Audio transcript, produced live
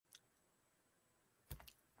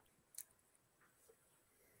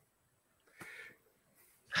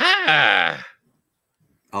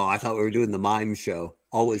thought we were doing the mime show.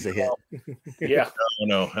 Always a hit. Yeah.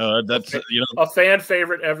 No. That's a fan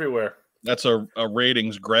favorite everywhere. That's a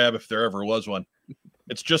ratings grab if there ever was one.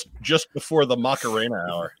 It's just before the Macarena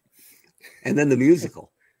hour. And then the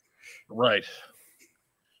musical. Right.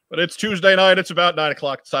 But it's Tuesday night. It's about 9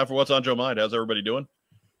 o'clock. It's time for What's on Joe Mind. How's everybody doing?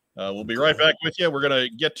 We'll be right back with you. We're going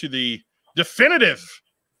to get to the definitive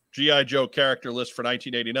G.I. Joe character list for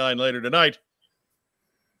 1989 later tonight.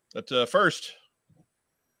 But first,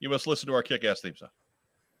 you must listen to our kick-ass theme song.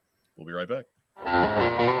 We'll be right back.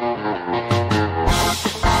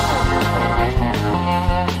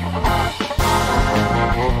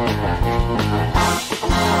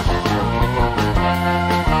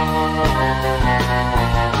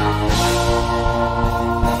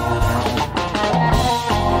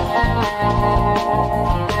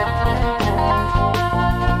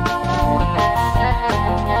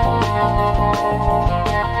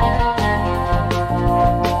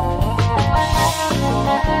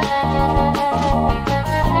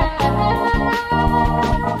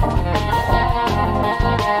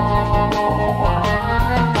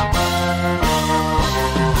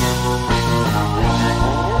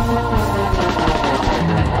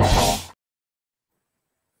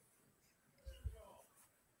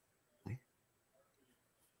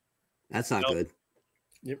 That's not good.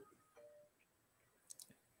 Yep.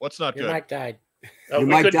 What's not Your good? mic died. Oh, Your we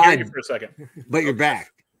mic couldn't hear died. you for a second. But you're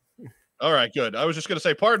back. All right, good. I was just going to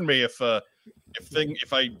say, pardon me if I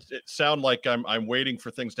sound like I'm waiting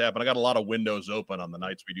for things to happen. I got a lot of windows open on the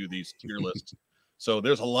nights we do these tier lists, so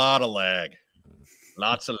there's a lot of lag,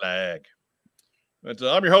 lots of lag. But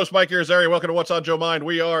I'm your host, Mike Irizarry. Welcome to What's on Joe Mind.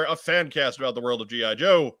 We are a fan cast about the world of G.I.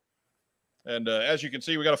 Joe, and as you can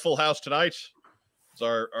see, we got a full house tonight. It's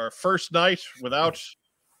our first night without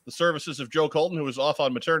the services of Joe Colton, who is off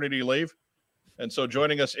on maternity leave. And so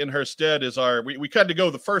joining us in her stead is we had to go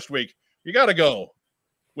the first week. You got to go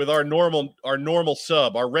with our normal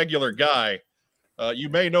sub, our regular guy. You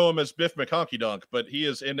may know him as Biff McHonky-Dunk, but he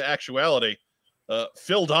is in actuality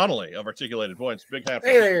Phil Donnelly of Articulated Points. Big hat.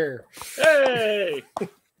 Hey there. Hey.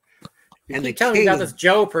 And You tell me about this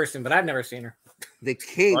Joe person, but I've never seen her. The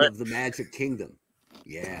king of the Magic Kingdom.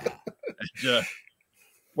 Yeah.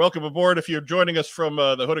 Welcome aboard. If you're joining us from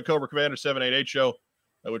the Hooded Cobra Commander 788 show,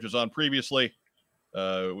 which was on previously,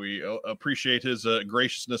 we appreciate his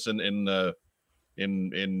graciousness in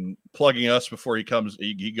plugging us before he comes.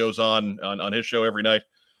 He goes on his show every night.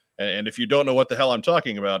 And if you don't know what the hell I'm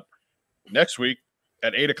talking about, next week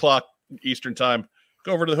at 8 o'clock Eastern time,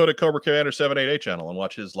 go over to the Hooded Cobra Commander 788 channel and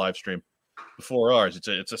watch his live stream before ours.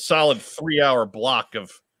 It's a solid 3-hour block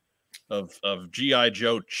of G.I.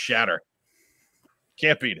 Joe chatter.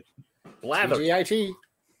 Can't beat it. Blather. GIT.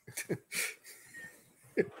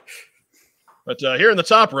 But here in the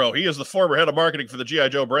top row, he is the former head of marketing for the G.I.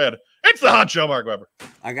 Joe brand. It's the Hot Show, Mark Weber.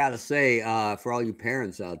 I gotta say, for all you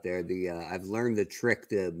parents out there, I've learned the trick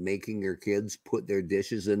to making your kids put their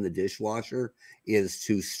dishes in the dishwasher is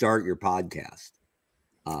to start your podcast,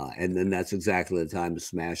 and then that's exactly the time to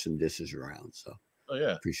smash some dishes around. So,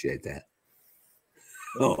 appreciate that.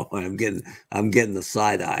 Oh, I'm getting the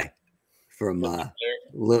side eye from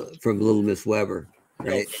Little Miss Weber,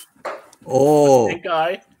 right? Oh, Pink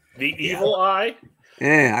eye, the evil eye.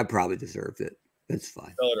 I probably deserved it. It's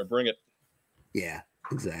fine. Tell her to bring it. Yeah,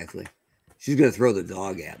 exactly. She's gonna throw the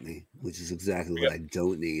dog at me, which is exactly what I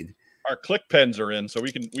don't need. Our click pens are in, so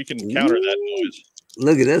we can counter that noise.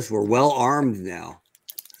 Look at this. We're well armed now.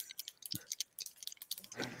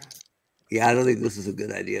 Yeah, I don't think this is a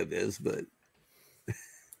good idea, Biz, but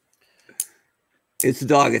it's a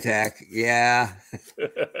dog attack. Yeah.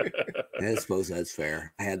 I suppose that's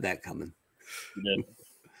fair. I had that coming. You did.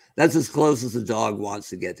 That's as close as the dog wants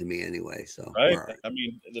to get to me anyway. So, right? Right. I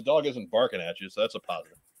mean, the dog isn't barking at you, so that's a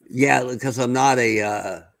positive. Yeah, because I'm not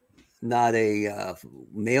a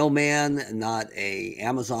mailman, not a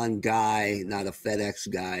Amazon guy, not a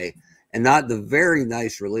FedEx guy, and not the very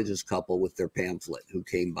nice religious couple with their pamphlet who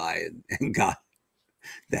came by and got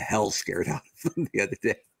the hell scared out of them the other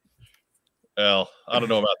day. Well, I don't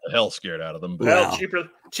know about the hell scared out of them, but Well,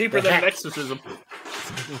 cheaper than an exorcism.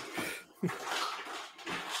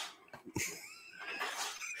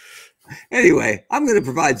 Anyway, I'm going to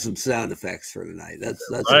provide some sound effects for tonight. That's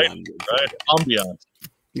right, what I'm doing. right. Ambiance.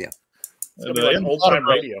 Yeah. It's gonna be like old-time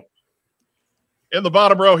radio. In the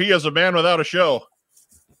bottom row, he is a man without a show.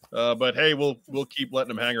 But hey, we'll keep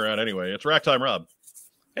letting him hang around anyway. It's Rack Time Rob.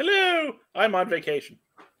 Hello, I'm on vacation.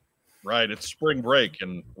 Right, it's spring break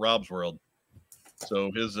in Rob's world.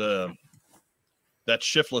 So his that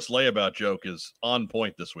shiftless layabout joke is on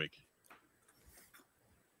point this week.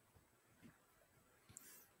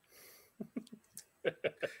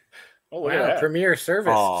 Oh, look at Wow, that. premier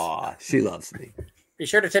service. Oh, she loves me. Be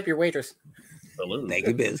sure to tip your waitress. Hello. Thank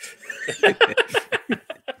you, Biz.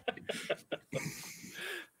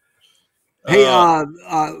 Hey,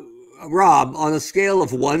 Rob, on a scale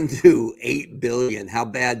of 1 to 8 billion, how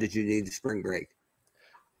bad did you need spring break?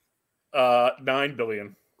 9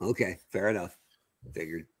 billion. Okay, fair enough.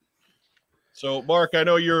 Figured. So, Mark, I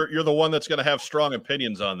know you're the one that's going to have strong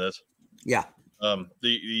opinions on this. Yeah.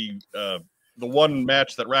 The one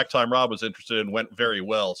match that Racktime Rob was interested in went very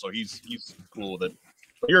well, so he's cool with it.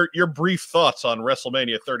 Your brief thoughts on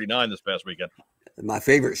WrestleMania 39 this past weekend? My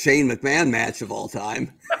favorite Shane McMahon match of all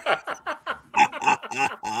time.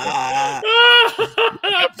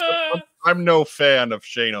 I'm no fan of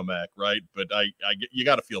Shane O'Mac, right? But you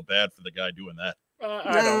got to feel bad for the guy doing that.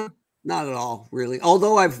 I don't. Not at all, really.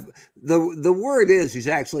 Although the word is he's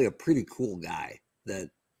actually a pretty cool guy that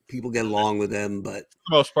people get along with him, but For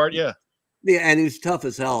the most part, yeah. Yeah, and he's tough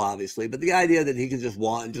as hell, obviously. But the idea that he can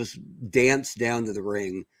just dance down to the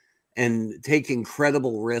ring and take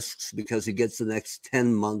incredible risks because he gets the next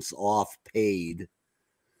 10 months off paid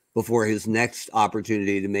before his next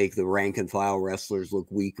opportunity to make the rank and file wrestlers look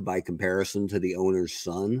weak by comparison to the owner's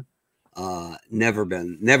son. Never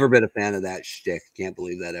been a fan of that shtick. Can't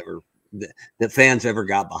believe that fans ever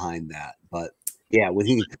got behind that. But yeah, when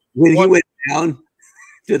he went down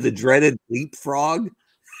to the dreaded leapfrog.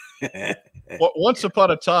 Once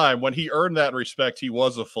upon a time, when he earned that respect, he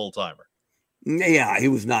was a full timer. Yeah, he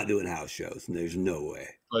was not doing house shows, and there's no way.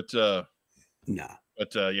 But nah.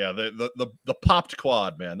 But yeah, the popped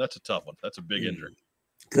quad, man, that's a tough one. That's a big injury.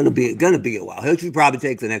 Gonna be a while. He'll probably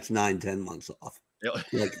take the next 9-10 months off,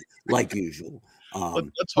 like usual.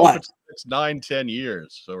 Let's hope it's 9-10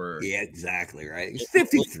 years. So yeah, exactly right. He's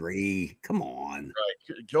 53. Come on.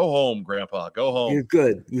 Right, go home, Grandpa. Go home. You're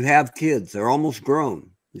good. You have kids. They're almost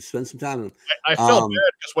grown. You spend some time with them. I felt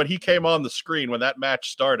bad because when he came on the screen when that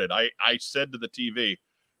match started, I said to the TV,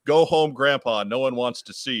 "Go home, Grandpa. No one wants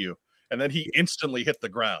to see you." And then he instantly hit the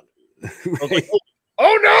ground. Right. I was like,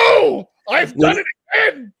 "Oh no! I've done it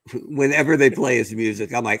again!" Whenever they play his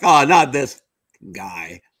music, I'm like, "Oh, not this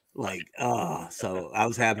guy!" So I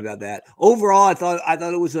was happy about that. Overall, I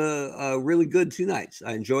thought it was a really good 2 nights.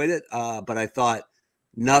 I enjoyed it, but I thought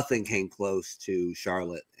nothing came close to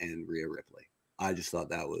Charlotte and Rhea Ripley. I just thought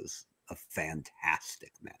that was a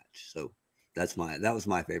fantastic match. So that was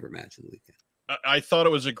my favorite match of the weekend. I thought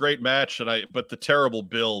it was a great match, but the terrible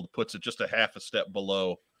build puts it just a half a step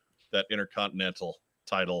below that Intercontinental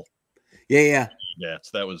title. Yeah. Yes,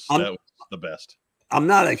 that was the best. I'm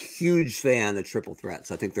not a huge fan of triple threats.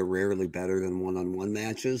 I think they're rarely better than one-on-one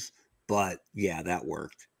matches, but yeah, that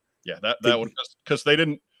worked. Yeah, that would, because they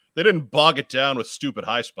didn't bog it down with stupid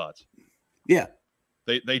high spots. Yeah.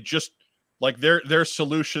 They just like their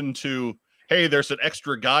solution to, hey, there's an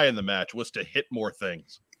extra guy in the match was to hit more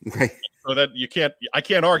things. Right. So that I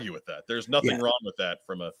can't argue with that. There's nothing wrong with that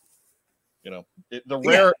from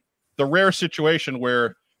the rare situation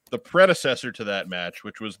where the predecessor to that match,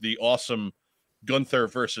 which was the awesome Gunther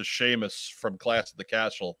versus Sheamus from Clash at the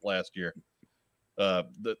Castle last year,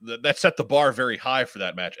 that set the bar very high for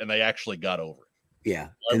that match, and they actually got over it. Yeah.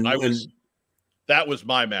 That was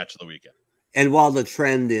my match of the weekend. And while the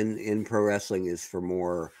trend in pro wrestling is for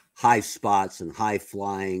more high spots and high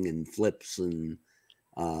flying and flips and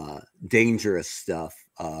dangerous stuff,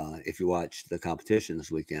 if you watch the competition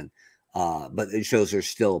this weekend, but it shows there's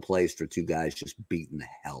still a place for 2 guys just beating the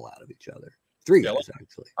hell out of each other. 3 guys,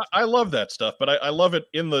 actually. I love that stuff, but I love it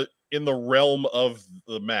in the realm of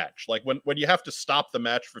the match. Like when you have to stop the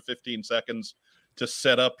match for 15 seconds to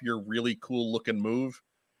set up your really cool looking move.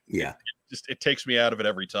 Yeah. It takes me out of it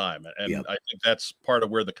every time. And I think that's part of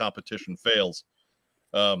where the competition fails.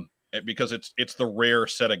 Because it's the rare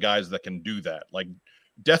set of guys that can do that. Like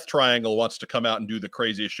Death Triangle wants to come out and do the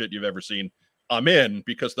craziest shit you've ever seen. I'm in,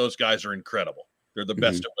 because those guys are incredible. They're the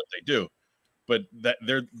best at what they do. But that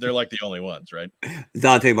they're like the only ones, right?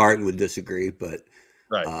 Dante Martin would disagree, but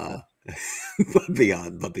right. but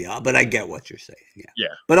beyond. But I get what you're saying. Yeah.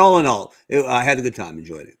 But all in all, I had a good time,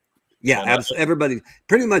 enjoyed it. Yeah, absolutely.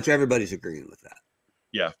 Pretty much everybody's agreeing with that.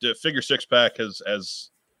 Yeah, the Figure Six Pack has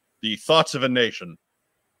the thoughts of a nation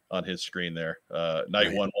on his screen there.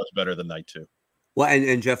 Night 1 was better than night 2. Well,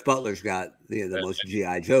 and Jeff Butler's got the most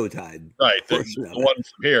G.I. Joe tied. Right. The one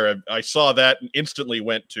from here. I saw that and instantly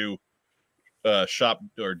went to shop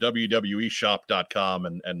or WWEshop.com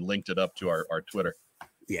and linked it up to our Twitter.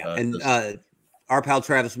 Yeah. And our pal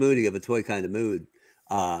Travis Moody of A Toy Kind of Mood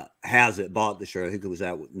has it, bought the shirt. I think it was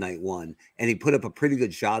at night 1. And he put up a pretty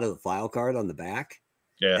good shot of the file card on the back.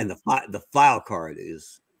 Yeah. And the file card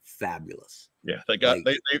is fabulous. Yeah.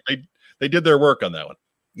 They did their work on that one.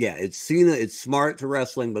 Yeah, it's Cena. It's smart to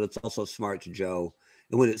wrestling, but it's also smart to Joe.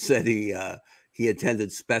 And when it said he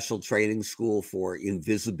attended special training school for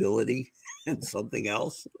invisibility and something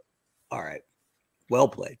else, all right, well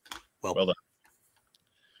played, well done,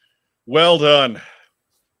 well done.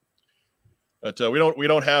 But we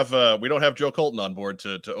don't have Joe Colton on board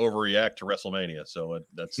to overreact to WrestleMania, so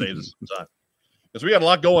that saves us some time because we got a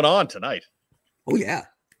lot going on tonight. Oh yeah,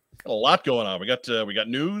 got a lot going on. We got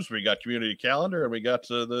news, we got community calendar, and we got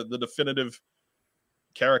the definitive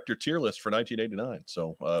character tier list for 1989.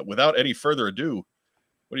 So without any further ado,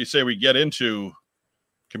 what do you say we get into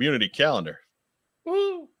community calendar?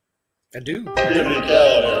 Woo! I do. Community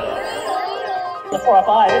calendar. The 4 or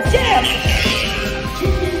 5, it's jam!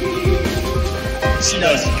 She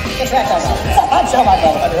knows. The track on that. I'm so my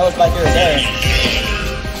brother, but it holds my dear day.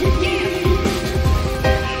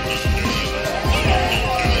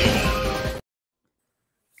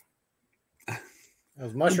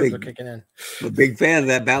 Those mushrooms are kicking in. I'm a big fan of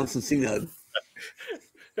that bouncing Cena.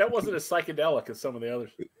 That wasn't as psychedelic as some of the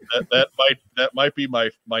others. That might be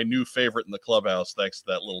my new favorite in the clubhouse, thanks to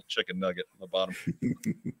that little chicken nugget on the bottom.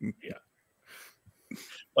 Yeah.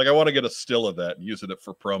 Like I want to get a still of that and using it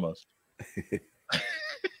for promos.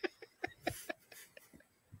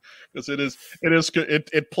 Because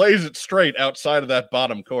it plays it straight outside of that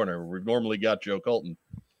bottom corner where we've normally got Joe Colton.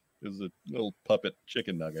 Is a little puppet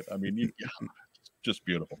chicken nugget. I mean, just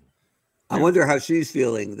beautiful. I wonder how she's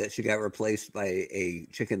feeling that she got replaced by a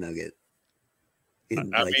chicken nugget.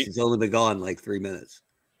 She's only been gone like 3 minutes.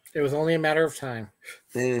 It was only a matter of time.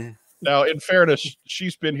 Now, in fairness,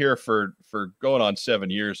 she's been here for going on 7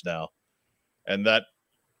 years now, and the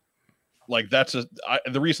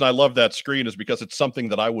reason I love that screen is because it's something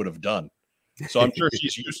that I would have done. So I'm sure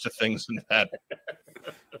she's used to things in that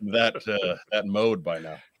mode by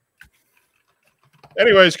now.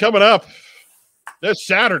 Anyways, coming up this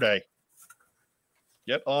Saturday.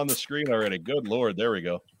 Get on the screen already. Good Lord. There we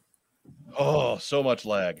go. Oh, so much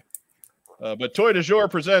lag. But Toy du Jour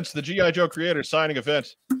presents the G.I. Joe Creator signing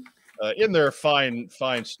event in their fine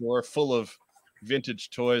store full of vintage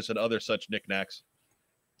toys and other such knickknacks.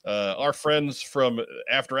 Our friends from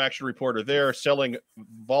After Action Report are there selling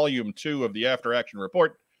volume 2 of the After Action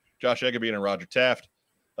Report, Josh Eggebean and Roger Taft.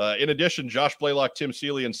 In addition, Josh Blaylock, Tim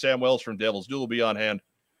Seeley, and Sam Wells from Devil's Duel will be on hand.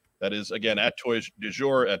 That is, again, at Toy du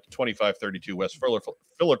Jour at 2532 West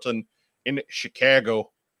Fullerton in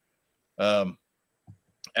Chicago.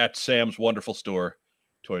 At Sam's wonderful store,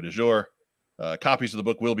 Toy du Jour. Copies of the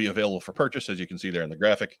book will be available for purchase, as you can see there in the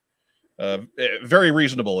graphic. Very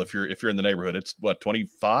reasonable if you're in the neighborhood. It's what,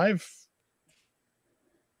 25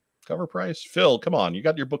 cover price? Phil, come on, you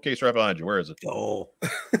got your bookcase right behind you. Where is it? Oh,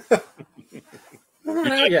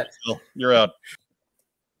 Not out yet. Phil, you're out.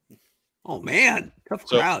 Oh man, tough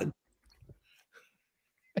crowd.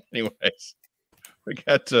 Anyways, we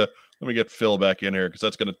got let me get Phil back in here because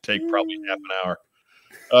that's going to take probably half an hour.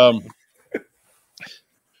 If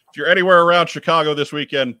you're anywhere around Chicago this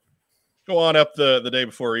weekend, go on up the day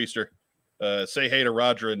before Easter. Say hey to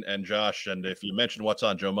Roger and Josh, and if you mention what's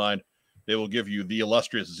on Joe Mind, they will give you the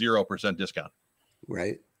illustrious 0% discount.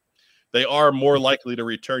 Right. They are more likely to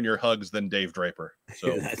return your hugs than Dave Draper.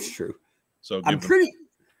 So that's true. So I'm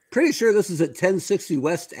pretty sure this is at 1060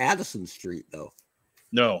 West Addison Street, though.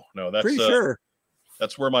 No, that's pretty sure.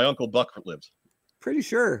 That's where my Uncle Buck lives. Pretty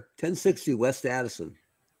sure 1060 West Addison.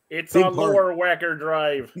 It's on Lower Wacker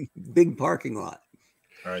Drive. Big parking lot.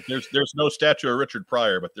 All right. There's no statue of Richard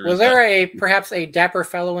Pryor, but was there perhaps a dapper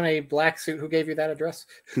fellow in a black suit who gave you that address?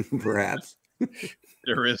 Perhaps.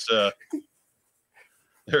 There is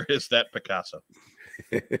that Picasso.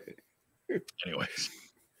 Anyways.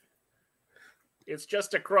 It's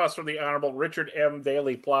just across from the Honorable Richard M.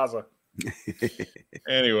 Daley Plaza.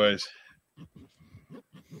 Anyways.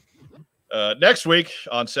 Next week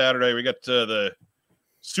on Saturday, we got the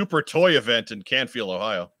Super Toy event in Canfield,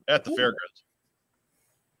 Ohio at the fairgrounds.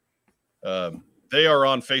 They are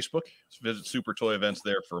on Facebook. Visit Super Toy Events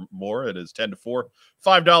there for more. It is 10 to 4.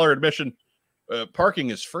 $5 admission.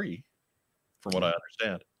 Parking is free, from what I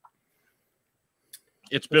understand.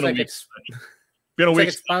 It's been a week.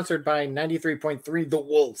 It's sponsored by 93.3 The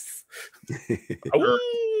Wolf.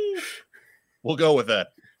 We'll go with that.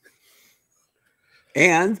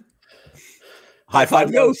 And High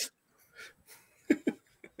Five Ghost.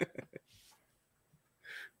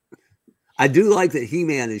 I do like that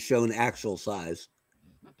He-Man is shown actual size.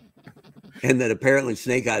 And that apparently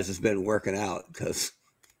Snake Eyes has been working out because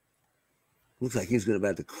looks like he's going to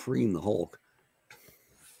have to cream the Hulk.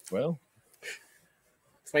 Well,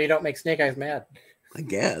 that's why you don't make Snake Eyes mad. I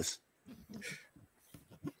guess.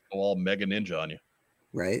 Go all Mega Ninja on you.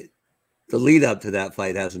 Right? The lead up to that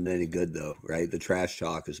fight hasn't been any good, though, right? The trash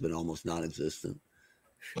talk has been almost non-existent.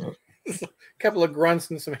 A couple of grunts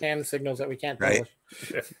and some hand signals that we can't Right.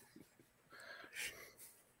 publish.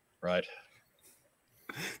 Right.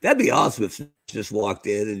 That'd be awesome if just walked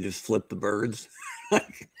in and just flipped the birds.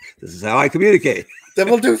 Like, this is how I communicate.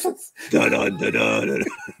 Double deuces. Dun, dun, dun, dun,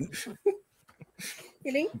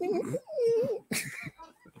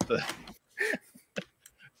 dun.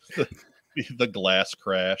 The glass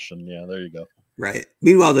crash, and yeah, there you go. Right.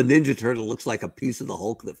 Meanwhile, the Ninja Turtle looks like a piece of the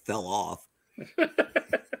Hulk that fell off.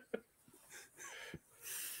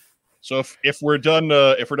 So if we're done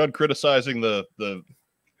criticizing the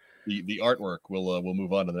artwork, we'll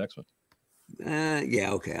move on to the next one.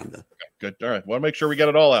 Yeah, okay, I'm done. Okay, good. All right. Want to make sure we get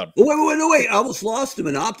it all out. Oh, wait. I almost lost him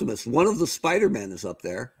in Optimus. One of the Spider-Men is up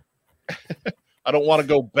there. I don't want to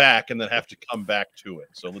go back and then have to come back to it.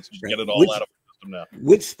 So let's just get it all out of the system now.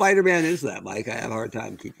 Which Spider-Man is that, Mike? I have a hard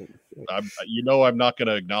time keeping. I'm not going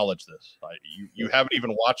to acknowledge this. You haven't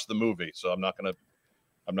even watched the movie, so I'm not going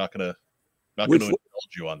to indulge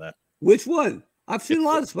you on that. Which one? I've seen a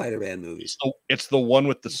lot of Spider-Man movies. It's the one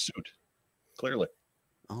with the suit. Clearly.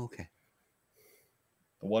 Oh, okay.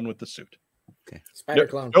 The one with the suit. Okay. Spider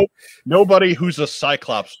clone. Nope. Nobody who's a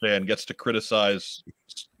Cyclops fan gets to criticize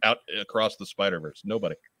out across the Spider-Verse.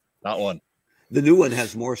 Nobody. Not one. The new one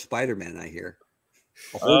has more Spider-Man, I hear.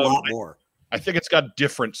 A whole lot more. I think it's got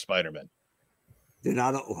different Spider-Man. They're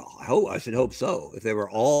not. Well, I should hope so. If they were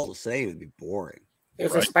all the same, it'd be boring.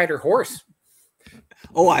 There's a spider horse.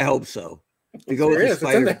 Oh, I hope so. To go with the It's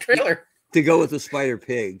in the trailer. To go with the Spider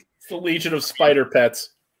Pig. It's the Legion of Spider Pets.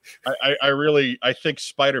 I think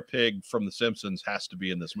Spider Pig from The Simpsons has to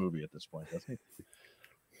be in this movie at this point, doesn't he?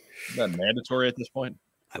 Is that mandatory at this point?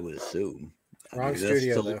 I would assume. Wrong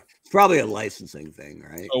studio, though. It's probably a licensing thing,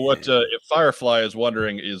 right? So what? If Firefly is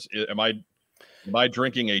wondering, am I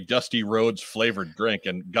drinking a Dusty Rhodes flavored drink?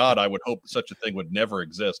 And God, I would hope such a thing would never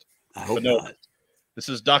exist. I hope not. This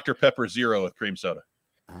is Dr. Pepper Zero with cream soda.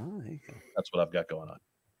 Oh, there you go. That's what I've got going on.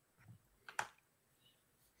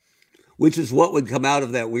 Which is what would come out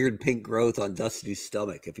of that weird pink growth on Dusty's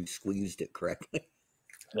stomach if he squeezed it correctly.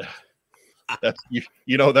 Yeah.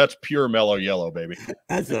 That's pure mellow yellow, baby.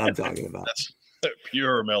 That's what I'm talking about. That's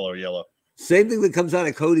pure mellow yellow. Same thing that comes out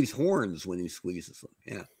of Cody's horns when he squeezes them.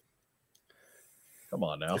 Yeah. Come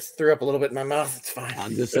on now. Just threw up a little bit in my mouth. It's fine.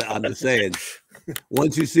 I'm just saying.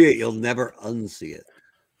 Once you see it, you'll never unsee it.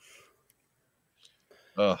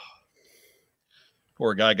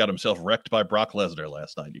 Poor guy got himself wrecked by Brock Lesnar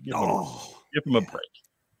last night. You give him a break.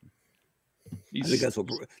 I think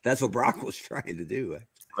that's what Brock was trying to do.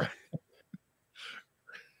 Right.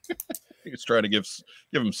 I think it's trying to give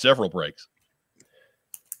him several breaks.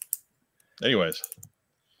 Anyways,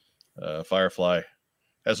 Firefly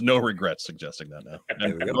has no regrets suggesting that now.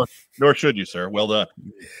 And nor should you, sir. Well done.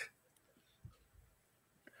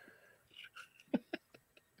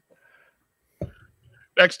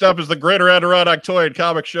 Next up is the Greater Adirondack Toy and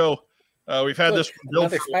Comic Show. We've had this one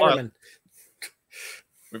built for a while.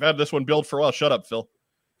 We've had this one built for a while. Shut up, Phil.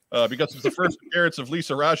 Because it's the first appearance of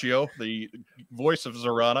Lisa Raggio, the voice of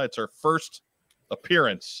Zorana. It's her first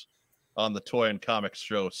appearance on the Toy and Comics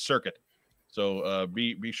Show circuit. So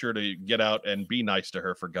be sure to get out and be nice to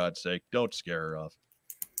her, for God's sake. Don't scare her off.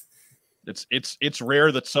 It's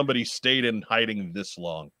rare that somebody stayed in hiding this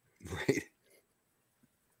long. Right.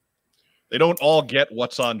 They don't all get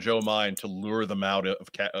what's on Joe Mind to lure them out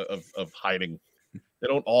of hiding. They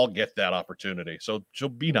don't all get that opportunity. So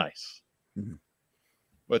be nice. Mm-hmm.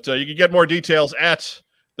 But you can get more details at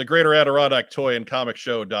the Greater Adirondack Toy and Comic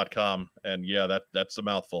Show.com. And yeah, that's a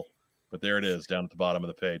mouthful. But there it is down at the bottom of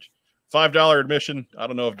the page. $5 admission. I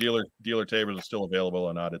don't know if dealer tables are still available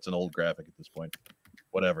or not. It's an old graphic at this point.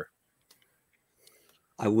 Whatever.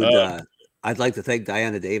 I'd like to thank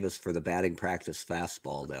Diana Davis for the batting practice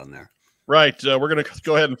fastball down there. Right. We're going to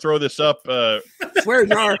go ahead and throw this up. Swear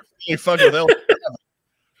jar.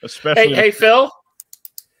 Especially hey, Phil.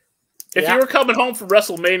 If you were coming home from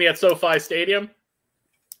WrestleMania at SoFi Stadium,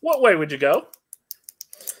 what way would you go?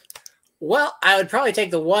 Well, I would probably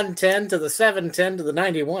take the 110 to the 710 to the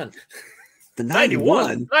 91. The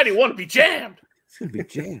 91? 91 would be jammed. It's going to be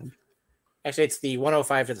jammed. Actually, it's the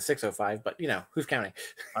 105 to the 605, but, who's counting?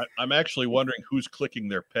 I'm actually wondering who's clicking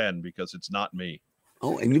their pen, because it's not me.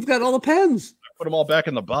 Oh, and you've got all the pens. I put them all back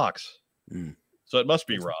in the box. Mm. So it must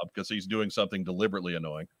be Rob, because he's doing something deliberately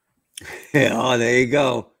annoying. Yeah, oh, there you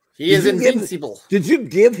go. He is invincible. Did you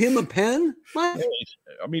give him a pen? I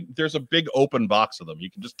mean, there's a big open box of them.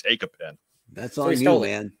 You can just take a pen. That's on you,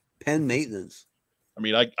 man. Pen maintenance. I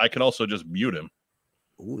mean, I can also just mute him.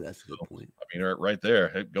 Oh, that's a good point. I mean, right there.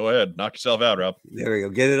 Hey, go ahead. Knock yourself out, Rob. There we go.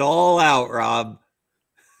 Get it all out, Rob.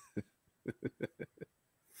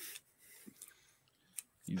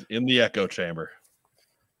 He's in the echo chamber.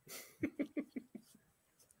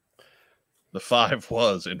 The 5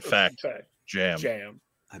 was, in fact, jam.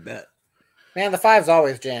 I bet. Man, the 5's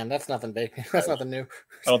always jam. That's nothing big. That's nothing new.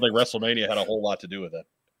 I don't think WrestleMania had a whole lot to do with it.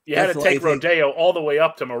 You had to take Rodeo all the way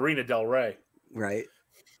up to Marina Del Rey. Right.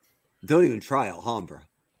 Don't even try Alhambra.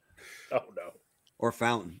 Oh, no. Or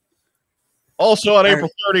Fountain. Also on April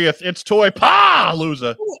 30th, it's Toy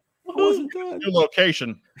Palooza. New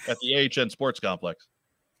location at the AHN Sports Complex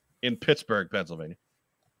in Pittsburgh, Pennsylvania.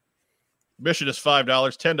 Admission is $5.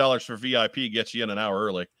 $10 for VIP gets you in an hour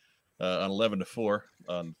early on 11 to 4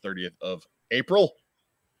 on the 30th of April.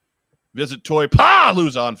 Visit Toy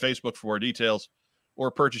Palooza on Facebook for more details or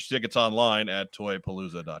purchase tickets online at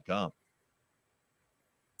toypalooza.com.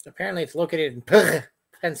 Apparently, it's located in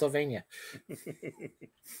Pennsylvania.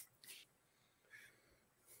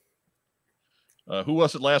 Who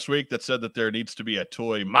was it last week that said that there needs to be a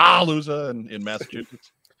Toy Malooza in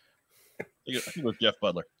Massachusetts? I think it was Jeff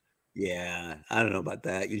Butler. Yeah, I don't know about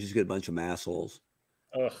that. You just get a bunch of assholes.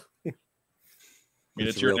 Ugh. I mean,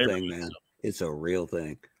 it's a real thing, man. It's a real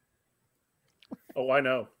thing. Oh, I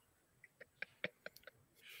know.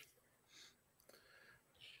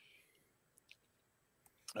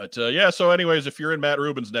 But yeah, so anyways, if you're in Matt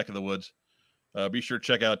Rubin's neck of the woods, be sure to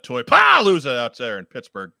check out Toy Palooza out there in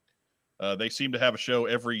Pittsburgh. They seem to have a show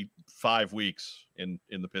every 5 weeks in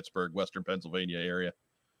the Pittsburgh, Western Pennsylvania area.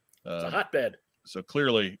 It's a hotbed. So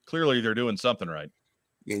clearly they're doing something right.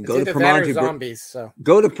 You can go to Primanti zombies. So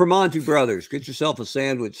go to Primanti Brothers. Get yourself a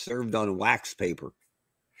sandwich served on wax paper.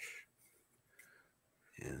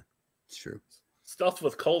 Yeah, it's true. Stuffed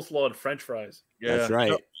with coleslaw and French fries. Yeah, that's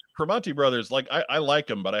right. Primanti Brothers, like I like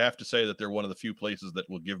them, but I have to say that they're one of the few places that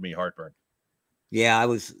will give me heartburn. Yeah,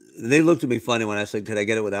 they looked at me funny when I said, "Could I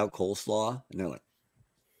get it without coleslaw?" And they're like,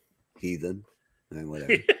 "Heathen," and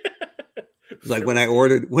whatever. It's like when I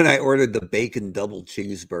ordered the bacon double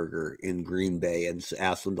cheeseburger in Green Bay and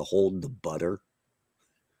asked them to hold the butter.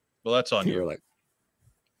 Well, that's on you. Were like,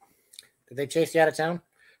 did they chase you out of town?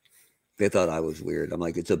 They thought I was weird. I'm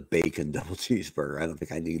like, it's a bacon double cheeseburger. I don't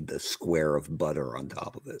think I need the square of butter on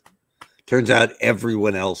top of it. Turns out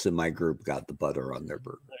everyone else in my group got the butter on their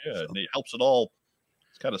burger. Yeah, so. And it helps it all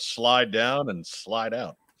kind of slide down and slide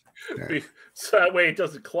out. Right. So that way it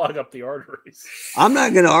doesn't clog up the arteries. I'm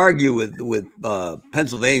not going to argue with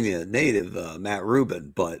Pennsylvania native Matt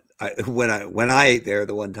Rubin, but when I ate there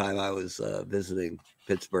the one time I was visiting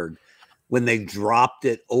Pittsburgh, when they dropped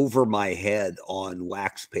it over my head on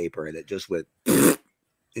wax paper and it just went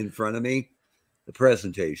in front of me, the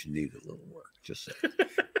presentation needed a little work. Just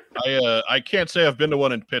saying. I can't say I've been to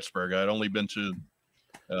one in Pittsburgh. I'd only been to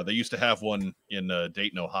they used to have one in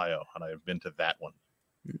Dayton, Ohio, and I've been to that one.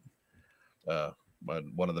 But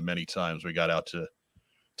one of the many times we got out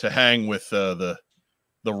to hang with the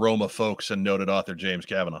Roma folks and noted author James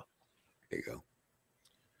Kavanaugh. There you go.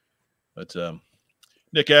 But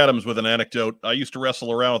Nick Adams with an anecdote. I used to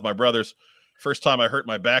wrestle around with my brothers. First time I hurt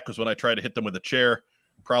my back was when I tried to hit them with a chair.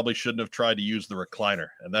 Probably shouldn't have tried to use the recliner.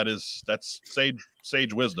 And that's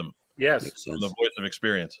sage wisdom. Yes. From the voice of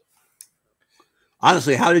experience.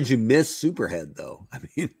 Honestly, how did you miss Superhead though? I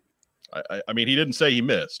mean, he didn't say he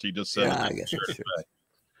missed. He just said, yeah, I guess that's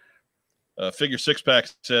true. Figure Six Pack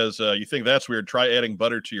says, you think that's weird? Try adding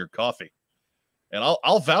butter to your coffee. And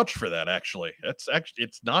I'll vouch for that. Actually,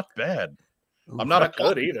 it's not bad. I'm not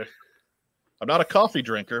good either. I'm not a coffee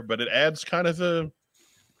drinker, but it adds kind of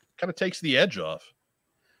takes the edge off.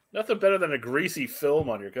 Nothing better than a greasy film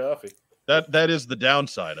on your coffee. That is the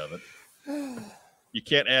downside of it. You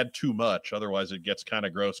can't add too much, otherwise it gets kind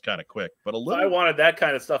of gross kind of quick. But a little. If I wanted that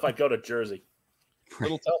kind of stuff, I'd go to Jersey.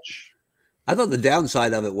 Little touch. I thought the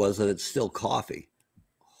downside of it was that it's still coffee.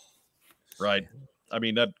 Right. I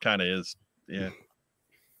mean, that kind of is. Yeah.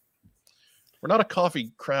 We're not a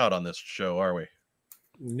coffee crowd on this show, are we?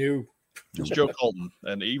 No. It's Joe Colton,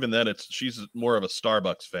 and even then, she's more of a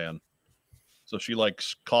Starbucks fan, so she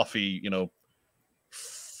likes coffee.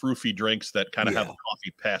 Froofy drinks that kind of have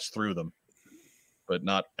coffee pass through them, but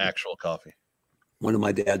not actual coffee. One of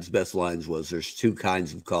my dad's best lines was, "There's two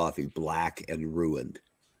kinds of coffee: black and ruined."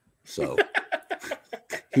 So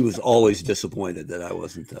he was always disappointed that I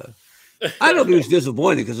wasn't. I don't know if he was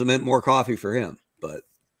disappointed because it meant more coffee for him, but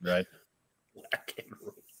right.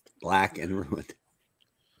 Black and ruined.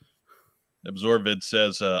 Absorvid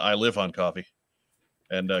says, I live on coffee.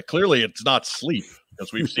 And clearly it's not sleep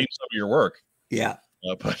because we've seen some of your work. Yeah.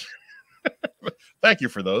 But thank you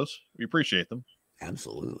for those. We appreciate them.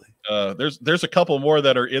 Absolutely. There's a couple more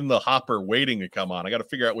that are in the hopper waiting to come on. I got to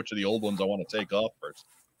figure out which of the old ones I want to take off first.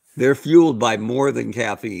 They're fueled by more than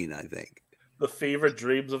caffeine, I think. The fever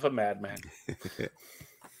dreams of a madman.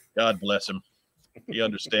 God bless him. He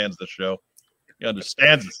understands the show. He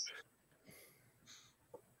understands us.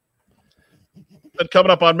 But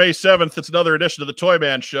coming up on May 7th, it's another edition of the Toy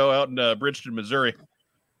Man Show out in Bridgeton, Missouri.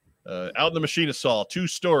 Out in the Machinist Hall, 2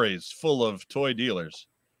 stories full of toy dealers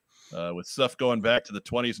with stuff going back to the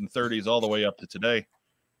 20s and 30s all the way up to today.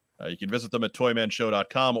 You can visit them at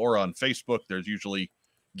toymanshow.com or on Facebook. There's usually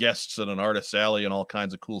guests and an artist's alley and all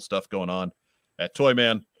kinds of cool stuff going on at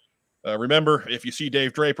Toyman. Remember, if you see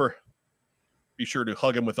Dave Draper, be sure to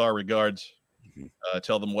hug him with our regards.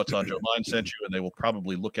 Tell them What's on Joe Mind sent you, and they will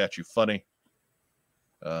probably look at you funny.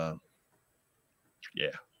 Yeah.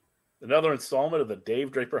 Another installment of the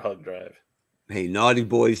Dave Draper Hug Drive. Hey, naughty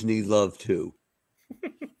boys need love too.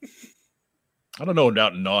 I don't know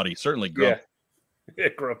about naughty. Certainly grumpy. Yeah,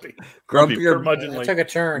 grumpy. Grumpier. I took a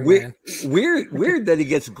turn, man. Weird that he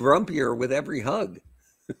gets grumpier with every hug.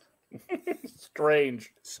 Strange.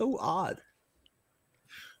 So odd.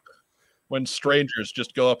 When strangers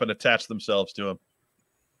just go up and attach themselves to him.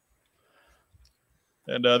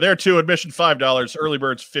 And there too, admission $5. Early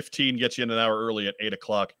birds $15 gets you in an hour early at 8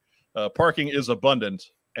 o'clock. Parking is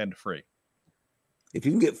abundant and free. If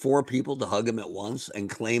you can get 4 people to hug him at once and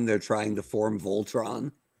claim they're trying to form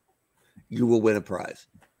Voltron, you will win a prize.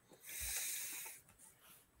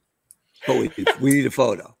 But we need a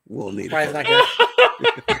photo. We'll need a photo.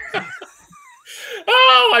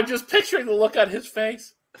 Oh, I'm just picturing the look on his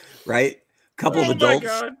face. Right? Couple of adults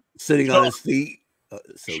sitting on his feet.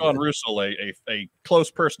 So Sean Russell, a close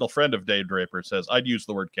personal friend of Dave Draper, says, I'd use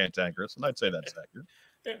the word cantankerous, and I'd say that's accurate.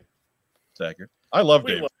 Yeah. It's accurate. I love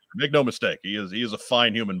Dave. Make no mistake. He is a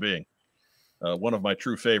fine human being. One of my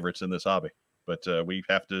true favorites in this hobby. But we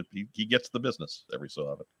have to, he gets the business every so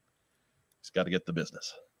often. He's got to get the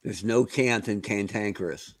business. There's no cant in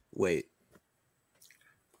cantankerous. Wait.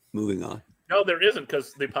 Moving on. No, there isn't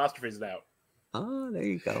because the apostrophe's out. Oh, there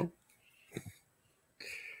you go.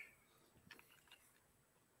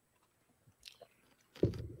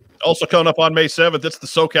 Also coming up on May 7th, it's the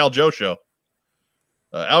SoCal Joe Show.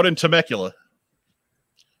 Out in Temecula.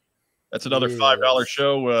 That's another $5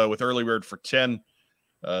 show with early bird for $10.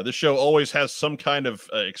 This show always has some kind of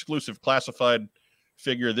exclusive classified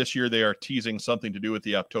figure. This year they are teasing something to do with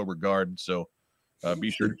the October Guard. So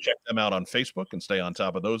be sure to check them out on Facebook and stay on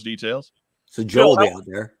top of those details. So Joe will be out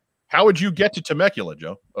there. How would you get to Temecula,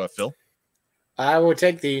 Joe? Phil? I would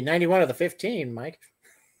take the 91 of the 15, Mike.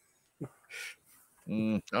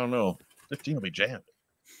 I don't know. 15 will be jammed.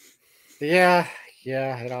 Yeah,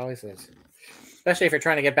 it always is. Especially if you're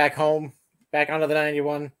trying to get back home, back onto the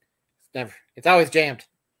 91. It's always jammed.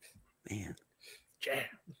 Man. Jam.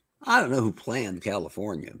 I don't know who planned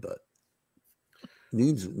California, but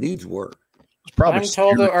needs work. I'm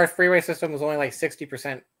told that our freeway system was only like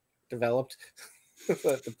 60% developed.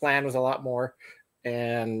 But the plan was a lot more,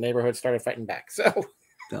 and neighborhoods started fighting back. So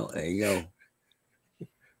there you go.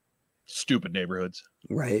 Stupid neighborhoods.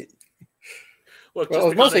 Right. Look, well, it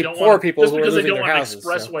was mostly poor people just who because were they don't want an houses,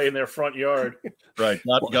 expressway in their front yard. Right.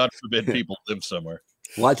 God forbid people live somewhere.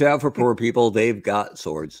 Watch out for poor people. They've got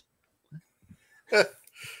swords. I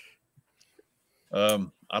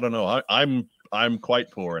don't know. I'm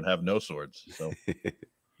quite poor and have no swords. So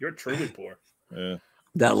You're truly poor. Yeah.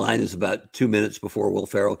 That line is about 2 minutes before Will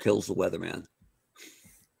Ferrell kills the weatherman.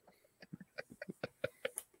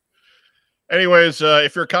 Anyways,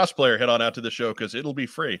 if you're a cosplayer, head on out to the show because it'll be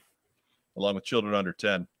free, along with children under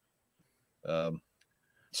 10.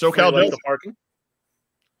 SoCal like the parking.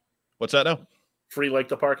 What's that now? Free like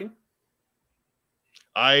the parking.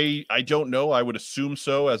 I don't know. I would assume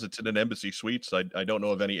so, as it's in an embassy suites. I don't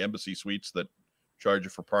know of any embassy suites that charge you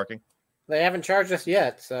for parking. They haven't charged us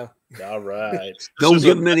yet, so. All right. Don't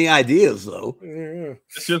give them any ideas, though.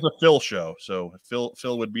 This is a Phil show, so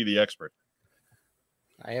Phil would be the expert.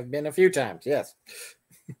 I have been a few times, yes.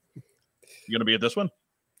 You going to be at this one?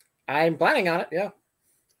 I'm planning on it, yeah.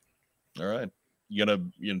 All right. You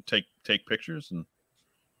gonna take pictures and?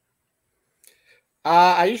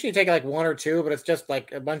 I usually take like 1 or 2, but it's just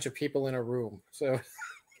like a bunch of people in a room. So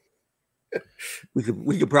we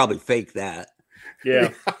could probably fake that.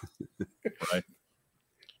 Yeah. Right.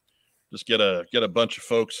 Just get a bunch of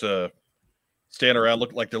folks stand around,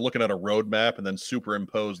 look like they're looking at a road map, and then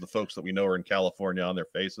superimpose the folks that we know are in California on their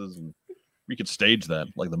faces, and we could stage that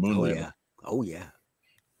like the moon landing. Oh yeah.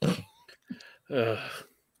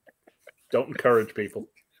 Don't encourage people.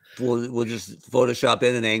 We'll just Photoshop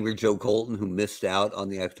in an angry Joe Colton who missed out on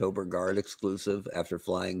the October Guard exclusive after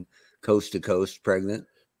flying coast to coast pregnant.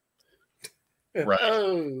 Right.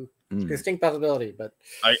 Oh, distinct possibility, but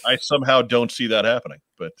I somehow don't see that happening.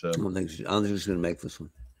 But I don't think she's going to make this one.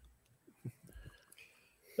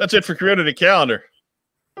 That's it for Community Calendar.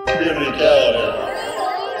 Community calendar.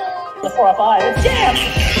 The 405, it's jam!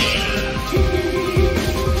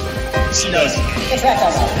 She knows. It's right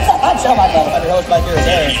on that. I'm so my brother. I'm your host, my dearest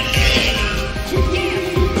Aaron.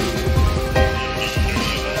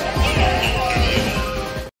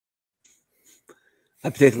 I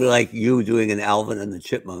particularly like you doing an Alvin and the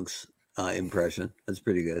Chipmunks impression. That's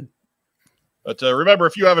pretty good. But remember,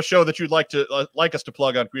 if you have a show that you'd like us to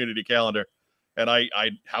plug on Community Calendar, and I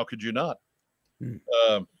how could you not?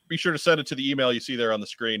 Be sure to send it to the email you see there on the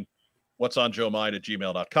screen.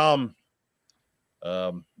 whatsonjoemind@gmail.com.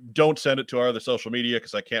 Don't send it to our other social media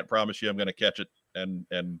because I can't promise you I'm going to catch it and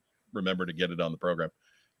remember to get it on the program.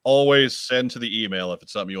 Always send to the email if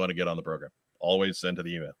it's something you want to get on the program. Always send to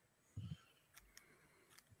the email.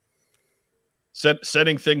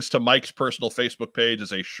 Sending things to Mike's personal Facebook page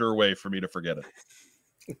is a sure way for me to forget it.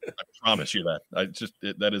 I promise you that.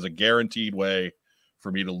 That is a guaranteed way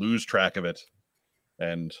for me to lose track of it.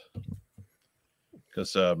 And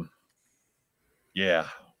because yeah.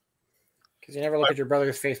 Because you never look at your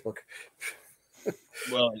brother's Facebook.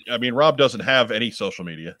 Well, I mean, Rob doesn't have any social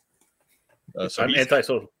media. So I'm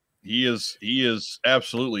antisocial. He is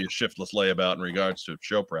absolutely a shiftless layabout in regards to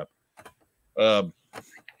show prep.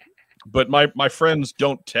 But my friends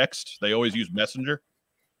don't text. They always use Messenger.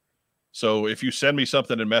 So if you send me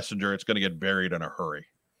something in Messenger, it's going to get buried in a hurry.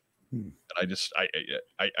 And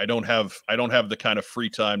I don't have the kind of free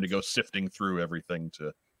time to go sifting through everything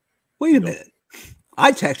to. Wait a minute.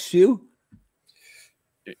 I text you.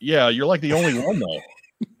 Yeah, you're like the only one though.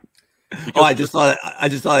 Oh, I just thought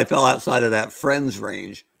I fell outside of that friends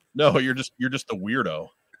range. No, you're just the weirdo.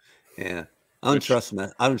 Yeah. I don't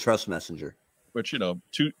trust Messenger. Which, you know,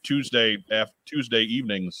 Tuesday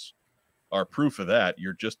evenings are proof of that.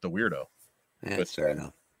 You're just the weirdo. Yeah, that's fair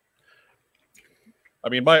enough. I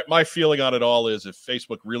mean, my feeling on it all is if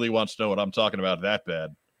Facebook really wants to know what I'm talking about that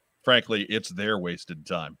bad, frankly, it's their wasted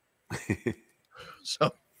time.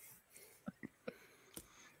 So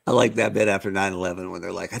I like that bit after 9/11 when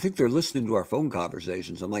they're like, I think they're listening to our phone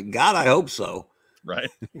conversations. I'm like, God, I hope so. Right.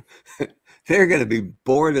 They're going to be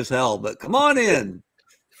bored as hell, but come on in.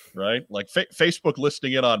 Right. Like Facebook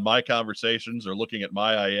listening in on my conversations or looking at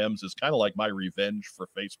my IMs is kind of like my revenge for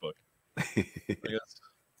Facebook.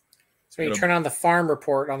 So you turn on the farm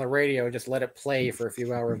report on the radio and just let it play for a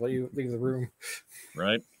few hours while you leave the room.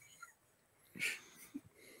 Right.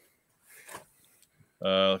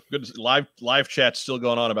 Good live chat's still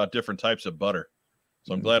going on about different types of butter.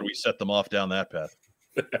 So I'm glad we set them off down that path.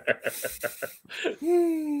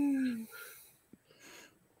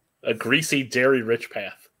 A greasy, dairy-rich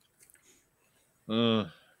path.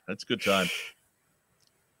 That's a good time.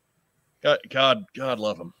 God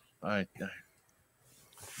love him.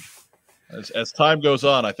 As time goes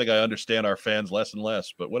on, I think I understand our fans less and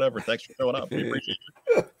less. But whatever. Thanks for showing up. We appreciate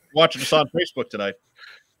you watching us on Facebook tonight.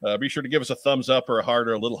 Be sure to give us a thumbs up or a heart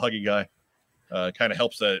or a little huggy guy. Kind of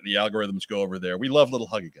helps the algorithms go over there. We love little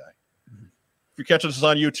huggy guy. If you're catching us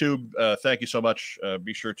on YouTube, thank you so much.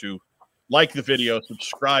 Be sure to like the video,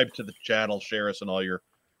 subscribe to the channel, share us in all your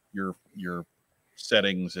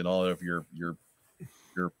settings and all of your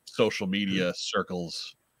social media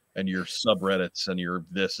circles and your subreddits and your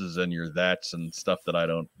thises and your that's and stuff that I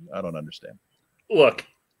don't understand. Look,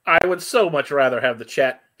 I would so much rather have the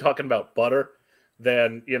chat talking about butter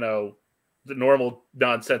than, you know, the normal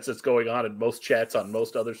nonsense that's going on in most chats on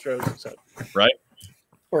most other shows. So. Right.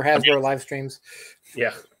 Or Hasbro live streams.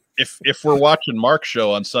 Yeah. If we're watching Mark's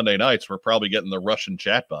show on Sunday nights, we're probably getting the Russian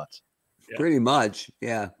chatbots. Yeah. Pretty much.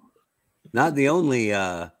 Yeah. Not the only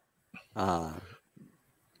or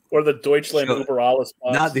the Deutschland show, Uber Alles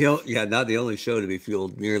bots. Not the only show to be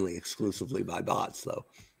fueled nearly exclusively by bots, though.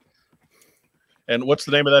 And what's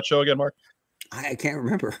the name of that show again, Mark? I can't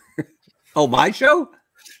remember. Oh, my show?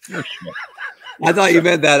 Your show. I thought you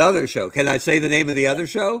meant that other show. Can I say the name of the other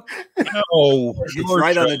show? No.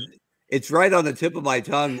 It's right on the tip of my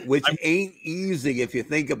tongue, which ain't easy if you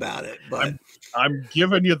think about it. But I'm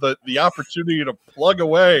giving you the opportunity to plug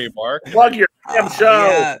away, Mark. Plug your damn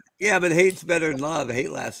show. Yeah, but hate's better than love.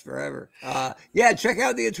 Hate lasts forever. Check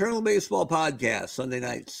out the Eternal Baseball Podcast Sunday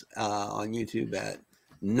nights on YouTube at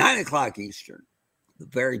 9:00 Eastern. The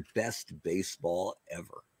very best baseball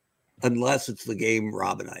ever, unless it's the game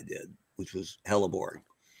Rob and I did, which was hella boring.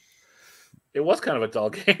 It was kind of a dull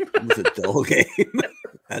game. It was a dull game.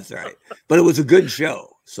 That's right. But it was a good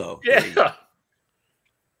show. So yeah.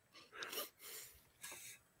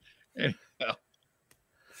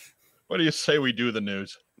 What do you say we do the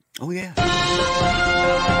news? Oh, yeah.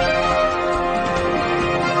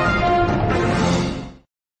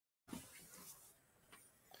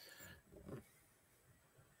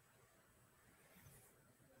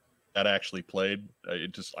 That actually played. I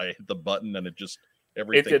hit the button and it just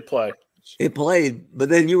everything. It did play. It played, but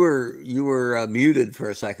then you were muted for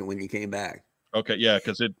a second when you came back. Okay, yeah,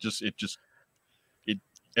 because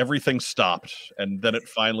everything stopped and then it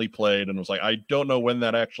finally played and was like, I don't know when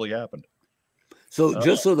that actually happened. So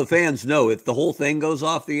just so the fans know, if the whole thing goes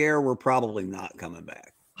off the air, we're probably not coming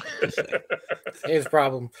back. His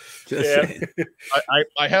problem. Just saying.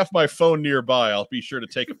 I have my phone nearby. I'll be sure to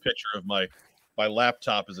take a picture of my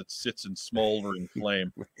laptop as it sits in smoldering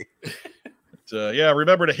flame. But, yeah,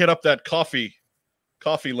 remember to hit up that coffee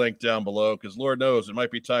link down below, because Lord knows it might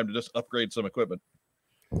be time to just upgrade some equipment.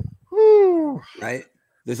 Woo. Right?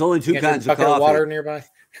 There's only two kinds of coffee. Water nearby.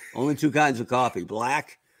 Only two kinds of coffee: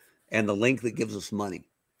 black and the link that gives us money.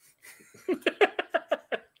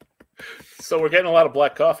 So we're getting a lot of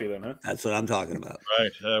black coffee then, huh? That's what I'm talking about.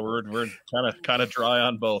 Right. We're kind of dry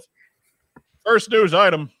on both. First news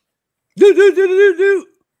item. Hey,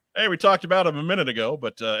 we talked about him a minute ago,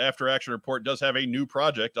 but After Action Report does have a new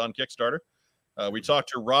project on Kickstarter. We talked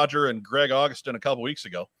to Roger and Greg Augustin a couple weeks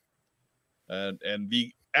ago, and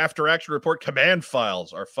the After Action Report command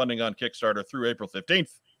files are funding on Kickstarter through April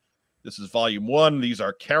 15th. This is volume 1. These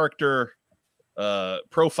are character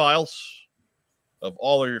profiles of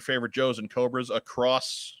all of your favorite Joes and Cobras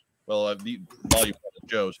across, well, the volume 1 of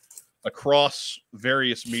Joes, across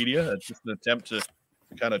various media. It's just an attempt to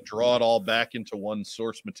kind of draw it all back into one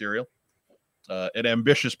source material. An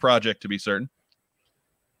ambitious project, to be certain.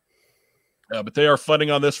 But they are funding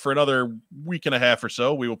on this for another week and a half or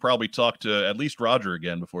so. We will probably talk to at least Roger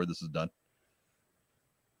again before this is done.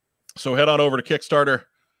 So head on over to Kickstarter,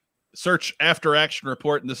 search After Action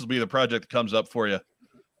Report, and this will be the project that comes up for you,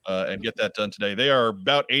 and get that done today. They are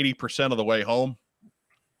about 80% of the way home.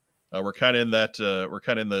 We're kind of in that. We're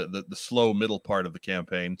kind of in the slow middle part of the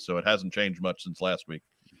campaign, so it hasn't changed much since last week,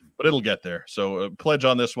 but it'll get there. So pledge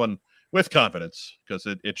on this one with confidence, because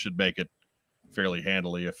it should make it fairly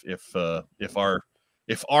handily. If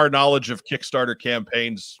our knowledge of Kickstarter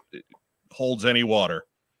campaigns holds any water,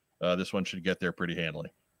 this one should get there pretty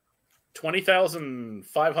handily.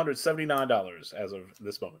 $20,579 as of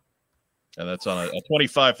this moment, and that's on a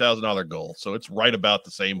 $25,000 goal. So it's right about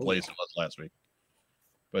the same place it was last week.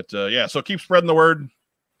 But yeah, so keep spreading the word.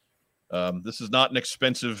 This is not an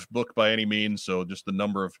expensive book by any means. So just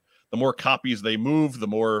the more copies they move, the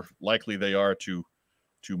more likely they are to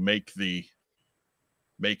make the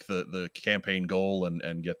campaign goal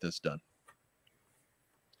and get this done.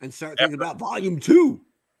 And start thinking about volume 2.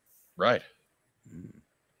 Right.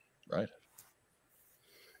 Right.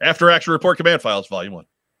 After Action Report command files, volume 1.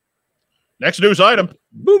 Next news item.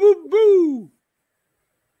 Boo, boo, boo.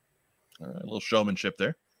 All right, a little showmanship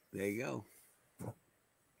there. There you go.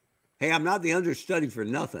 Hey, I'm not the understudy for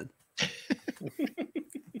nothing.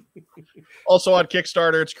 Also on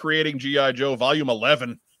Kickstarter, it's Creating G.I. Joe Volume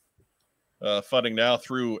 11. Funding now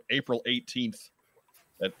through April 18th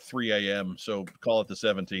at 3 a.m. So call it the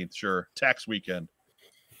 17th, sure. Tax weekend,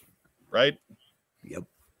 right? Yep.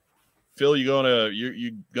 Phil, you gonna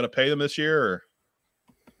pay them this year? Or?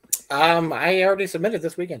 I already submitted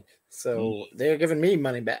this weekend, so they're giving me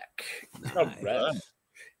money back. Nice. Right.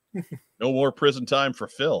 No more prison time for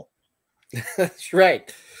Phil. That's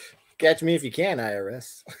right. Catch me if you can,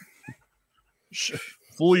 IRS.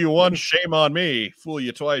 Fool you once, shame on me. Fool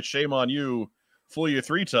you twice, shame on you. Fool you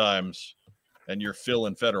 3 times, and you're Phil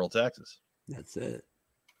in federal taxes. That's it.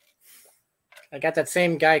 I got that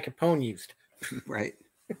same guy Capone used. Right.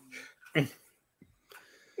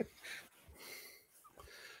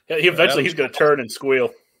 Yeah, eventually he's going to turn and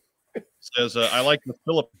squeal. Says, I like the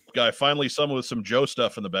Philip guy. Finally, someone with some Joe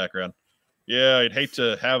stuff in the background. Yeah, I'd hate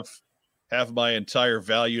to have my entire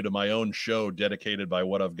value to my own show dedicated by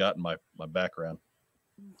what I've got in my background.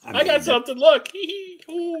 I got something. Look.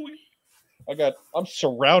 I'm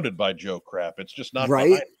surrounded by Joe crap. It's just not right.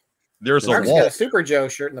 behind. There's Mark's a wall. got a Super Joe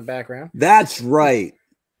shirt in the background. That's right.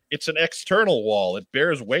 It's an external wall. It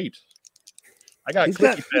bears weight. He's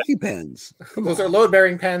got clicky pens. Those are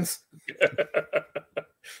load-bearing pens.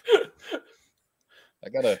 I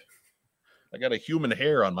got a human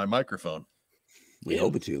hair on my microphone. We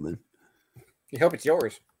hope it's human. You hope it's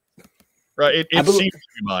yours. Right. It seemed to be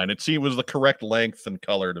mine. It was the correct length and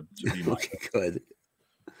color to be mine. Okay, good.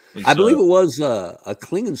 I believe it was a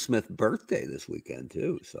Klingensmith birthday this weekend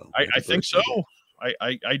too. So I think so.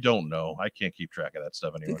 I don't know. I can't keep track of that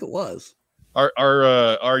stuff anymore. I think it was. Our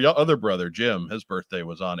other brother Jim, his birthday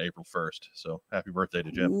was on April 1st. So happy birthday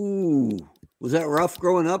to Jim. Ooh, was that rough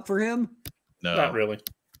growing up for him? No, Not really.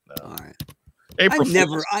 No. All right. April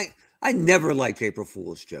I never liked April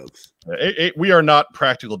Fool's jokes. We are not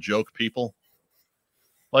practical joke people.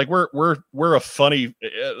 Like we're a funny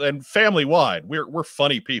and family wide. We're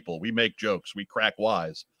funny people. We make jokes. We crack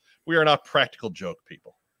wise. We are not practical joke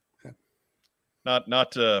people. Okay. Not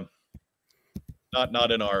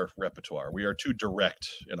in our repertoire. We are too direct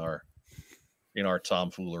in our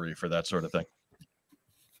tomfoolery for that sort of thing.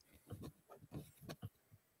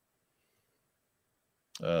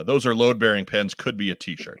 Those are load-bearing pens. Could be a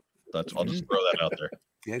T-shirt. I'll just throw that out there.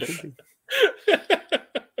 Yeah, it could be.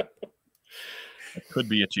 It could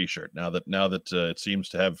be a T-shirt. Now that it seems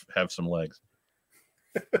to have some legs.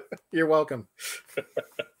 You're welcome.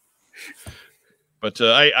 But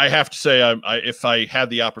I have to say, if I had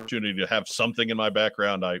the opportunity to have something in my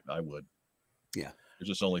background, I would. Yeah. There's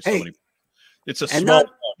just only so many. It's a small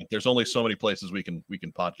moment. There's only so many places we can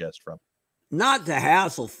podcast from. Not to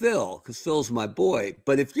hassle Phil, because Phil's my boy,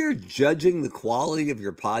 but if you're judging the quality of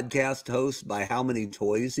your podcast host by how many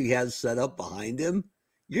toys he has set up behind him,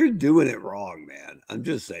 you're doing it wrong, man. I'm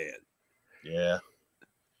just saying. Yeah.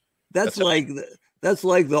 That's like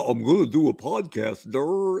the I'm going to do a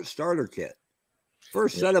podcast starter kit.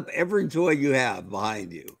 First, set up every toy you have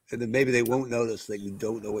behind you, and then maybe they won't notice that you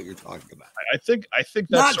don't know what you're talking about. I think that's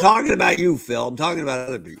not talking about you, Phil. I'm talking about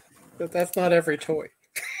other people. But that's not every toy.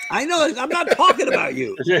 I know. I'm not talking about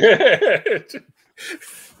you.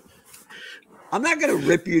 I'm not going to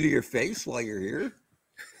rip you to your face while you're here.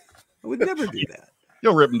 I would never do that.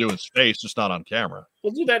 You'll rip him to his face, just not on camera.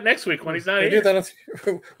 We'll do that next week when he's not I here. do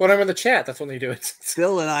that when I'm in the chat. That's when they do it.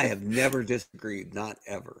 Phil and I have never disagreed. Not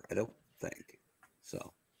ever. I don't think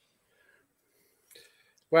so.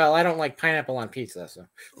 Well, I don't like pineapple on pizza, so.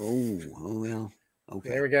 Oh well. Okay.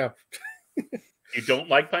 There we go. You don't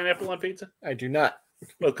like pineapple on pizza? I do not.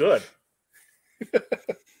 Well, good.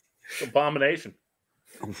 It's an abomination.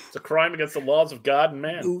 It's a crime against the laws of God and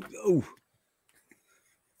man. Ooh.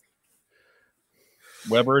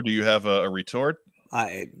 Weber, do you have a retort?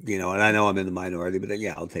 And I know I'm in the minority, but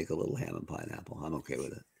yeah, I'll take a little ham and pineapple. I'm okay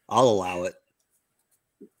with it. I'll allow it.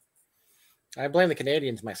 I blame the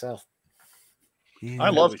Canadians myself. Yeah. I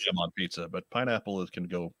love ham on pizza, but pineapple can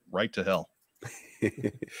go right to hell.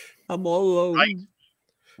 I'm all alone.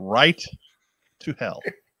 Right to hell.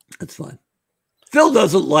 That's fine. Phil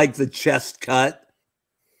doesn't like the chest cut.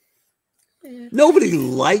 Nobody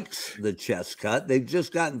likes the chest cut. They've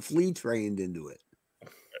just gotten flea trained into it.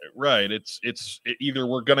 Right. It's either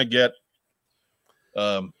we're gonna get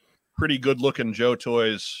pretty good looking Joe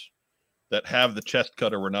toys that have the chest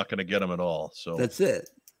cut, or we're not gonna get them at all. So that's it.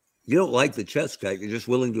 You don't like the chest cut. You're just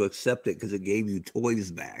willing to accept it because it gave you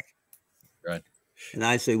toys back. Right. And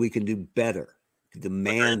I say we can do better.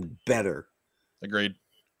 Demand better. Agreed.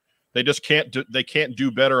 They just can't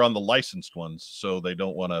do better on the licensed ones, so they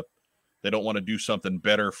don't want to do something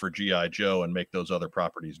better for G.I. Joe and make those other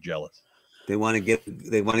properties jealous. They want to give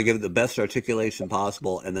it the best articulation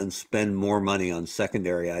possible and then spend more money on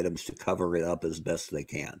secondary items to cover it up as best they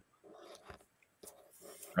can.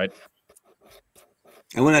 Right.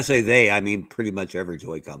 And when I say they, I mean pretty much every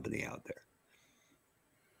toy company out there.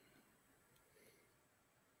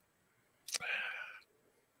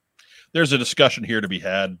 There's a discussion here to be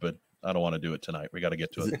had, but I don't want to do it tonight. We got to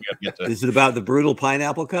get to it. Is it about the brutal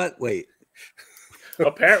pineapple cut? Wait.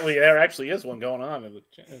 Apparently, there actually is one going on.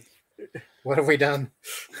 What have we done?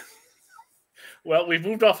 Well, we've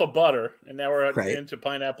moved off of butter, and now we're Right. into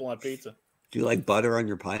pineapple on pizza. Do you like butter on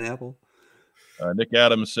your pineapple? Nick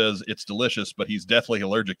Adams says it's delicious, but he's deathly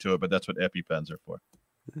allergic to it. But that's what EpiPens are for.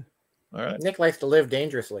 All right. Nick likes to live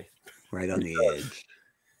dangerously. Right on the edge.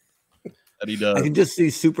 That he does. I can just see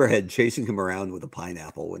Superhead chasing him around with a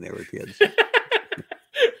pineapple when they were kids.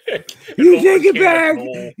 You take it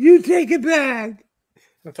back! You take it back!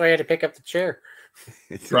 That's why I had to pick up the chair.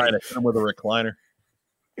 Trying to hit him with a recliner.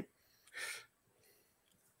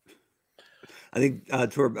 I think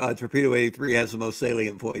Torpedo 83 has the most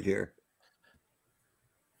salient point here.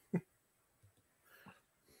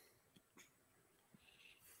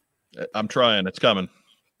 I'm trying. It's coming.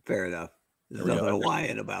 Fair enough. There's nothing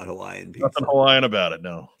Hawaiian about Hawaiian pizza. Nothing Hawaiian about it.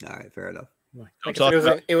 No. All right, fair enough.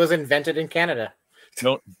 It was invented in Canada.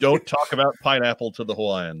 Don't talk about pineapple to the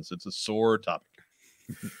Hawaiians. It's a sore topic.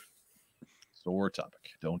 Sore topic.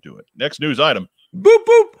 Don't do it. Next news item. Boop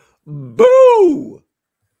boop boo.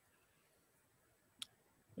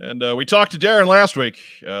 And we talked to Darren last week.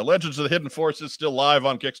 Legends of the Hidden Force is still live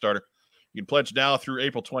on Kickstarter. You can pledge now through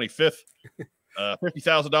April 25th.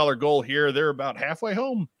 $50,000 goal here. They're about halfway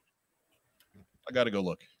home. I got to go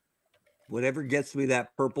look. Whatever gets me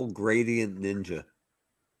that purple gradient ninja.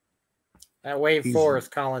 That wave 4 is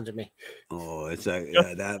calling to me. Oh, it's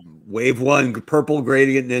that wave 1 purple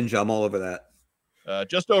gradient ninja. I'm all over that.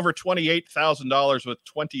 Just over $28,000 with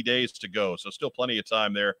 20 days to go. So still plenty of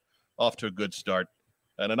time there. Off to a good start.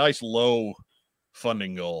 And a nice low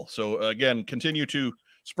funding goal. So again, continue to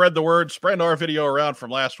spread the word, spread our video around from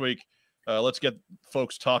last week. Let's get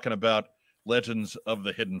folks talking about Legends of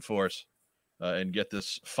the Hidden Force and get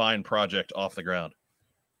this fine project off the ground.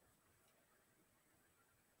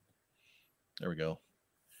 There we go.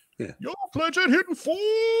 Yeah. Your Legend Hidden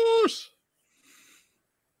Force.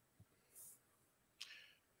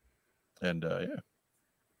 And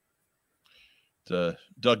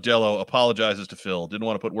Doug Dello apologizes to Phil. Didn't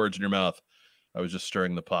want to put words in your mouth. I was just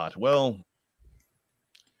stirring the pot. Well,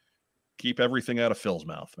 keep everything out of Phil's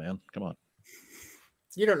mouth, man. Come on.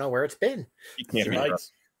 You don't know where it's been. He can't be Right.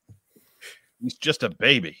 trusted. He's just a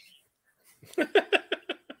baby.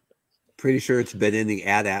 Pretty sure it's been in the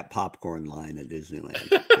AT-AT popcorn line at Disneyland.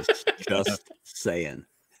 just saying.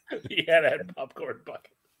 Yeah, that popcorn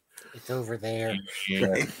bucket. It's over there.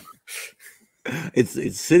 Right?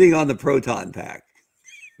 It's sitting on the proton pack.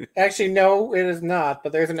 Actually, no, it is not.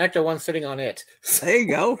 But there's an extra one sitting on it. There you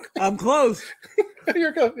go. I'm close.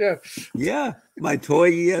 You're good. Yeah. Yeah, my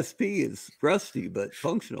toy ESP is rusty but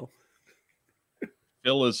functional.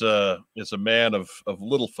 Phil is a man of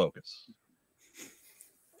little focus.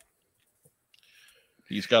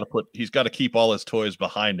 He's got to keep all his toys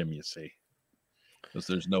behind him, you see, because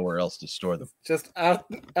there's nowhere else to store them. Just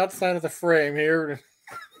outside of the frame here.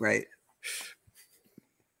 Right.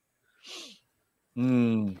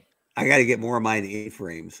 I I got to get more of mine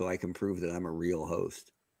A-frame so I can prove that I'm a real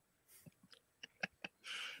host.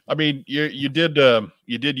 I mean, you did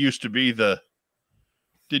used to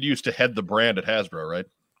head the brand at Hasbro, right?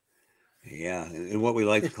 Yeah, in what we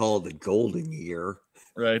like to call the golden year.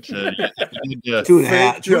 Right. Two and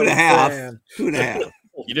a half.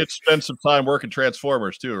 You did spend some time working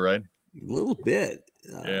Transformers too, right? A little bit.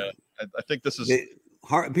 Yeah, I think this is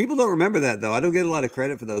hard. People don't remember that though. I don't get a lot of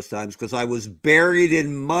credit for those times because I was buried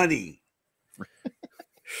in money.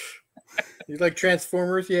 You like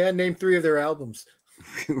Transformers? Yeah, name 3 of their albums.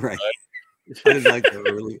 Right. I like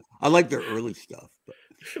their early stuff. But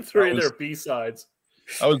 3 of their B-sides.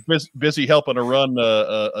 I was busy helping to run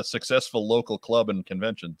a successful local club and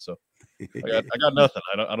convention, so I got nothing.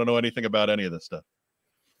 I don't know anything about any of this stuff.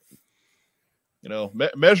 You know,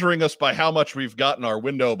 measuring us by how much we've got in our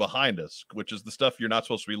window behind us, which is the stuff you're not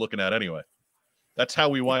supposed to be looking at anyway. That's how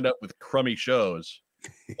we wind up with crummy shows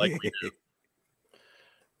like we do.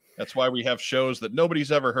 That's why we have shows that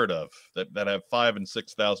nobody's ever heard of that have 5,000 and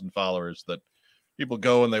 6,000 followers that people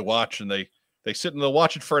go and they watch and they sit and they'll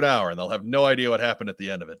watch it for an hour and they'll have no idea what happened at the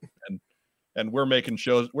end of it. And we're making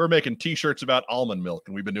T-shirts about almond milk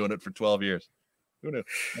and we've been doing it for 12 years. Who knew?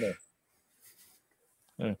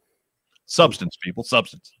 Yeah. Substance, people,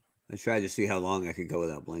 substance. I tried to see how long I could go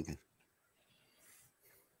without blinking.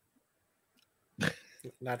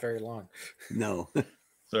 Not very long. No.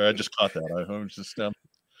 Sorry, I just caught that. I was just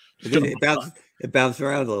it bounced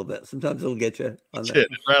around a little bit. Sometimes it'll get you. On that. It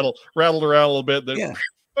rattled around a little bit. Then, yeah.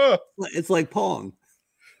 It's like Pong.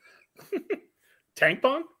 Tank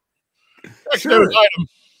Pong? Sure.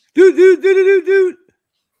 Dude.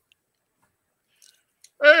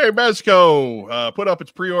 Hey, Mezco put up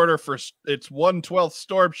its pre-order for its 1/12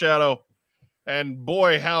 Storm Shadow, and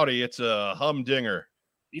boy, howdy, it's a humdinger.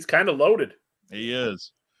 He's kind of loaded. He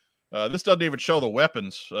is. This doesn't even show the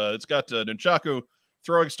weapons. It's got Nunchaku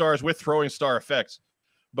throwing stars with throwing star effects,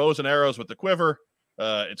 bows and arrows with the quiver.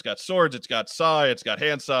 It's got swords. It's got sai. It's got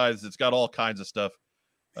hand size. It's got all kinds of stuff.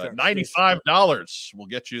 $95 will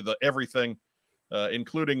get you the everything,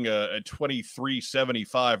 including a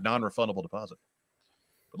 $23.75 non-refundable deposit.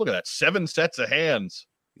 But look at that, 7 sets of hands.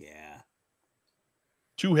 Yeah.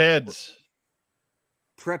 2 heads.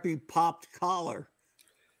 Preppy popped collar.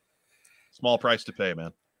 Small price to pay,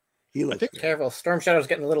 man. He looks Careful, Storm Shadow's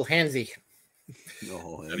getting a little handsy.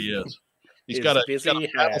 Oh, And he is. He's His got a busy battle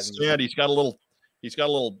hands. stand. He's got a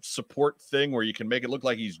little support thing where you can make it look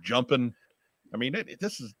like he's jumping. I mean,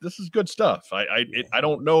 this is good stuff. I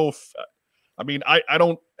don't know if I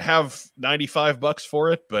don't have $95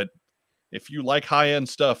 for it, but if you like high-end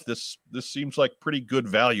stuff, this seems like pretty good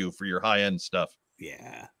value for your high-end stuff.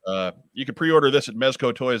 Yeah. You can pre-order this at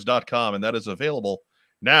mezcotoys.com, and that is available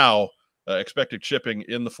now. Expected shipping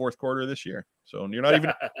in the 4th quarter of this year. So you're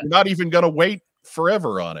not even going to wait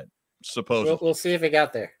forever on it. Supposedly, We'll see if it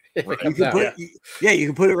got there. If it comes out. You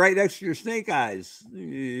can put it right next to your snake eyes.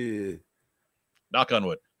 Yeah. Knock on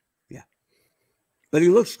wood. Yeah. But he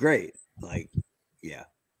looks great. Like Yeah.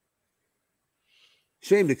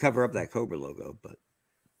 Shame to cover up that Cobra logo, but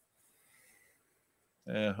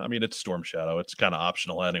Yeah, I mean, it's Storm Shadow. It's kind of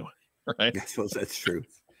optional anyway, right? I suppose that's true.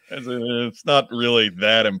 It's not really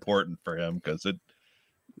that important for him because it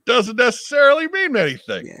doesn't necessarily mean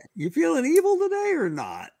anything. Yeah. You feeling evil today or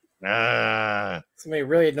not? Ah. Somebody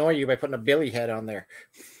really annoy you by putting a Billy head on there.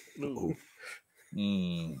 Ooh.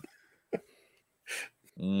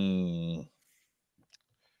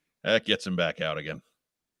 That gets him back out again.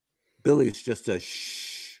 Billy's just a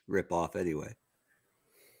rip off anyway.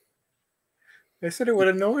 I said it would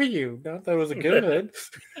annoy you. Not that it was a good.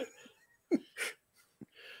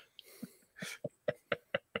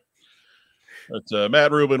 It's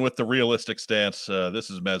Matt Rubin with the realistic stance. This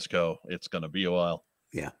is Mezco. It's going to be a while.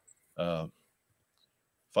 Yeah.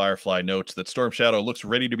 Firefly notes that Storm Shadow looks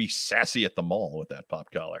ready to be sassy at the mall with that pop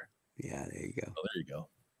collar. Yeah, there you go. Oh, there you go.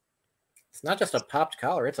 It's not just a popped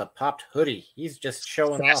collar; it's a popped hoodie. He's just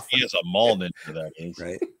showing off. He is a mall ninja. That is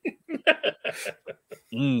right.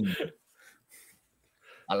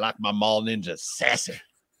 I like my mall ninja sassy.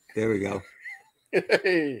 There we go.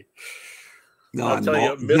 Hey. No, I'll I'm tell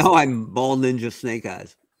you, I'm Ball Ninja Snake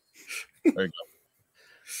Eyes. There you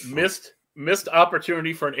go. Missed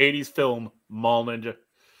opportunity for an 80s film, Mall Ninja.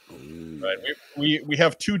 Right. We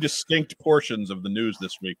have two distinct portions of the news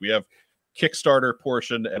this week. We have Kickstarter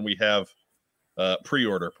portion and we have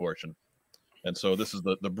pre-order portion. And so this is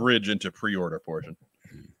the bridge into pre-order portion.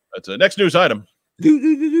 That's the next news item.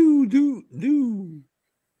 Do.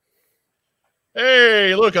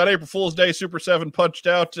 Hey, look, on April Fool's Day, Super 7 punched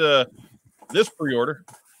out this pre-order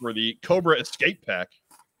for the Cobra Escape Pack,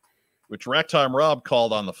 which Racktime Rob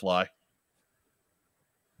called on the fly.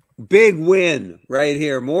 Big win right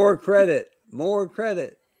here. More credit.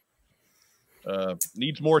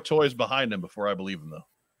 Needs more toys behind him before I believe him, though.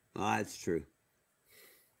 That's true.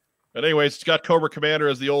 But anyways, it's got Cobra Commander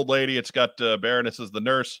as the old lady. It's got Baroness as the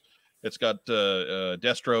nurse. It's got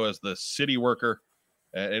Destro as the city worker.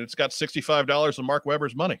 And it's got $65 of Mark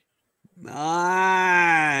Webber's money.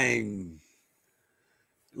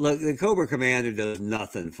 Look, the Cobra Commander does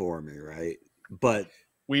nothing for me, right? But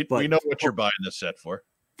we know what you're buying this set for.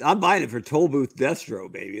 I'm buying it for Toll Booth Destro,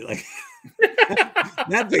 baby. Like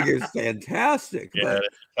that figure's fantastic. Yeah, it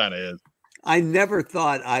kind of is. I never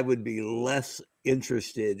thought I would be less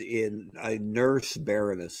interested in a Nurse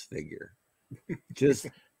Baroness figure. Just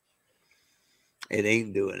it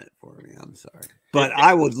ain't doing it for me. I'm sorry. But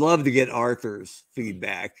I would love to get Arthur's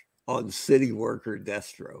feedback on City Worker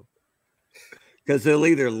Destro. Because they'll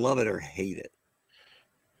either love it or hate it.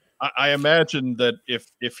 I imagine that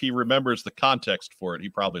if he remembers the context for it, he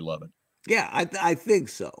probably love it. Yeah, I think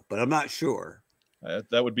so, but I'm not sure.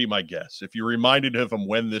 That would be my guess. If you reminded him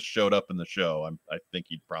when this showed up in the show, I think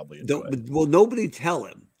he'd probably enjoy it. Well, nobody tell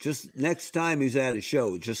him. Just next time he's at a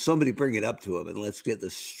show, just somebody bring it up to him and let's get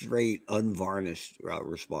the straight, unvarnished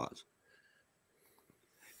response.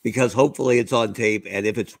 Because hopefully it's on tape, and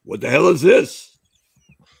if it's, what the hell is this?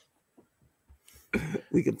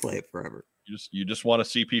 We can play it forever. You just want to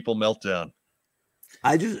see people melt down.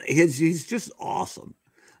 He's just awesome.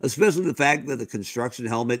 Especially the fact that the construction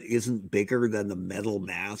helmet isn't bigger than the metal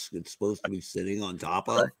mask it's supposed to be sitting on top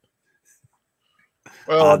of.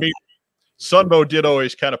 Well, I mean, Sunbow did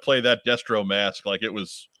always kind of play that Destro mask like it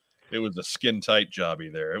was a skin tight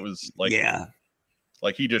jobby there. It was like,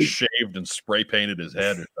 like he just shaved and spray painted his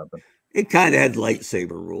head or something. It kind of had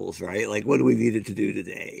lightsaber rules, right? Like, what do we need it to do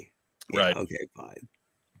today? Yeah, right. Okay, fine.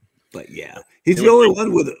 But yeah, he's the only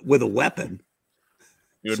one with a weapon.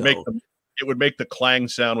 It would make the clang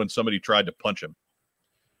sound when somebody tried to punch him,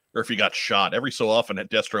 or if he got shot. Every so often,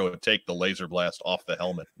 Destro would take the laser blast off the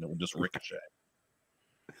helmet, and it would just ricochet.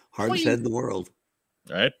 Hardest head in the world,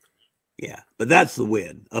 right? Yeah, but that's the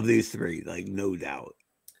win of these three, like no doubt.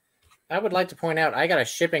 I would like to point out I got a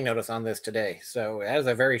shipping notice on this today, so it has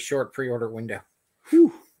a very short pre-order window.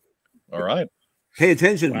 Whew. All right, pay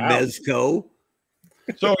attention, Mezco.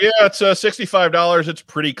 So yeah, it's $65. It's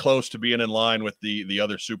pretty close to being in line with the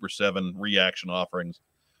other Super 7 reaction offerings.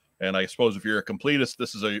 And I suppose if you're a completist,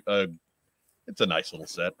 this is it's a nice little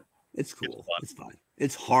set. It's cool. It's fine.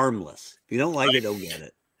 It's harmless. If you don't like it, don't get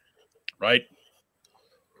it. Right.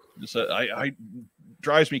 Just I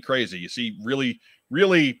drives me crazy. You see really,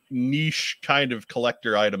 really niche kind of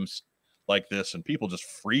collector items like this, and people just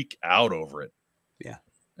freak out over it. Yeah.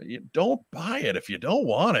 You don't buy it if you don't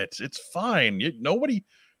want it. It's fine.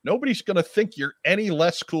 Nobody's going to think you're any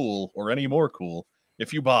less cool or any more cool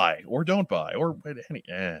if you buy or don't buy or any.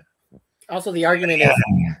 Also, the argument is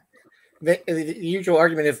the usual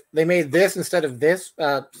argument is they made this instead of this.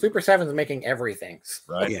 Super 7's making everything.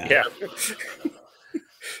 Right. Yeah.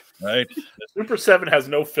 Right. Super 7 has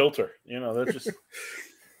no filter. You know, they're just.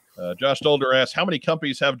 Josh Dolder asks, how many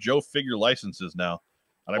companies have Joe figure licenses now?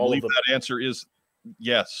 And I All believe of them. that answer is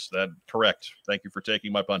yes. That correct. Thank you for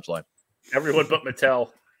taking my punchline. Everyone but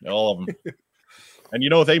Mattel. All of them. And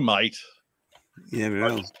you know, they might. You never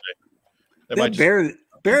know. They That might just,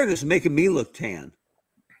 Baron is making me look tan.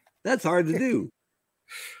 That's hard to do.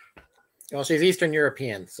 Well, she's Eastern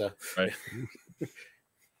European, so. right.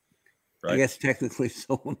 I guess technically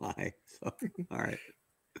so am I. So, all right.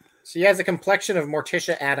 She has a complexion of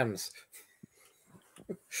Morticia Adams.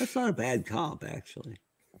 That's not a bad comp, actually.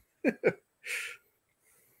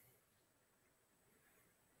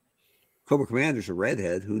 Cobra Commander's a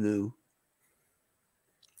redhead. Who knew?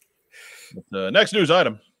 Next news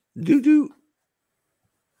item. Doo-doo.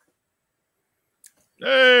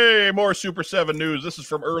 Hey, more Super 7 news. This is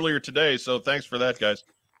from earlier today, so thanks for that, guys.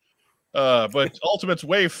 But Ultimates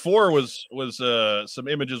Wave 4 was some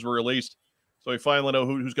images were released, so we finally know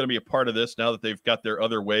who's going to be a part of this now that they've got their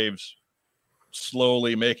other waves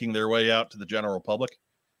slowly making their way out to the general public.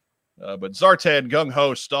 But Zartan, Gung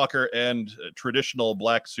Ho, Stalker, and traditional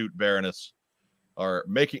black suit Baroness are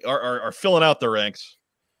filling out their ranks.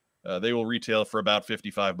 They will retail for about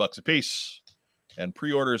 $55 a piece, and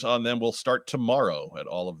pre-orders on them will start tomorrow at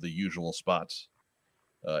all of the usual spots.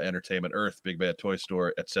 Entertainment Earth, Big Bad Toy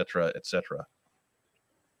Store, etc., etc.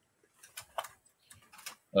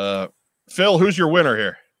 Phil, who's your winner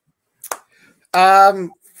here?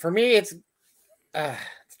 For me, it's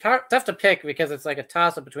tough to pick because it's like a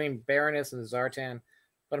toss-up between Baroness and Zartan,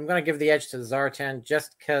 but I'm going to give the edge to Zartan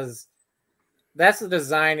just because that's the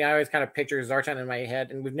design. I always kind of picture Zartan in my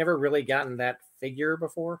head, and we've never really gotten that figure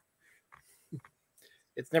before.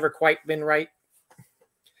 It's never quite been right.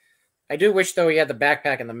 I do wish, though, he had the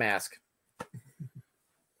backpack and the mask.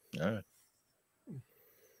 All right.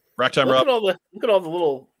 Rack time, Look Rob. at all the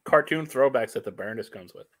little cartoon throwbacks that the Baroness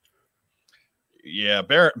comes with. Yeah,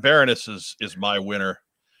 Baroness is my winner.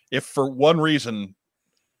 If for one reason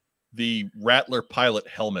the Rattler pilot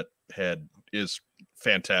helmet head is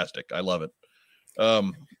fantastic. I love it.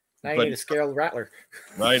 Now you need a scaled Rattler.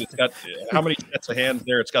 Right. It's got how many sets of hands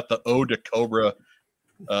there? It's got the Ode to Cobra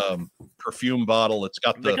perfume bottle. It's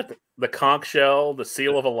got the conch shell, the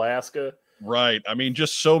seal of Alaska. Right. I mean,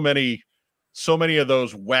 just so many of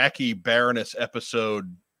those wacky Baroness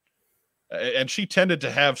episode. And she tended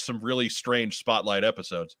to have some really strange spotlight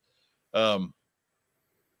episodes.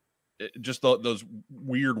 Just those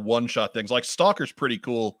weird one-shot things. Like Stalker's pretty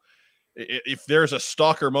cool. If there's a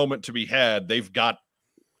Stalker moment to be had, they've got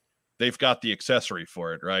the accessory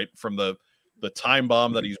for it, right? From the time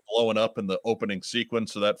bomb that he's blowing up in the opening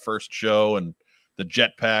sequence of that first show, and the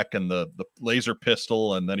jetpack and the laser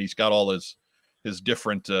pistol, and then he's got all his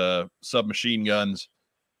different submachine guns.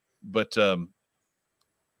 But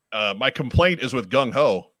my complaint is with Gung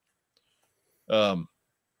Ho.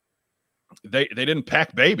 They didn't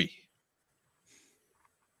pack Baby.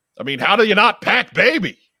 I mean, how do you not pack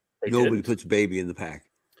Baby? Nobody puts Baby in the pack.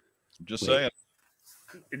 I'm just saying.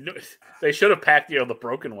 They should have packed, the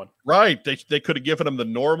broken one. Right. They could have given him the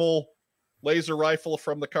normal laser rifle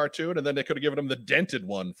from the cartoon, and then they could have given him the dented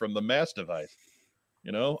one from the mass device.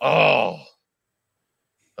 Oh.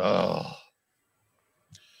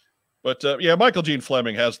 But yeah, Michael Gene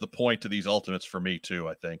Fleming has the point to these Ultimates for me too.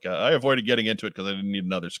 I think I avoided getting into it because I didn't need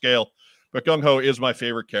another scale. But Gung Ho is my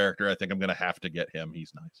favorite character. I think I'm going to have to get him.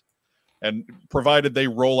 He's nice. And provided they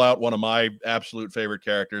roll out one of my absolute favorite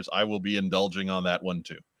characters, I will be indulging on that one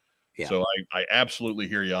too. Yeah. So I absolutely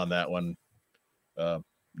hear you on that one.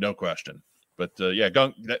 No question. But yeah,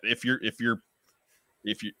 if you're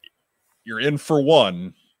in for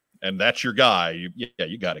one and that's your guy,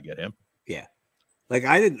 you got to get him. Yeah. Like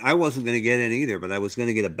I wasn't going to get in either, but I was going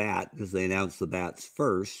to get a bat because they announced the bats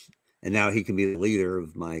first, and now he can be the leader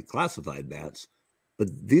of my classified bats. But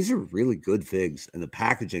these are really good figs, and the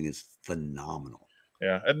packaging is phenomenal.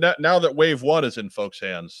 Yeah, and now that Wave 1 is in folks'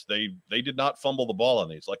 hands, they did not fumble the ball on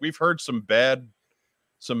these. Like, we've heard some bad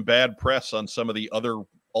press on some of the other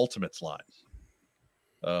Ultimates lines.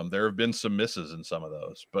 There have been some misses in some of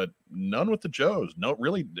those, but none with the Joes. No,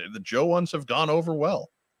 really, the Joe ones have gone over well.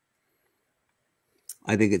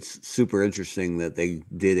 I think it's super interesting that they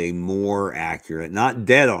did a more accurate, not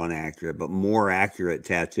dead on accurate, but more accurate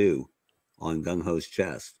tattoo on Gung Ho's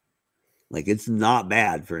chest. Like, it's not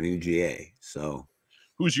bad for an UGA. So,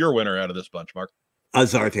 who's your winner out of this bunch, Mark?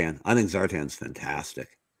 Zartan. I think Zartan's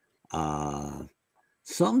fantastic.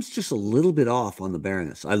 Some's just a little bit off on the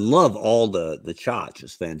Baroness. I love all the Chotch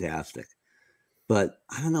is fantastic, but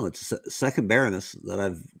I don't know. It's a second Baroness that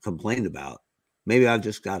I've complained about. Maybe I've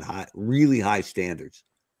just got really high standards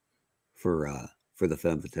for for the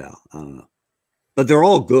Femme Fatale. I don't know. But they're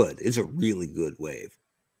all good. It's a really good wave.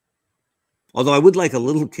 Although I would like a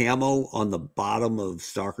little camo on the bottom of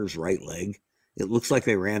Stalker's right leg. It looks like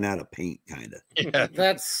they ran out of paint, kind of. Yeah.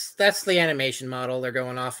 That's the animation model they're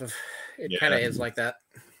going off of. It kind of is like that.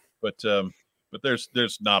 But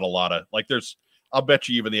there's not a lot of like I'll bet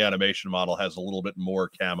you even the animation model has a little bit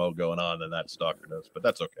more camo going on than that Stalker does, but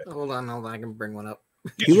that's okay. Hold on, I can bring one up.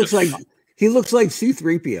 He looks like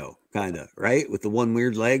C-3PO, kind of, right? With the one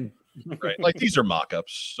weird leg. Right. Like these are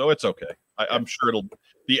mock-ups, so it's okay. I'm sure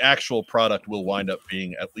the actual product will wind up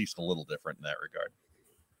being at least a little different in that regard.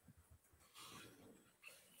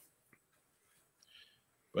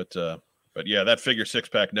 But yeah, that figure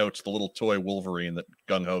 6-pack notes the little toy Wolverine that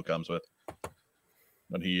Gung Ho comes with.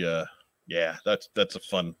 When he that's a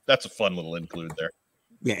fun little include there.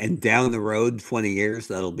 Yeah, and down the road 20 years,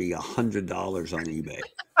 that'll be $100 on eBay.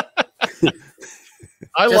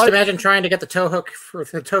 Just imagine trying to get the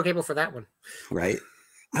tow cable for that one. Right.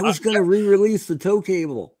 I was going to re-release the tow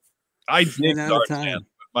cable. I dig Zartan.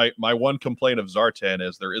 My one complaint of Zartan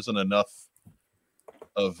is there isn't enough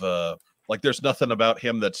of there's nothing about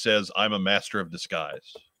him that says I'm a master of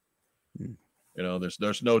disguise. You know,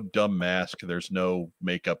 there's no dumb mask, there's no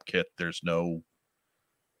makeup kit, there's no,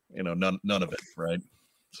 none of it, right?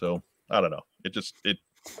 So I don't know.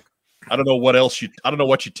 I don't know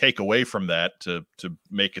what you take away from that to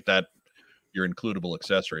make it that your includable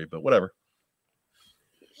accessory, but whatever.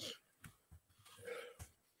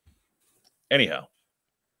 Anyhow,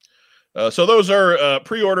 so those are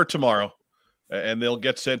pre-order tomorrow, and they'll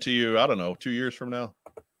get sent to you, I don't know, 2 years from now.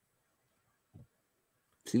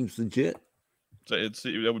 Seems legit. So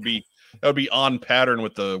that would be on pattern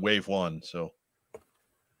with the Wave 1. So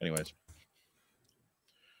anyways.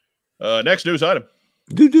 Next news item.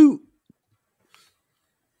 Doo-doo.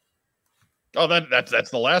 Oh,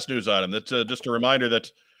 that's the last news item. That's just a reminder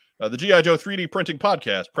that the G.I. Joe 3D Printing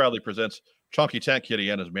Podcast proudly presents Chonky Tank Kitty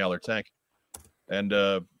and his Mauler tank. And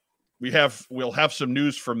we'll have some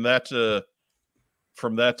news from that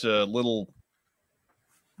little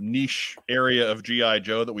niche area of G.I.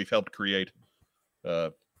 Joe that we've helped create,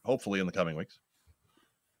 hopefully in the coming weeks.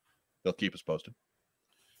 They'll keep us posted.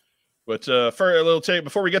 But for a little tape,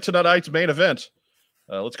 before we get to tonight's main event,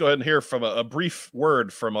 let's go ahead and hear from a brief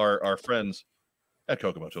word from our friends at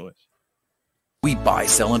Kokomo Toys. We buy,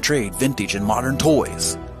 sell, and trade vintage and modern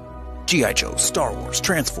toys. G.I. Joe, Star Wars,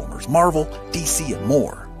 Transformers, Marvel, DC, and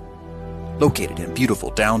more. Located in beautiful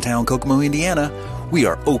downtown Kokomo, Indiana, we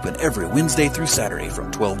are open every Wednesday through Saturday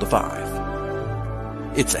from 12 to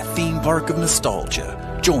 5. It's a theme park of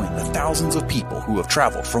nostalgia. Join the thousands of people who have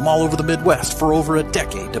traveled from all over the Midwest for over a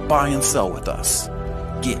decade to buy and sell with us.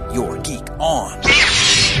 Get your geek on.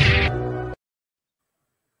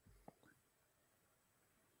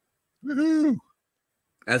 Woohoo!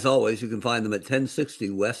 As always, you can find them at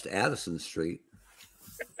 1060 West Addison Street.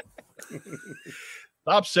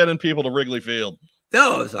 Stop sending people to Wrigley Field.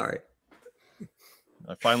 No, sorry.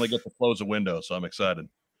 I finally get to close a window, so I'm excited.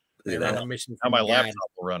 Now my laptop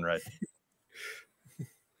will run right.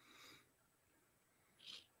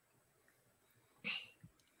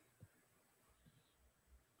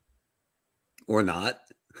 Or not.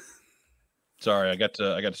 Sorry, I got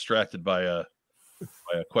distracted by a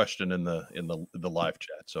question in the live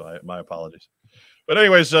chat. So my apologies. But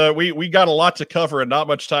anyways, we got a lot to cover and not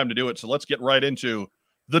much time to do it. So let's get right into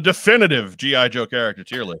the definitive G.I. Joe character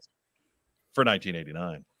tier list for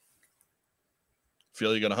 1989.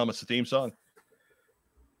 Feel you gonna hum us a theme song?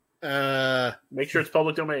 Make sure it's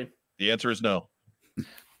public domain. The answer is no.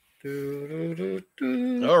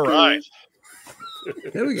 All right.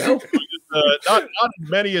 There we go. Not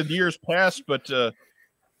many of years past, but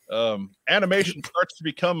animation starts to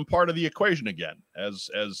become part of the equation again, as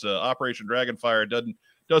Operation Dragonfire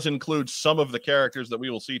does include some of the characters that we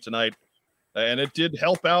will see tonight, and it did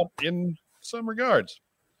help out in some regards.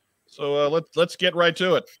 So let's get right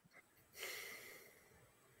to it.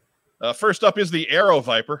 First up is the Arrow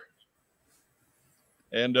Viper,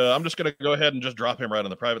 and I'm just going to go ahead and just drop him right on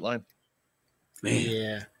the private line.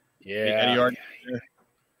 Man. Yeah. Any argument there?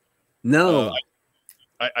 No.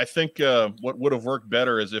 I think what would have worked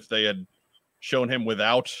better is if they had shown him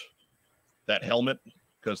without that helmet,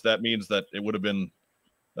 because that means that it would have been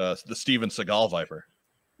the Steven Seagal Viper,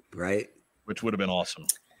 Right. which would have been awesome.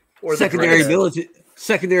 Or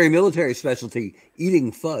Secondary military specialty,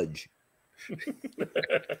 eating fudge.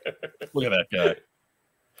 Look at that guy.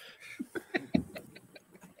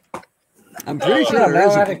 I'm pretty sure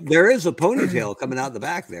there is a ponytail coming out the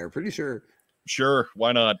back there. Pretty sure. Sure,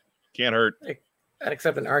 why not? Can't hurt. I'd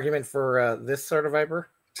accept an argument for this sort of Viper.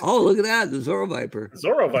 Oh, look at that, the Zorro Viper.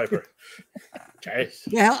 Zorro Viper. Jeez.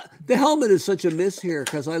 Yeah, the helmet is such a miss here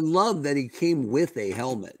because I love that he came with a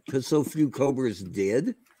helmet because so few Cobras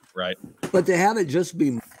did. Right. But to have it just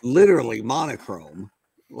be literally monochrome,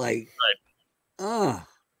 like, yeah,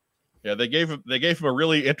 they gave him a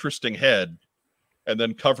really interesting head, and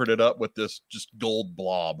then covered it up with this just gold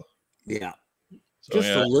blob. Yeah, so, just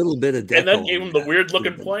a little bit of deco. And then gave him the weird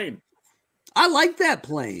looking plane. I like that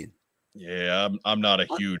plane. Yeah, I'm not a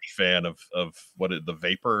huge fan of the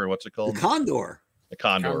Vapor, or what's it called? The Condor. The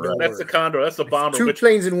Condor. Right? That's the Condor. That's the bomber. Two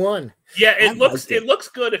planes in one. Yeah, it looks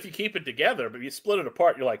good if you keep it together, but if you split it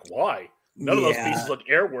apart, you're like, why? None of those pieces look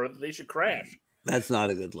airworthy. They should crash. That's not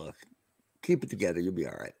a good look. Keep it together. You'll be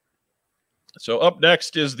all right. So up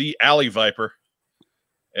next is the Alley Viper.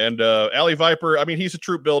 And Alley Viper, I mean, he's a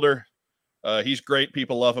troop builder. He's great.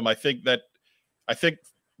 People love him. I think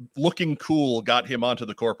looking cool got him onto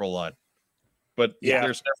the Corporal line. But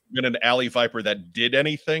there's never been an Alley Viper that did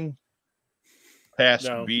anything past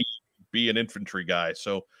be an infantry guy.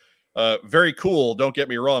 So very cool. Don't get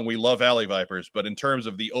me wrong. We love Alley Vipers. But in terms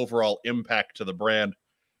of the overall impact to the brand,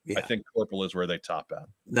 I think Corporal is where they top out.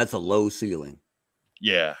 That's a low ceiling.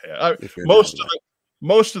 Yeah. Most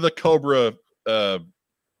of the Cobra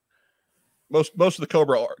most of the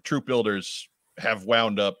Cobra troop builders have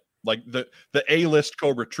wound up, like the A-list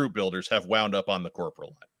Cobra troop builders have wound up on the Corporal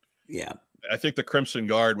line. Yeah. I think the Crimson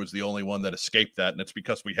Guard was the only one that escaped that, and it's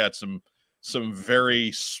because we had some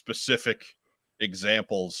very specific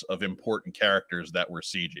examples of important characters that were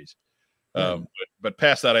CGs. But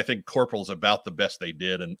past that, I think Corporal's about the best they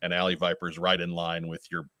did, and Alley Viper's right in line with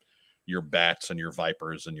your Bats and your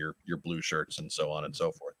Vipers and your blue shirts and so on and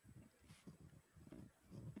so forth.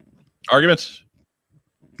 Arguments?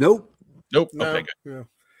 Nope. No. Okay, good.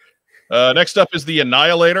 Next up is the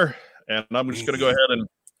Annihilator, and I'm just going to go ahead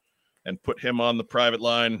and put him on the private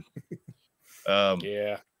line.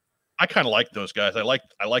 Yeah. I kind of like those guys. I like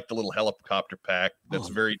the little helicopter pack. That's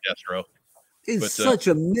very Destro. It's such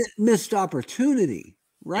a missed opportunity,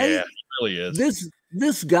 right? Yeah, it really is.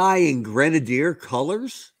 This guy in Grenadier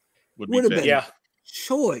colors would have been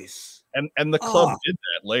choice. And the club did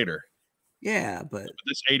that later. Yeah, but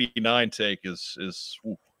this 89 take is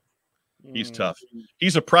he's tough.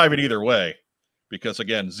 He's a private either way, because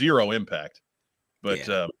again, 0 impact. But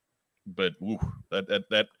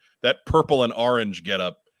that purple and orange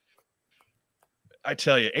getup. I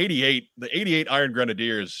tell you, the 88 Iron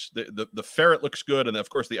Grenadiers, the ferret looks good, and of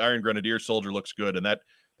course the Iron Grenadier soldier looks good, and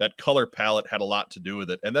that color palette had a lot to do with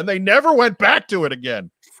it. And then they never went back to it again.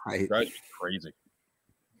 Right. Drives me crazy.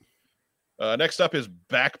 Next up is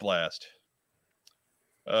Backblast.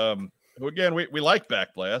 Who again, we like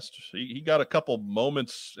Backblast. He got a couple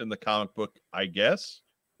moments in the comic book, I guess.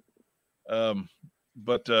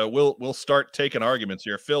 But we'll start taking arguments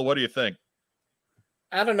here. Phil, what do you think?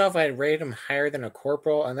 I don't know if I'd rate him higher than a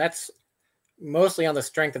Corporal, and that's mostly on the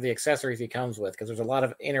strength of the accessories he comes with, because there's a lot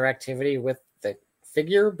of interactivity with the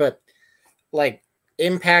figure, but like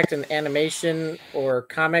impact and animation or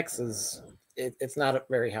comics it's not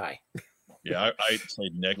very high. Yeah, I'd say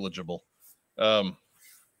negligible. And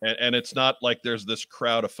it's not like there's this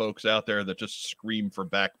crowd of folks out there that just scream for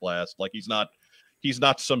Backblast. Like he's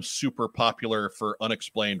not some super popular for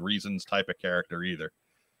unexplained reasons type of character either.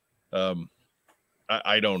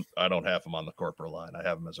 I don't have him on the Corporal line. I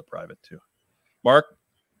have him as a private too. Mark?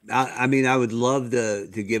 I mean, I would love to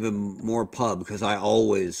give him more pub, because I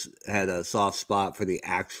always had a soft spot for the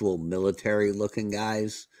actual military looking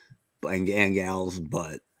guys and gals,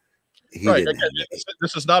 but he didn't. Again,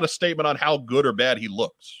 this is not a statement on how good or bad he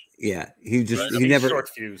looks. Yeah, he just he never short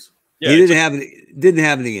fuse. Yeah, he didn't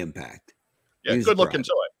have any impact. Yeah, good looking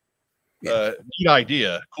toy. Yeah. Neat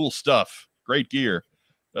idea, cool stuff, great gear.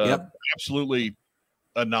 Absolutely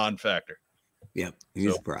a non-factor. Yep,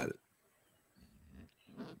 he's private.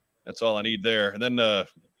 That's all I need there. And then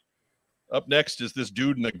up next is this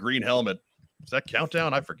dude in the green helmet. Is that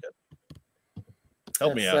Countdown? I forget.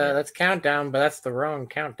 Help me out. That's Countdown, but that's the wrong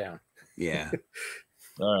Countdown. Yeah.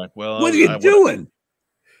 All right. Well, what are you doing?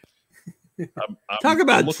 Talk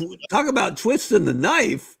about twisting the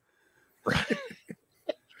knife. Right.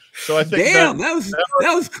 So I think damn, that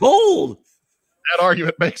was cold. That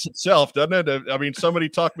argument makes itself, doesn't it? I mean, somebody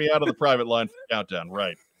talked me out of the private line for Countdown,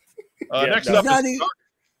 right? Next up is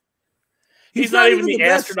he's not even the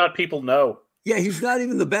astronaut people know. Yeah, he's not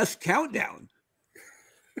even the best Countdown.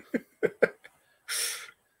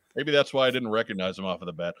 Maybe that's why I didn't recognize him off of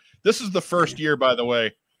the bat. This is the first year, by the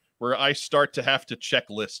way, where I start to have to check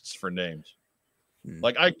lists for names.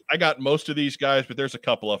 Like I got most of these guys, but there's a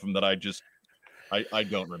couple of them that I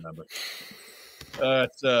don't remember.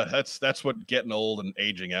 That's what getting old and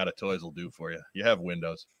aging out of toys will do for you. You have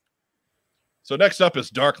windows. So next up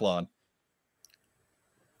is Darklon.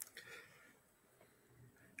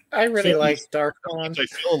 I really like Darklon.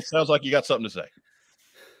 Phil, sounds like you got something to say.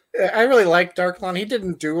 I really like Darklon. He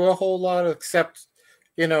didn't do a whole lot except,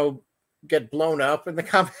 get blown up in the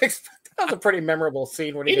comics. That was a pretty memorable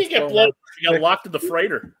scene when he didn't get blown up. He got locked in the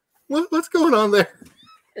freighter. What's going on there?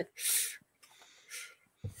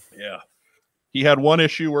 Yeah. He had one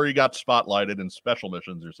issue where he got spotlighted in special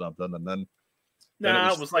missions or something, and then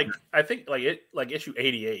it was like I think like issue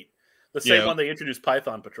 88, the same one they introduced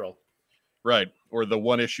Python Patrol. Right, or the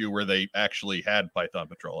one issue where they actually had Python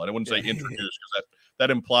Patrol. I wouldn't say introduced because that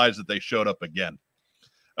implies that they showed up again.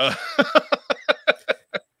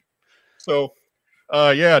 So,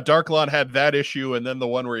 Darklon had that issue, and then the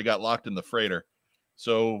one where he got locked in the freighter.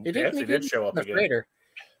 So he did show up again. Freighter.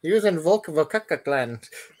 He was in Volkakakland.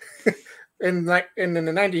 in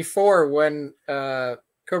the 94 when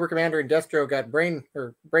Cobra Commander and Destro got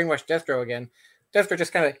brainwashed Destro again. Destro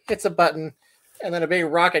just kind of hits a button, and then a big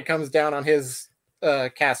rocket comes down on his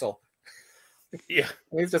castle. Yeah,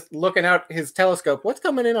 and he's just looking out his telescope. What's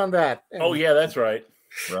coming in on that? And, oh yeah, that's right.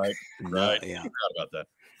 Right. Yeah, I forgot about that.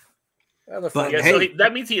 So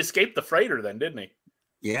that means he escaped the freighter, then, didn't he?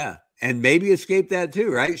 Yeah, and maybe escape that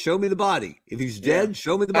too, right? Show me the body. If he's dead,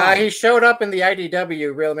 show me the body. He showed up in the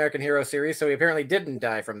IDW Real American Hero series, so he apparently didn't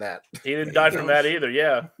die from that. He didn't die from that either.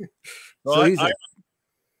 Yeah. Well,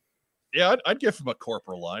 I'd give him a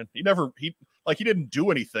corporal line. He didn't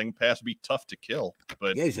do anything past be tough to kill.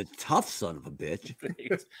 But yeah, he's a tough son of a bitch.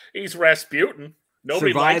 he's Rasputin.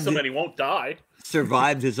 Nobody likes him, and he won't die.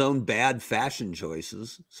 Survived his own bad fashion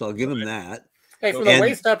choices, so I'll give him that. Hey, from the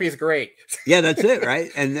waist up, he's great. Yeah, that's it,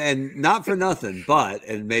 right? And not for nothing, but,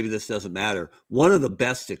 and maybe this doesn't matter, one of the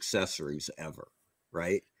best accessories ever,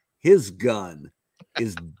 right? His gun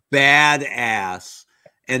is badass,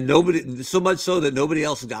 and nobody, so much so that nobody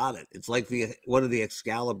else got it. It's like one of the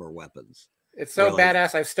Excalibur weapons. It's so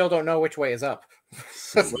badass, I still don't know which way is up.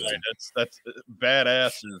 Right, that's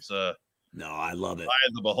badass is no, I love it. Eye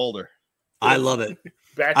of the beholder. I love it.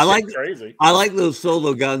 Crazy. I like those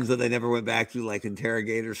solo guns that they never went back to, like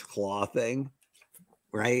Interrogator's claw thing,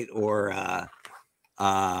 right? Or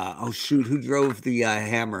oh shoot, who drove the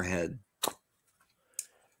Hammerhead?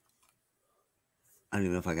 I don't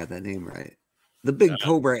even know if I got that name right. The big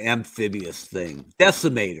Cobra amphibious thing,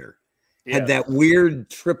 Decimator, had that weird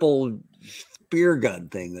triple spear gun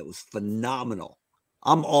thing that was phenomenal.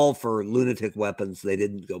 I'm all for lunatic weapons they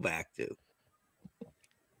didn't go back to.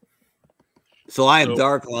 So I am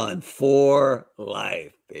Darklon for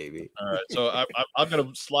life, baby. All right, so I'm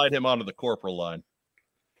going to slide him onto the corporal line,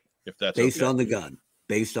 if that's based on the gun.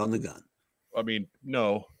 Based on the gun. I mean,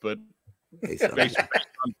 no, but based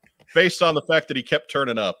on the fact that he kept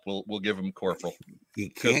turning up, we'll give him corporal. He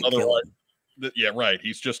can't kill him. Yeah, right.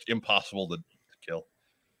 He's just impossible to kill.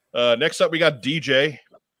 Next up, we got DJ.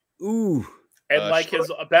 Ooh. And like his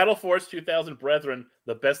Battle Force 2000 brethren,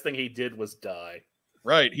 the best thing he did was die.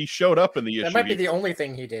 Right. He showed up in the issue. That might be the only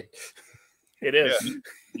thing he did. It is.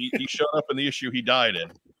 Yeah, he showed up in the issue he died in.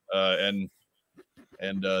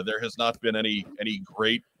 And there has not been any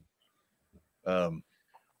great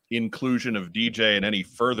inclusion of DJ in any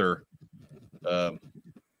further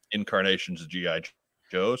incarnations of G.I.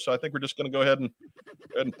 Joe. So I think we're just going to go ahead and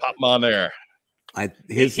pop him on there.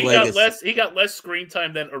 He got less screen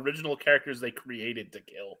time than original characters they created to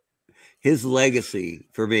kill. His legacy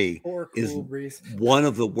for me is Breeze. One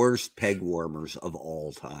of the worst peg warmers of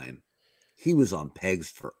all time. He was on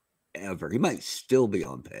pegs forever. He might still be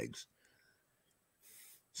on pegs.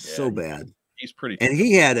 So bad. He's pretty. And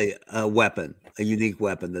he had a weapon, a unique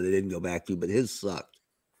weapon that they didn't go back to, but his sucked.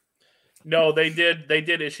 No, they did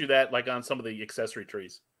issue that like on some of the accessory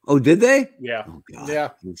trees. Oh, did they? Yeah. Oh god. Yeah.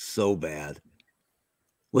 It was so bad.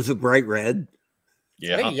 Was it bright red?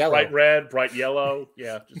 Yeah. Bright red, bright yellow.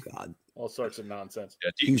 Yeah. Just God. All sorts of nonsense.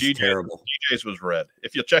 Yeah, He's terrible. DJ's was red.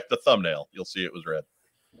 If you check the thumbnail, you'll see it was red.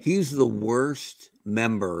 He's the worst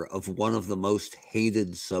member of one of the most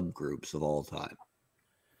hated subgroups of all time.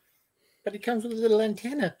 But he comes with a little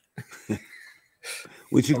antenna.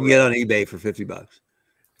 Which you can get on eBay for $50.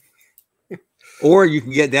 Or you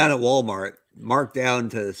can get down at Walmart, marked down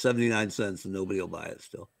to 79 cents, and nobody will buy it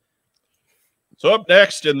still. So up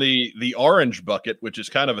next in the orange bucket, which is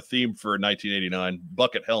kind of a theme for 1989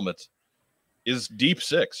 bucket helmets, is Deep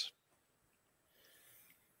Six.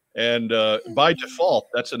 And by default,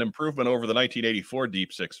 that's an improvement over the 1984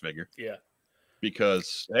 Deep Six figure. Yeah.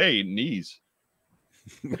 Because, hey, knees.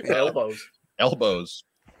 Elbows.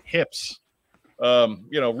 Hips.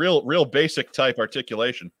 Real basic type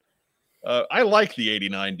articulation. I like the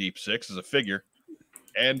 89 Deep Six as a figure.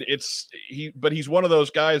 And but he's one of those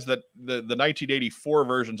guys that the 1984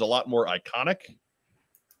 version's a lot more iconic.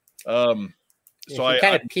 So he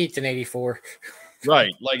kind of peaked in 84.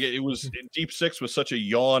 Right. Like it was Deep Six was such a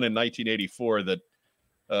yawn in 1984 that,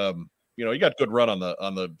 he got good run on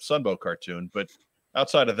the Sunbow cartoon, but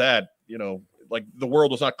outside of that, like the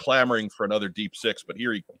world was not clamoring for another Deep Six, but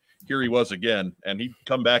here he was again, and he'd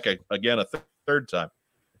come back again a third time.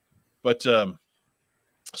 But,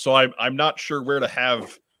 so I'm not sure where to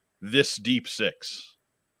have this Deep Six.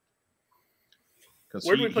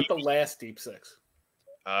 Where did we put the last Deep Six?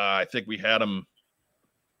 I think we had him.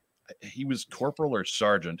 He was corporal or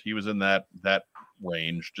sergeant. He was in that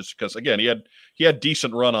range, just because again he had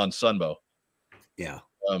decent run on Sunbow. Yeah.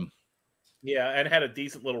 Yeah, and had a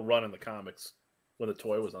decent little run in the comics when the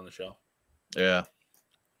toy was on the shelf. Yeah.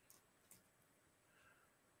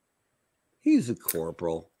 He's a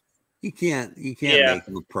corporal. You can't make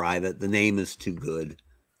him a private. The name is too good,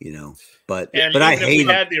 But I hated.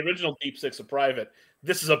 We had the original Deep Six a private.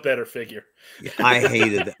 This is a better figure. I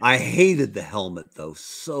hated the helmet though.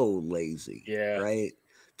 So lazy. Yeah. Right.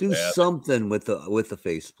 Do something with the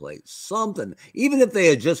faceplate. Something. Even if they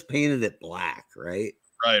had just painted it black, right?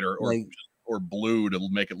 Right. Or blue to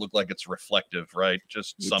make it look like it's reflective, right?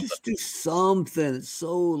 Just something. Just do something. It's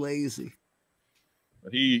so lazy.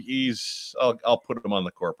 But I'll put him on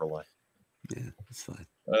the corporal line. Yeah, that's fine.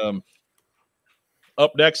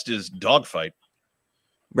 Up next is Dogfight.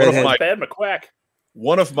 Bad McQuack.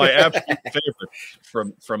 One of my absolute favorites from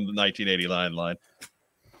the 1989 line.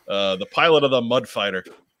 The pilot of the Mud Fighter.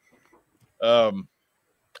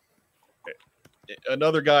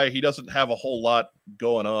 Another guy, he doesn't have a whole lot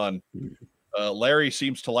going on. Larry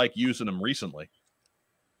seems to like using him recently.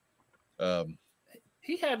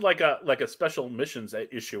 He had like a special missions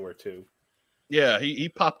issue or two. Yeah, he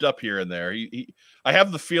popped up here and there. I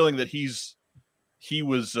have the feeling that he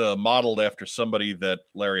was modeled after somebody that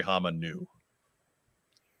Larry Hama knew.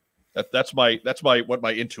 That's what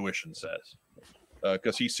my intuition says.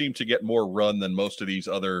 Because he seemed to get more run than most of these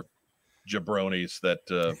other jabronis that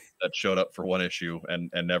showed up for one issue and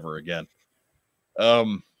never again.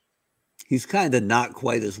 He's kind of not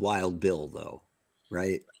quite as Wild Bill though,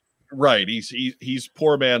 right? Right. He's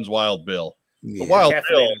poor man's Wild Bill. Yeah. Wild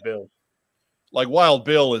Bill. Like Wild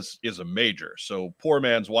Bill is a major, so poor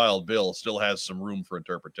man's Wild Bill still has some room for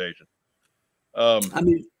interpretation. I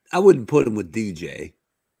mean, I wouldn't put him with DJ.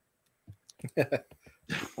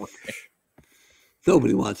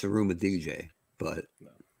 Nobody wants a room with DJ, but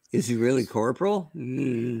is he really corporal?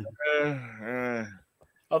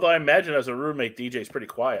 Although I imagine as a roommate, DJ's pretty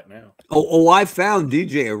quiet now. Oh, I found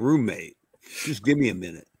DJ a roommate. Just give me a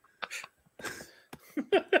minute.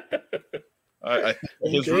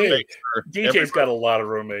 His roommates DJ's got a lot of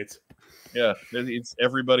roommates. Yeah, it's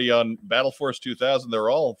everybody on Battle Force 2000. They're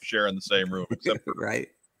all sharing the same room, except for right,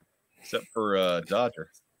 except for Dodger.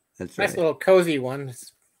 That's nice little cozy one.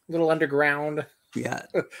 It's a little underground. Yeah,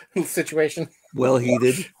 little situation. Well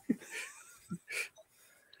heated.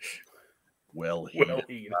 Well heated.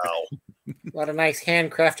 Wow. A lot of nice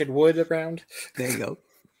handcrafted wood around. There you go.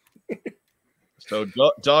 So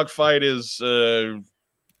Dogfight is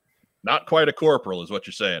not quite a corporal, is what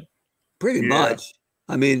you're saying. Pretty much.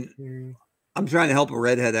 I mean, I'm trying to help a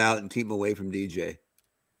redhead out and keep him away from DJ,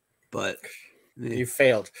 but you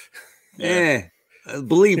failed.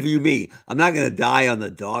 Believe you me, I'm not going to die on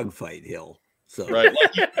the Dogfight hill. So right,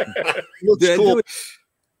 he looks cool.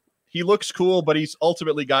 He looks cool, but he's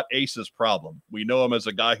ultimately got Ace's problem. We know him as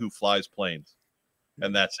a guy who flies planes,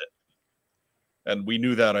 and that's it. And we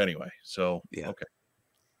knew that anyway. So yeah, okay.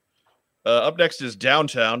 Up next is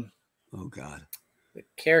Downtown. Oh God, the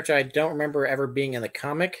character I don't remember ever being in the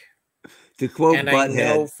comic. To quote and Butthead,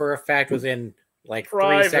 I know for a fact was in like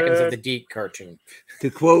 3 seconds of the Deke cartoon. To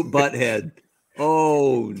quote Butthead,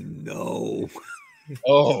 oh no.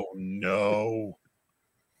 Oh no.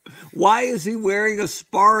 Why is he wearing a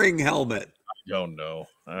sparring helmet? I don't know.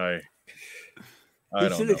 I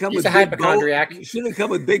don't know. He's a hypochondriac. He should have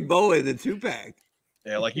come with Big Bo in the 2-pack.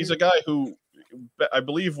 Yeah, like he's a guy who I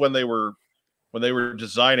believe when they were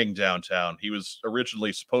designing Downtown, he was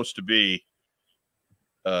originally supposed to be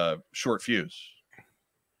Short Fuse.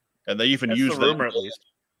 And they even used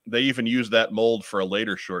that mold for a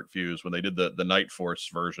later Short Fuse when they did the Night Force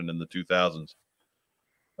version in the 2000s.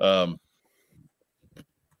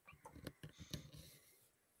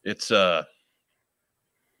 It's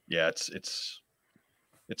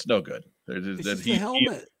no good. It's the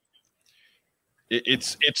helmet.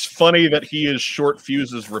 It's funny that he is Short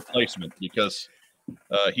Fuse's replacement because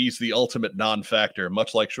he's the ultimate non-factor,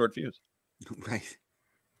 much like Short Fuse. Right.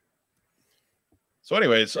 So,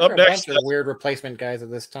 anyways, There up are a next, bunch of weird replacement guys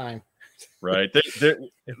at this time. right?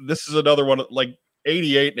 This is another one. Like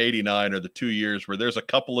 88 and 89 are the 2 years where there's a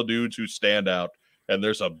couple of dudes who stand out, and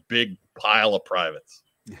there's a big pile of privates.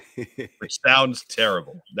 Which sounds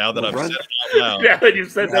terrible. Now that I've said it out loud. Yeah, that you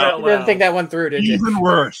said that out You didn't loud. think that one through, did you? Even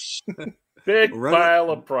worse. Big Run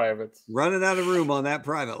pile of privates. Running out of room on that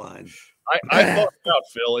private line. I thought it out,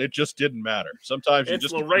 Phil. It just didn't matter. Sometimes you It's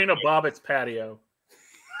just Lorena Bobbitt's patio.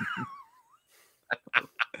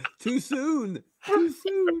 Too soon. Too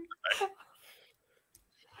soon.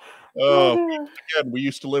 Oh, again, we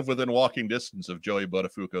used to live within walking distance of Joey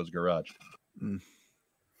Buttafuoco's garage.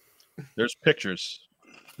 There's pictures.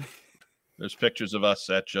 There's pictures of us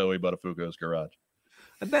at Joey Buttafuoco's garage.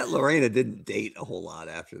 I bet Lorena didn't date a whole lot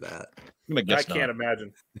after that. I'm gonna guess I can't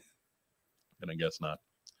imagine. I guess not.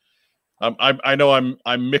 I know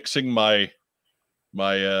I'm mixing my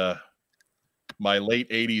late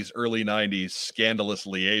 80s, early 90s scandalous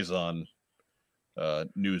liaison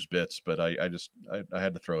news bits, but I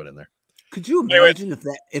had to throw it in there. Could you imagine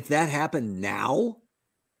if that happened now?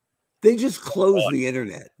 They just close the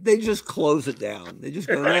internet. They just close it down. They just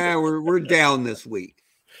go, we're down this week.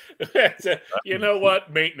 You know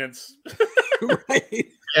what? Maintenance. Right.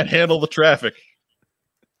 Can't handle the traffic.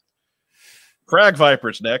 Frag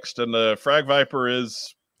Viper's next, and the Frag Viper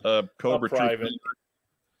is Cobra private.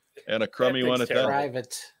 And a crummy one at that.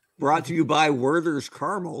 Private. Brought to you by Werther's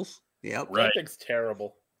Caramels. Yep. Right. That thing's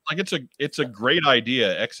terrible. Like it's a great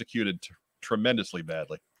idea executed tremendously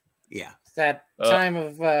badly. Yeah. It's that time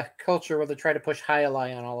of culture where they try to push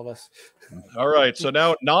Hyali on all of us. All right, so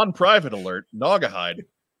now non-private alert, Naugahyde.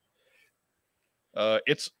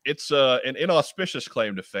 It's an inauspicious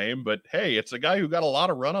claim to fame, but hey, it's a guy who got a lot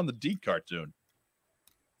of run on the Deke cartoon.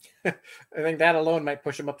 I think that alone might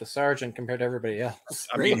push him up to sergeant compared to everybody else.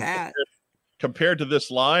 Great hat. Compared to this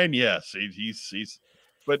line, yes, he's.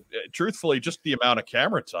 But truthfully, just the amount of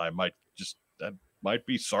camera time might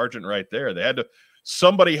be sergeant right there.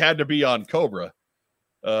 Somebody had to be on Cobra.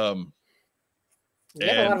 He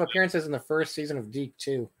had a lot of appearances in the first season of Deke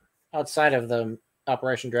too, outside of the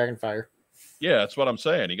Operation Dragonfire. Yeah, that's what I'm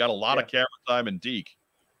saying. He got a lot of camera time in Deke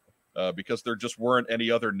because there just weren't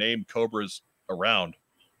any other named Cobras around.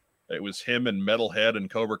 It was him and Metalhead and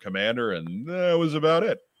Cobra Commander, and that was about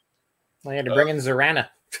it. Well, he had to bring in Zorana.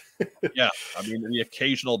 Yeah, I mean, the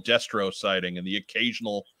occasional Destro sighting and the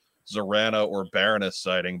occasional Zorana or Baroness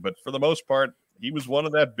sighting, but for the most part, he was one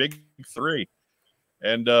of that big three.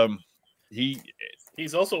 And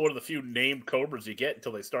he's also one of the few named Cobras you get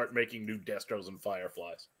until they start making new Destros and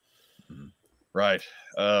Fireflies. Right.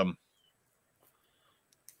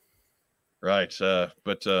 Right.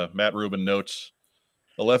 But Matt Rubin notes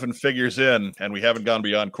 11 figures in, and we haven't gone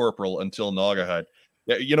beyond Corporal until Naugahyde.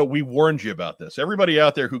 You know, we warned you about this. Everybody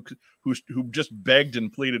out there who just begged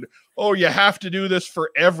and pleaded, oh, you have to do this for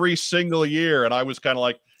every single year. And I was kind of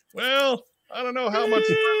like, well, I don't know how much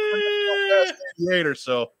 88 or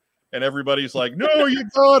so. And everybody's like, no, you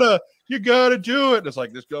gotta do it. And it's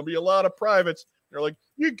like, there's gonna be a lot of privates. They're like,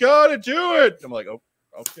 you gotta do it. I'm like, oh,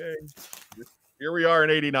 okay. Here we are in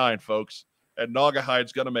 89, folks. And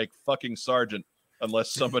Naugahyde's gonna make fucking sergeant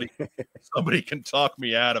unless somebody can talk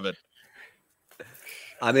me out of it.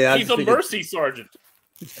 I mean, he's a mercy sergeant.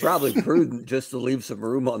 It's probably prudent just to leave some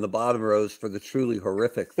room on the bottom rows for the truly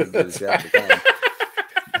horrific figures yet to come.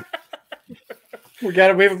 We got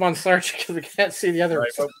to wave him on sergeant because we can't see the other.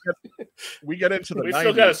 Right, we get into the 90s.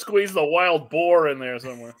 Still got to squeeze the wild boar in there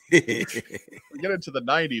somewhere. We get into the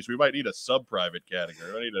 90s. We might need a sub-private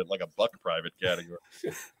category. We need a buck private category.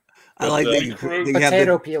 I like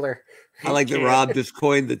potato peeler. I like that Rob just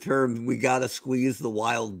coined the term, we got to squeeze the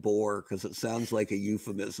wild boar, because it sounds like a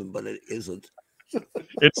euphemism, but it isn't.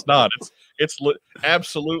 It's not. It's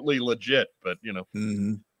absolutely legit, but, you know.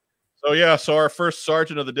 Mm-hmm. So, yeah, so our first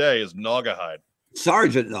sergeant of the day is Naugahyde.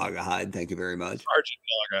 Sergeant Naugahyde, thank you very much. Sergeant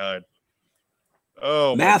Naugahyde.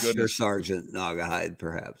 Oh, Master Sergeant Naugahyde,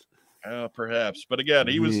 perhaps. Perhaps. But again,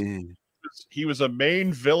 he was a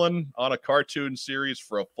main villain on a cartoon series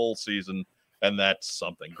for a full season, and that's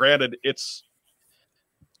something. Granted, it's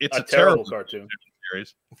a terrible cartoon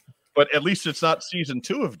series, but at least it's not season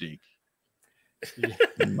 2 of Deke. Season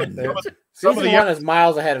 1 is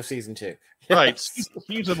miles ahead of season 2. Right.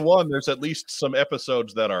 Season 1, there's at least some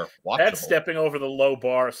episodes that are watchable. That's stepping over the low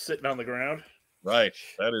bar, sitting on the ground. Right.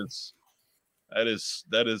 That is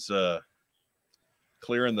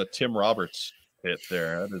clearing the Tim Roberts pit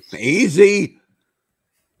there. That is easy.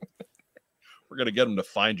 We're gonna get him to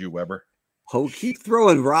find you, Weber. Oh, keep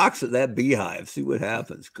throwing rocks at that beehive. See what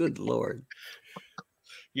happens. Good Lord.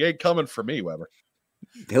 He ain't coming for me, Weber.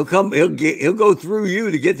 He'll come. He'll go through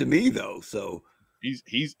you to get to me, though. So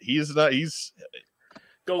He's not. He's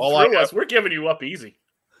Go all through us. We're giving you up easy.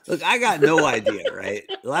 Look, I got no idea, right?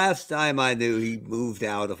 Last time I knew, he moved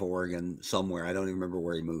out of Oregon somewhere. I don't even remember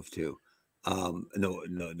where he moved to. No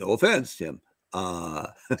offense, Tim.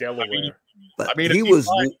 Delaware. But I mean,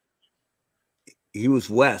 he was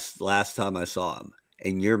west last time I saw him,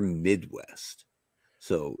 and you're Midwest.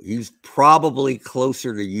 So he's probably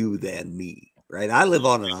closer to you than me, right? I live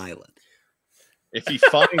on an island. if he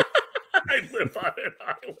finds I live on an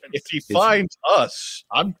island. if he finds us,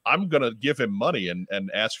 I'm gonna give him money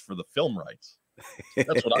and ask for the film rights.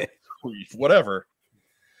 That's what whatever.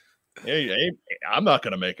 Hey, I'm not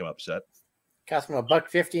gonna make him upset. Cost him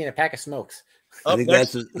 $1.50 and a pack of smokes. I think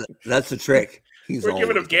that's the trick. We're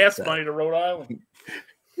giving him gas money to Rhode Island.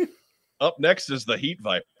 Up next is the Heat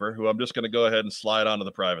Viper, who I'm just going to go ahead and slide onto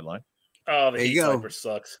the private line. Oh, the Heat Viper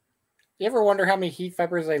sucks. You ever wonder how many Heat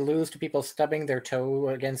Vipers they lose to people stubbing their toe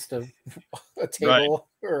against a table?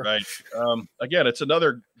 Right. Again, it's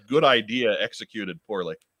another good idea executed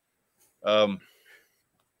poorly. I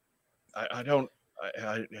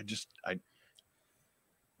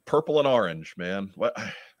purple and orange, man. What?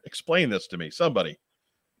 Explain this to me, somebody.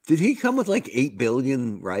 Did he come with like 8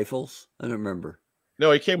 billion rifles? I don't remember.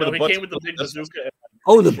 No, he came with the big bazooka.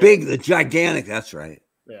 Oh, the gigantic. That's right.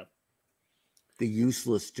 Yeah. The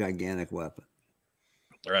useless gigantic weapon.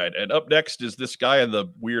 All right. And up next is this guy in the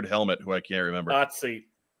weird helmet who I can't remember. Hot seat.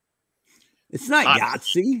 It's not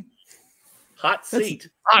Yahtzee. Hot seat.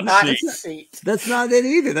 Hot seat. That's not it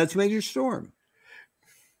either. That's Major Storm.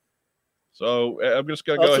 So I'm just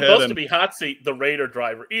going to go ahead. It's supposed to be Hot Seat, the Raider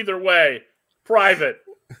driver. Either way, private.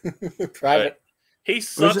 Private. He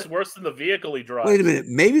sucks worse than the vehicle he drives. Wait a minute.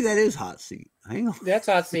 Maybe that is Hot Seat. Hang on. That's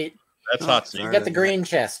Hot Seat. That's Hot Seat. You got the green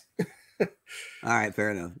chest. All right, fair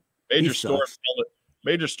enough.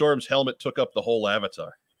 Major Storm's helmet took up the whole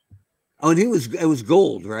avatar. Oh, and it was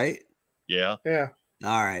gold, right? Yeah. Yeah.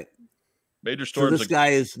 All right. Major Storm's this guy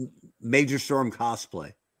is Major Storm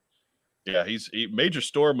cosplay. Yeah, Major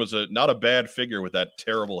Storm was not a bad figure with that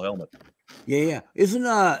terrible helmet. Yeah. Isn't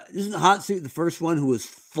Hot Seat the first one who was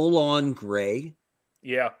full on gray?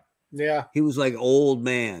 Yeah. Yeah. He was like old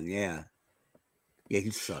man. Yeah. Yeah,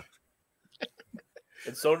 he sucked.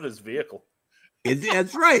 And so did his vehicle.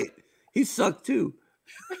 That's right. He sucked too.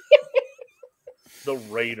 The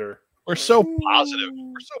Raider. We're so positive.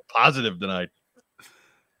 We're so positive tonight.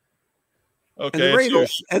 Okay.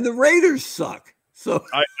 And the Raiders suck. So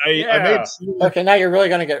I made okay, now you're really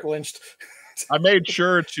gonna get lynched. I made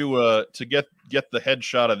sure to get the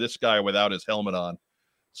headshot of this guy without his helmet on,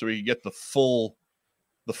 so we could get the full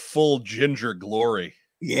ginger glory.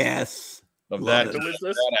 Yes, of that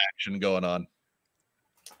action going on.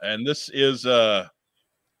 And this is oh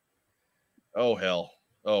hell,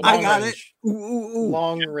 oh I got range. it. Ooh.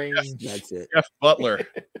 Long range. That's it. Jeff Butler,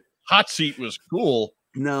 Hot Seat was cool.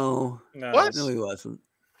 No, what? No, he wasn't.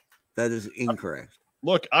 That is incorrect.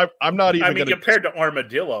 Look, I'm not even. I mean, compared to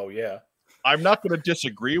Armadillo, yeah. I'm not going to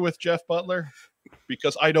disagree with Jeff Butler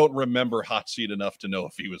because I don't remember Hot Seat enough to know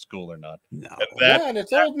if he was cool or not. No. And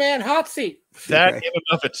it's old man Hot Seat. That in and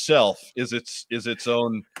of itself is its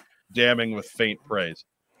own damning with faint praise.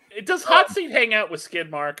 Does Hot Seat hang out with Skid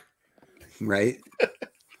Mark? Right.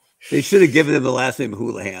 They should have given him the last name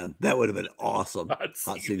Houlihan. That would have been awesome. Hot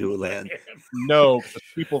Seat Houlihan. No, because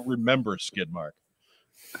people remember Skid Mark.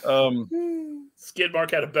 Skid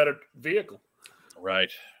Mark had a better vehicle. Right.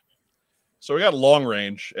 So we got long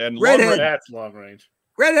range and that's long range.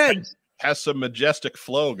 Redhead has some majestic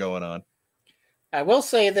flow going on. I will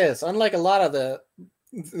say this: unlike a lot of the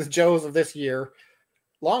Joes of this year,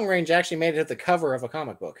 long range actually made it to the cover of a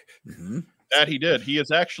comic book. Mm-hmm. That he did. He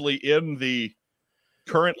is actually in the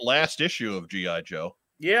current last issue of G.I. Joe.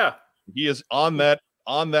 Yeah, he is on that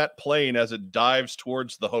plane as it dives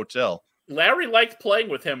towards the hotel. Larry liked playing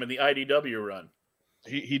with him in the IDW run.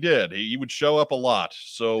 He did. He would show up a lot.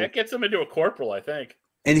 So that gets him into a corporal, I think.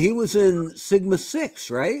 And he was in Sigma 6,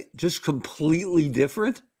 right? Just completely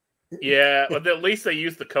different. Yeah, but at least they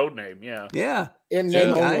used the code name. Yeah. Yeah. In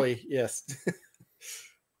name only, yes.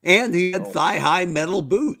 And he had thigh-high metal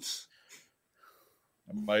boots.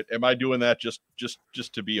 Am I doing that just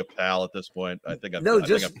to be a pal at this point? I think I'm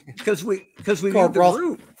just because we need the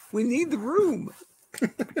room. We need the room.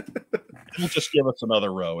 You'll just give us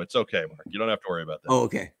another row. It's okay, Mark. You don't have to worry about that. Oh,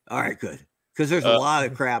 okay. All right, good. Because there's a lot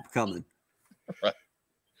of crap coming. Right.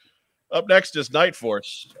 Up next is Night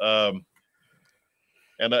Force. And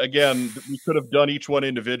again, we could have done each one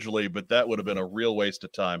individually, but that would have been a real waste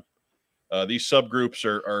of time. These subgroups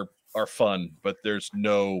are fun, but there's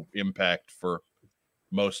no impact for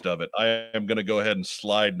most of it. I am going to go ahead and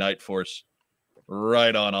slide Night Force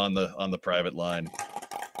right on the private line.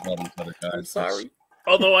 All these other guys. I'm sorry.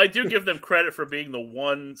 Although I do give them credit for being the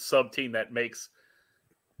one sub team that makes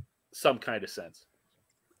some kind of sense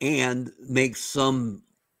and makes some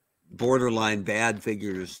borderline bad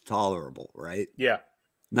figures tolerable, right? Yeah.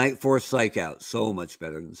 Night Force Psych Out, so much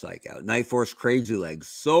better than Psych Out. Night Force Crazy Legs,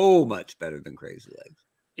 so much better than Crazy Legs.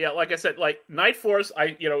 Yeah, like I said, like Night Force,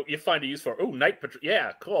 you find a use for. Oh, Night Patrol,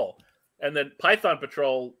 yeah, cool. And then Python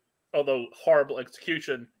Patrol, although horrible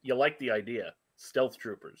execution, you like the idea. Stealth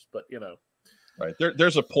troopers, but Right.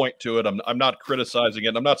 There's a point to it. I'm not criticizing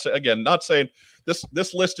it. I'm not saying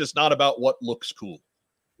this list is not about what looks cool.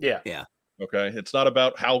 Yeah. Yeah. Okay. It's not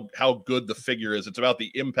about how good the figure is. It's about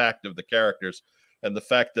the impact of the characters and the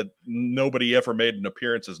fact that nobody ever made an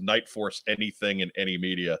appearance as Night Force anything in any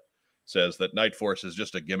media says that Night Force is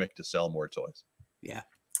just a gimmick to sell more toys. Yeah.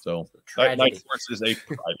 So Night Force is a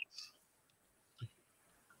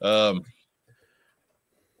private.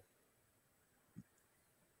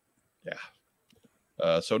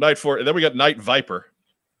 Yeah. So Night Force, and then we got Night Viper,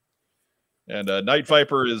 and Night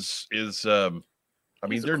Viper is he's a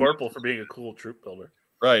corporal for being a cool troop builder,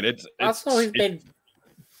 right? It's also he's made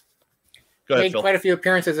quite a few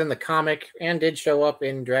appearances in the comic and did show up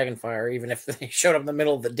in Dragonfire, even if they showed up in the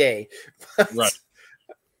middle of the day. Right.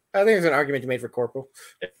 I think there's an argument to be made for corporal.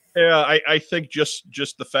 Yeah, I think just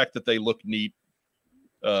the fact that they look neat.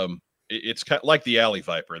 It's kind of like the Alley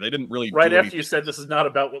Viper. They didn't really right after you said this is not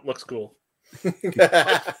about what looks cool.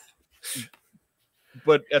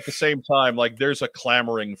 But at the same time, like there's a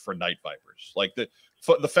clamoring for Night Vipers. Like the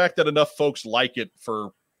fact that enough folks like it for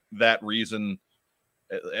that reason,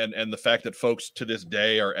 and the fact that folks to this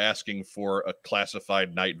day are asking for a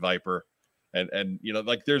classified Night Viper, and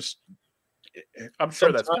like there's. I'm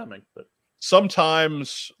sure that's coming, but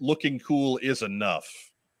sometimes looking cool is enough.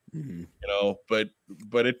 But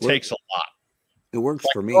it takes a lot. It works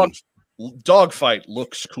for me. Dogfight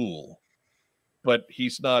looks cool, but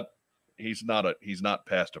he's not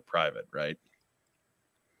past a private, right?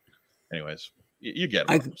 Anyways, you get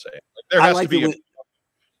what I'm saying. Like, there has to be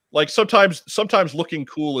like sometimes looking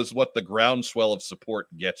cool is what the groundswell of support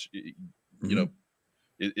gets. Yeah.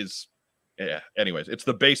 Anyways, it's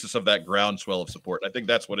the basis of that groundswell of support. I think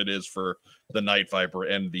that's what it is for the Night Viper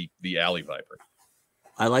and the Alley Viper.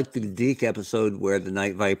 I like the Deke episode where the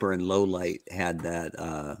Night Viper and Low Light had that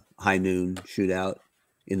high noon shootout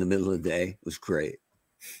in the middle of the day. It was great.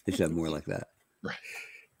 They should have more like that. Right.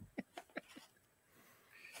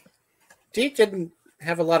 Deke didn't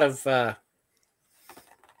have a lot of they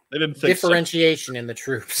didn't think differentiation in the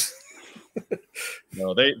troops.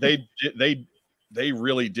 No, they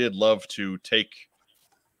really did love to take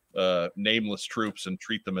nameless troops and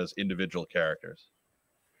treat them as individual characters.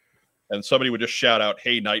 And somebody would just shout out,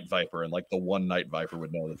 "Hey, Night Viper," and like the one Night Viper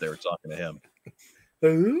would know that they were talking to him.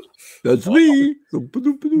 That's me.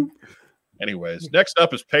 Anyways, next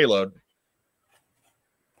up is Payload.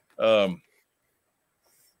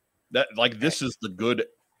 This is the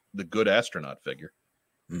good astronaut figure.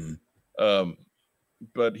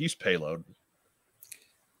 But he's Payload.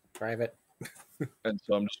 Private. And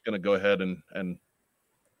so I'm just going to go ahead and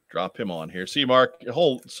drop him on here. See, Mark, the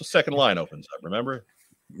whole second line opens up, remember?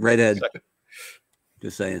 Redhead.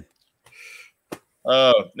 Just saying.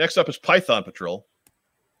 Next up is Python Patrol.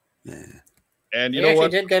 Yeah. And you know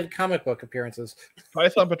what? He did get comic book appearances.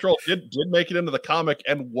 Python Patrol did make it into the comic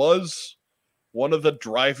and was one of the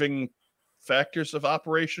driving factors of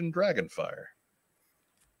Operation Dragonfire.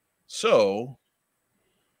 So,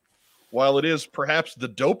 while it is perhaps the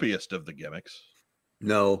dopiest of the gimmicks,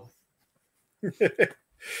 No.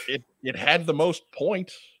 it had the most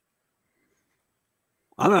point.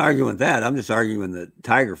 I'm not arguing with that. I'm just arguing that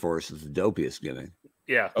Tiger Force is the dopiest gimmick.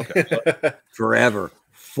 Yeah. Okay. Forever.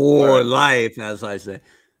 For life, as I say.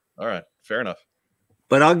 All right. Fair enough.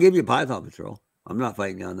 But I'll give you Python Patrol. I'm not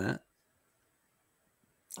fighting on that.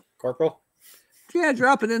 Corporal? Yeah,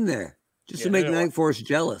 drop it in there. Just to make Night Force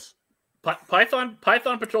jealous. Python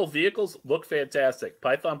Patrol vehicles look fantastic.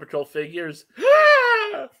 Python Patrol figures.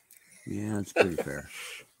 Yeah, that's pretty fair.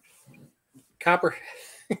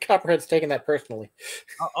 Copperhead's taking that personally.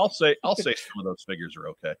 I'll say some of those figures are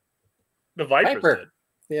okay. The Viper's good.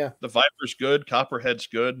 Yeah. The Viper's good. Copperhead's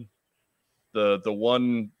good. The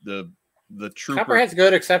trooper. Copperhead's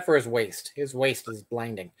good except for his waist. His waist is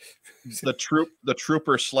blinding. The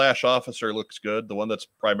trooper / officer looks good. The one that's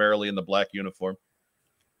primarily in the black uniform.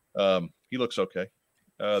 He looks okay.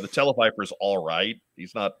 The Televiper's all right.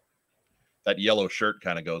 He's not, that yellow shirt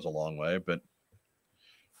kind of goes a long way, but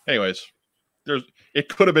anyways, it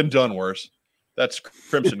could have been done worse. That's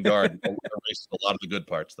Crimson Guard. Erased a lot of the good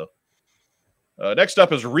parts though. Next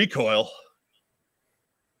up is Recoil.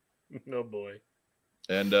 Oh boy.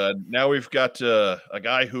 And now we've got a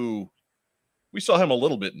guy who we saw him a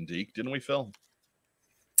little bit in Deke, didn't we, Phil?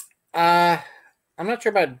 I'm not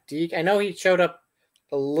sure about Deke. I know he showed up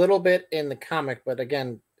a little bit in the comic, but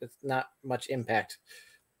again, it's not much impact.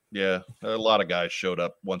 Yeah, a lot of guys showed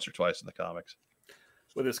up once or twice in the comics.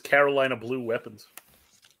 With his Carolina blue weapons.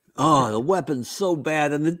 Oh, the weapon's so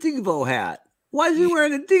bad. And the Devo hat. Why is he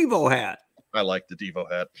wearing a Devo hat? I like the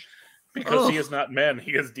Devo hat. Because he is not men,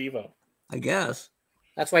 he is Devo. I guess.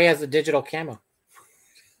 That's why he has the digital camo.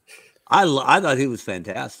 I thought he was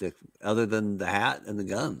fantastic, other than the hat and the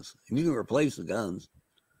guns. And you can replace the guns.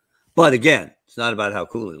 But again, it's not about how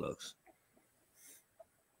cool he looks.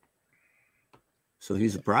 So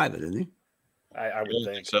he's a private, isn't he? I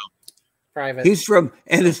would think so. Private. He's from,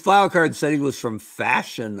 and his file card said he was from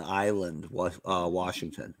Fashion Island,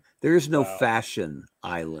 Washington. There is no Fashion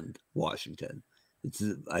Island, Washington. It's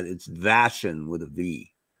Vashon with a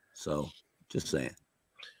V. So just saying.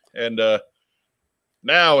 And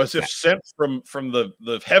now, as if sent from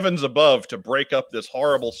the heavens above to break up this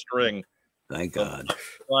horrible string. Thank God.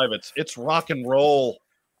 Privates. It's rock and roll.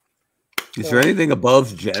 Is there anything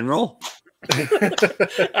above general?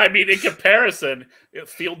 I mean, in comparison,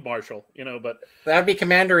 field marshal, but that'd be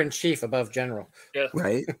commander in chief above general. Yeah.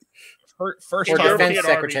 Right. First or time defense secretary.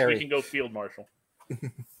 secretary. We can go field marshal.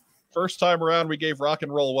 First time around, we gave rock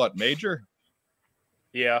and roll what? Major?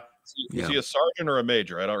 Yeah. Is he a sergeant or a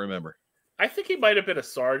major? I don't remember. I think he might have been a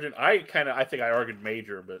sergeant. I think I argued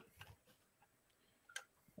major, but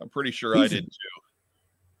I'm pretty sure I did too.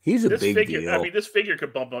 He's a this big figure. deal. I mean, this figure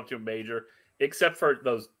could bump up to a major, except for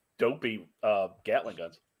those dopey Gatling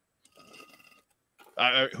guns.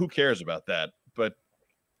 Who cares about that? But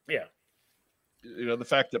yeah, the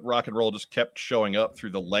fact that rock and roll just kept showing up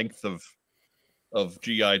through the length of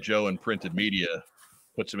G.I. Joe and printed media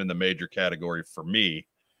puts him in the major category for me.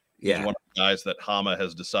 Yeah. He's one of the guys that Hama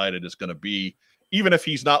has decided is going to be, even if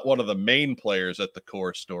he's not one of the main players at the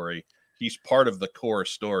core story, he's part of the core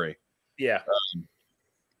story. Yeah.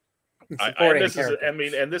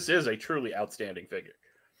 This is a truly outstanding figure.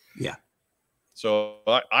 Yeah. So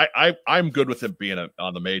I'm good with him being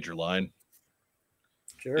on the major line.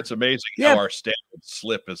 Sure. It's amazing how our standards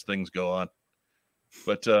slip as things go on.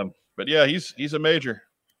 But yeah, he's a major.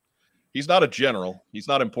 He's not a general. He's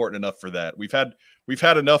not important enough for that. We've had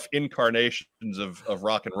enough incarnations of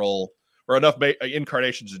rock and roll, or enough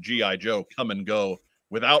incarnations of G.I. Joe come and go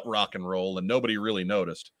without rock and roll, and nobody really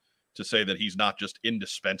noticed, to say that he's not just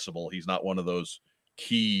indispensable. He's not one of those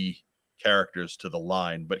key characters to the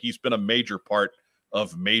line, but he's been a major part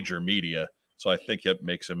of major media. So I think it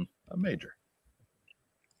makes him a major.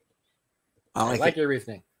 I like your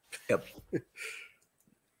reasoning. Yep.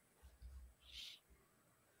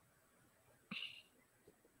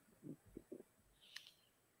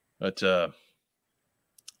 But all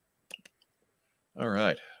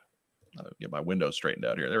right, I'll get my windows straightened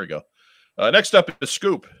out here. There we go. Next up is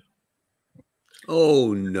Scoop.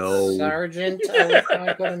 Oh no, Sergeant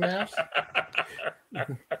Electronic Mouse.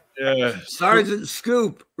 Yeah, Sergeant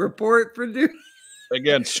Scoop, report for duty.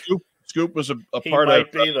 Again, Scoop was a He part might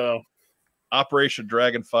of be, though. Operation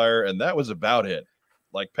Dragonfire, and that was about it.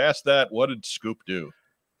 Like past that, what did Scoop do?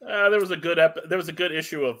 There was a good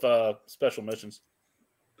issue of Special Missions.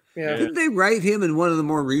 Yeah. Didn't they write him in one of the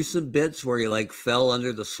more recent bits where he like fell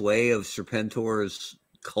under the sway of Serpentor's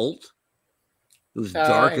cult? It was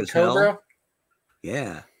dark as Cobra? hell.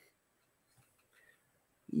 Yeah.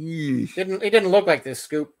 Yeesh. He didn't look like this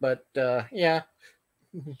Scoop, but yeah.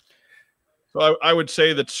 So I would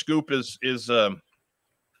say that Scoop is he's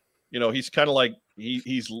kind of like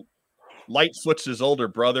he's Lightfoot's his older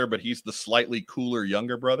brother, but he's the slightly cooler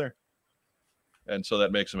younger brother, and so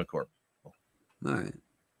that makes him a corporal. All right.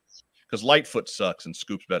 Because Lightfoot sucks and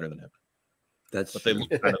Scoop's better than him. But they look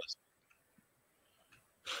kind of.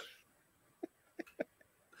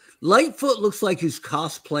 Lightfoot looks like he's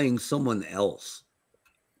cosplaying someone else,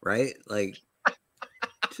 right? Like,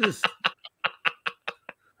 just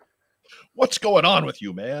what's going on with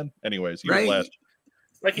you, man? Anyways, right? Last.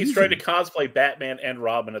 Like he's trying to cosplay Batman and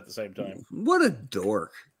Robin at the same time. What a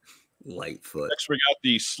dork, Lightfoot. Next, we got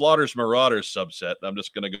the Slaughters Marauders subset. I'm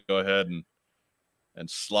just going to go ahead and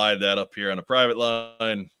slide that up here on a private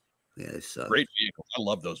line. Yeah, they suck. Great vehicles. I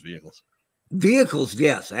love those vehicles. Vehicles,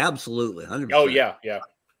 yes, absolutely, 100%. Oh yeah.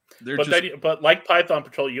 But like Python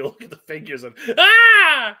Patrol, you look at the figures and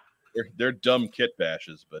they're dumb kit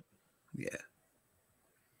bashes, but yeah.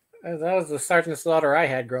 That was the Sergeant Slaughter I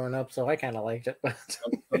had growing up, so I kind of liked it. But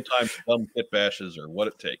sometimes dumb kit bashes are what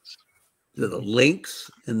it takes. The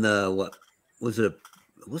Lynx and the what was it?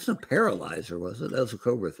 It wasn't a paralyzer, was it? That was a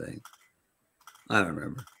Cobra thing. I don't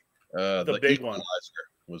remember. The big Equalizer one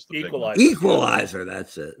was the Equalizer. big one. Equalizer,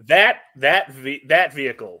 that's it. That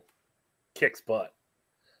vehicle kicks butt.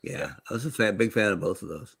 Yeah, I was a big fan of both of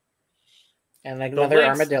those. And like The another Lynx,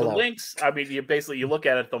 armadillo. the Lynx. I mean, you look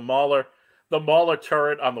at it. The Mauler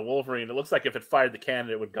turret on the Wolverine. It looks like if it fired the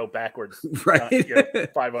cannon, it would go backwards, Right.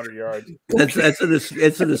 500 yards.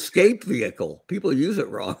 It's an escape vehicle. People use it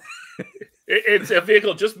wrong. It's a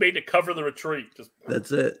vehicle just made to cover the retreat.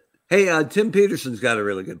 That's it. Hey, Tim Peterson's got a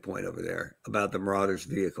really good point over there about the Marauders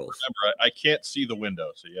vehicles. Remember, I can't see the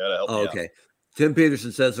window, so you got to help me out. Okay. Tim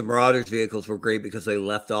Peterson says the Marauders vehicles were great because they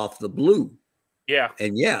left off the blue. Yeah.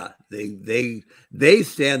 And yeah, they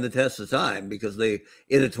stand the test of time because they,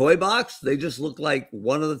 in a toy box, they just look like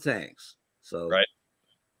one of the tanks. So right.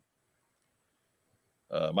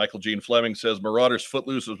 Michael Gene Fleming says Marauders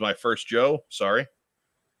Footloose was my first Joe. Sorry.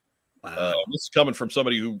 Wow. This is coming from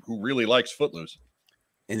somebody who really likes Footloose.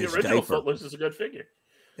 And The original Footloose is a good figure.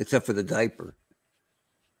 Except for the diaper.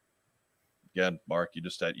 Again, Mark, you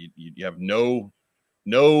just had you have no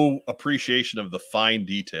appreciation of the fine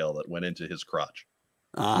detail that went into his crotch.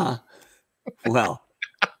 Well,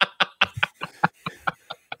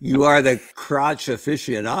 you are the crotch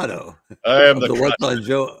aficionado. I am the What's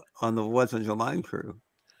on Joe Mind crew.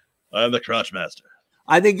 I'm the crotch master.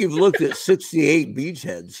 I think you've looked at 68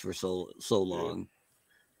 beachheads for so long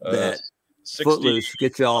that 60, Footloose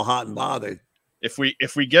gets you all hot and bothered. If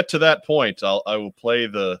we get to that point, I will play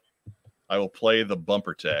the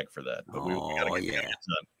bumper tag for that. But we gotta get that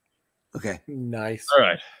done. Okay. Nice. All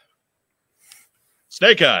right.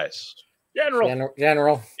 Snake Eyes. General.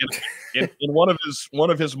 In one of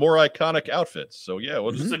his more iconic outfits. So yeah,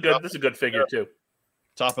 This is a good figure too.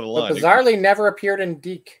 Top of the line. But bizarrely never appeared in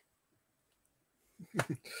Deke.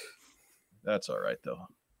 That's all right though.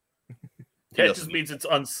 Yeah, it just means it's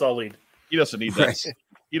unsullied. He doesn't need that. Right.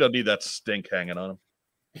 He don't need that stink hanging on him.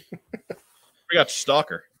 We got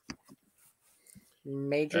Stalker.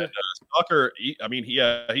 Major. And, Stalker.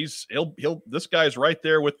 He'll. This guy's right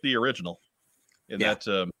there with the original. In that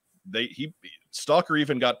Stalker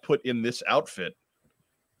even got put in this outfit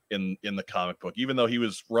in the comic book, even though he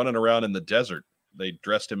was running around in the desert. They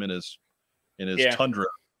dressed him in his tundra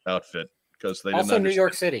outfit because they also didn't New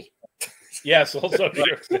York City. Yes, also New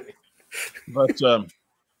York City. But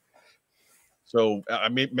so I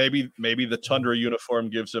mean, maybe the tundra uniform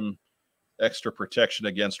gives him extra protection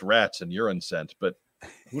against rats and urine scent, but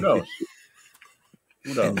who knows?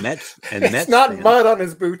 Who knows? It's not mud on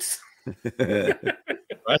his boots.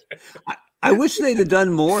 I wish they'd have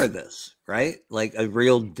done more of this, right? Like a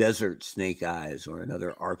real desert Snake Eyes or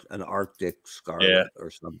an Arctic Scarlet or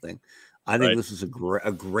something. I think this is a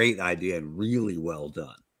great idea and really well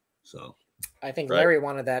done. So I think Larry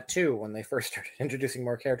wanted that too when they first started introducing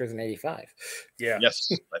more characters in '85. Yeah. Yes,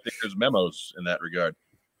 I think there's memos in that regard.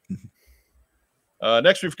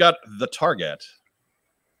 Next, we've got the Target.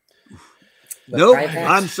 Nope,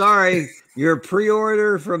 I'm sorry. Your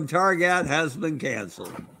pre-order from Target has been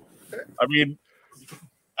canceled. I mean,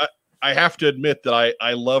 I have to admit that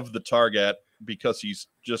I love the Target because he's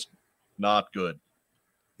just not good.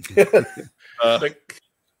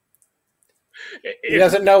 He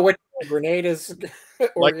doesn't know which grenade is.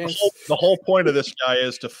 Like the whole point of this guy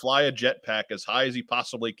is to fly a jetpack as high as he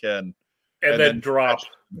possibly can, and then drop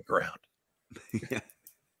on the ground. Yeah.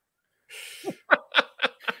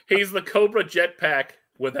 He's the Cobra jetpack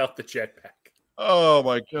without the jetpack. Oh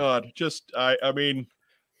my God! I mean,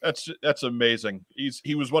 that's amazing.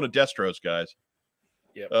 He was one of Destro's guys.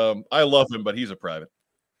 Yeah. I love him, but he's a private.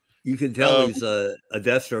 You can tell he's a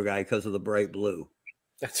Destro guy because of the bright blue.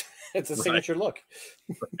 It's a signature look.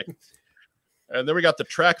 Right. And then we got the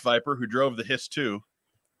Track Viper who drove the Hiss 2.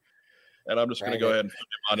 And I'm just going to go ahead and put him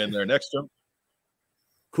on in there next to him.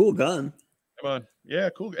 Cool gun. Come on. Yeah,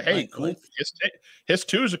 cool. Hey, cool. Hiss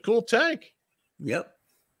 2 is a cool tank. Yep.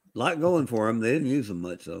 A lot going for him. They didn't use him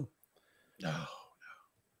much, though. No.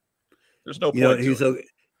 There's no point.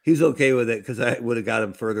 He's okay with it because I would have got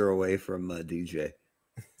him further away from DJ.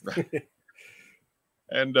 Right.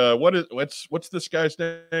 And what's this guy's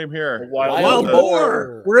name here? Wild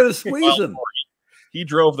Boar. We're gonna squeeze him. He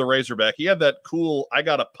drove the Razorback. He had that cool "I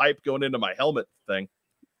got a pipe going into my helmet" thing.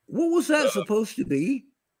 What was that supposed to be?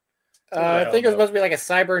 I think it was supposed to be like a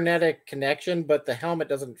cybernetic connection, but the helmet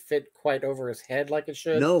doesn't fit quite over his head like it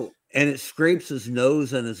should. No, and it scrapes his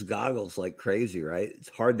nose and his goggles like crazy, right? It's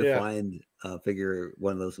hard to find figure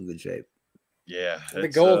one of those in good shape. Yeah. The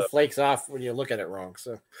gold flakes off when you look at it wrong.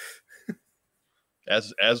 So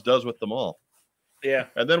as does with them all. Yeah.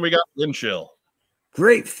 And then we got Windchill.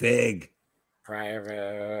 Great fig.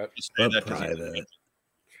 Private. Private.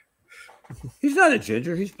 He's not a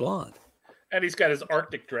ginger, he's blonde. And he's got his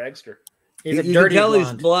Arctic dragster. He's a you dirty can tell blonde.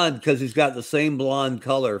 he's blonde because he's got the same blonde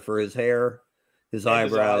color for his hair, his And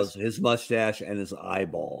his eyebrows, eyes. his mustache, and his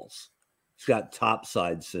eyeballs. He's got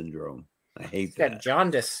topside syndrome. I hate He's got that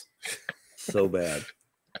jaundice. so bad.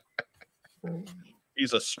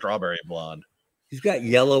 He's a strawberry blonde. He's got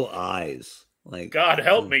yellow eyes. Like God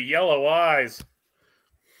help me, yellow eyes.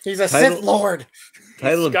 He's a Title- Sith Lord.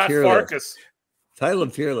 Title of Scott tier Farkas. list. Title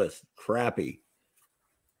of tier list. Crappy.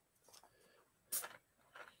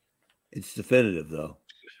 It's definitive though.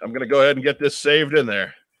 I'm going to go ahead and get this saved in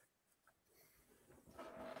there.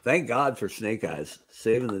 Thank God for Snake Eyes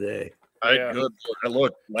saving the day. Yeah. Good.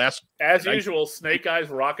 Look, last As Nice. usual, Snake Eyes,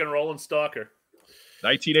 rock and roll, and stalker.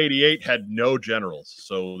 1988 had no generals,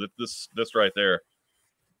 so this right there,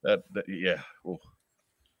 that yeah. Ooh.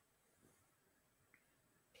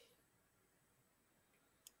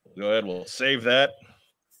 Go ahead, we'll save that.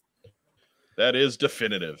 That is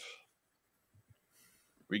definitive.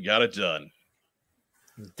 We got it done.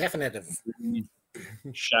 Definitive.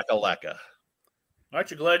 Shakalaka.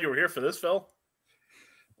 Aren't you glad you were here for this, Phil?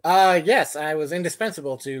 Yes, I was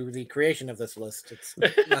indispensable to the creation of this list. It's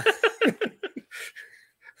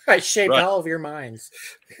I shaped Right. all of your minds.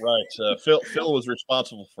 Right. Phil was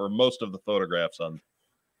responsible for most of the photographs on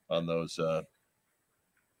those. And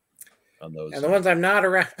the ones I'm not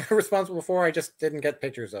responsible for, I just didn't get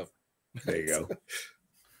pictures of. There you go.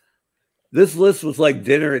 This list was like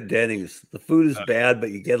dinner at Denny's. The food is bad,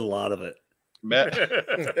 but you get a lot of it. Matt,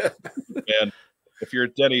 and if you're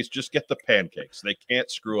at Denny's, just get the pancakes. They can't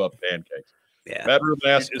screw up pancakes. Yeah. Matt Rubin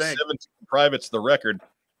asks, You'd is think. 17 privates the record?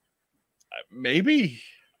 Maybe.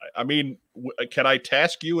 I mean, can I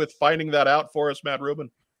task you with finding that out for us, Matt Rubin?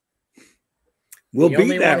 We'll The beat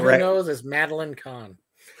only that one who record. knows is Madeline Kahn.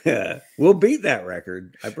 Yeah, we'll beat that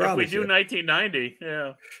record. I If promise we do you. 1990,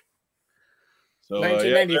 yeah. So,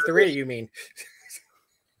 1993, you mean?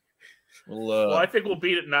 Well, I think we'll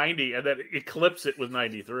beat it 90 and then eclipse it with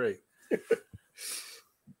 93.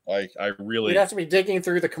 I really We'd have to be digging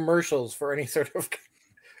through the commercials for any sort of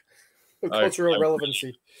cultural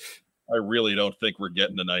relevancy. I really don't think we're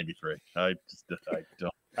getting to 93. I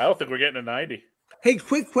don't. I don't think we're getting a 90. Hey,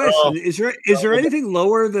 quick question: Is there anything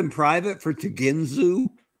lower than private for Teginzu?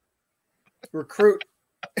 Recruit.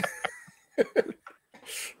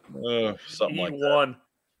 Something like that.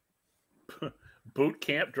 E1. Boot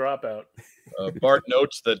camp dropout. Bart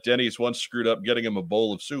notes that Denny's once screwed up getting him a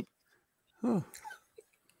bowl of soup. Huh.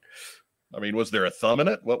 I mean, was there a thumb in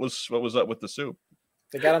it? What was up with the soup?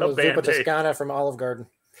 They got him A the Zuppa Band-Aid. Toscana from Olive Garden.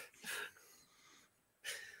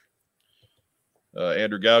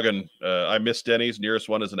 Andrew Gaugan, I miss Denny's. Nearest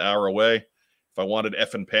one is an hour away. If I wanted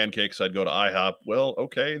effing pancakes, I'd go to IHOP. Well,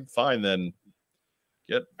 okay, fine then.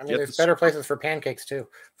 There's better places for pancakes too.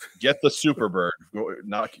 Get the Superbird. Go,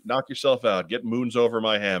 knock yourself out. Get moons over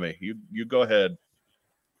my hammy. You go ahead.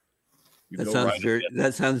 You That go sounds right dirty. ahead.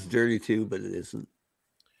 That sounds dirty too, but it isn't.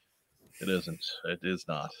 It isn't. It is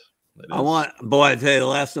not. It I tell you, the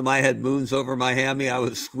last time I had moons over my hammy, I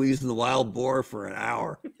was squeezing the wild boar for an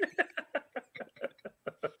hour.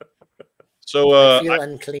 So I feel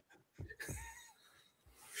unclean.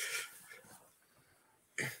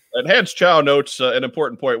 and Hans Chow notes an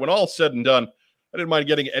important point. When all's said and done, I didn't mind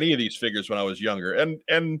getting any of these figures when I was younger.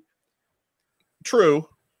 And true.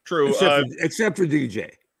 Except for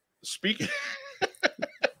DJ. Speaking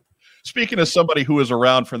as somebody who was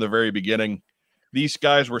around from the very beginning, these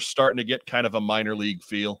guys were starting to get kind of a minor league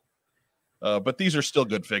feel. But these are still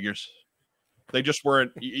good figures. They just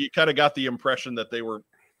weren't. You kind of got the impression that they were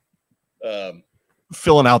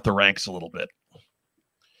filling out the ranks a little bit.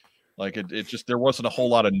 Like it just, there wasn't a whole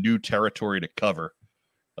lot of new territory to cover.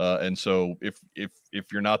 And so if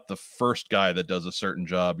you're not the first guy that does a certain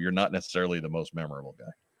job, you're not necessarily the most memorable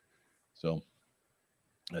guy. So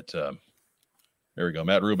there we go.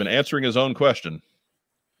 Matt Rubin answering his own question.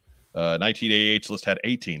 1988's list had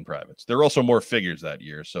 18 privates. There were also more figures that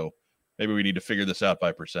year, so maybe we need to figure this out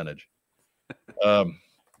by percentage. Per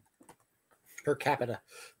capita.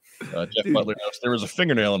 Jeff Butler notes, there was a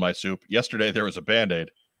fingernail in my soup. Yesterday there was a Band-Aid.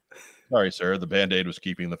 Sorry, sir. The Band-Aid was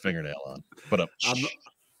keeping the fingernail on. But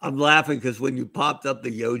I'm laughing because when you popped up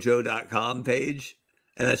the yojo.com page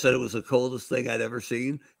and I said it was the coldest thing I'd ever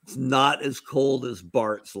seen, it's not as cold as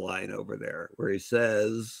Bart's line over there where he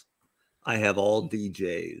says, I have all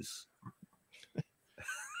DJs.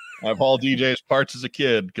 I've hauled DJ's parts as a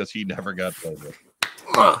kid because he never got played with.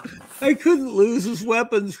 I couldn't lose his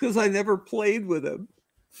weapons because I never played with him.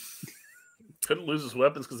 Couldn't lose his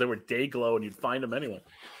weapons because they were day glow and you'd find them anyway.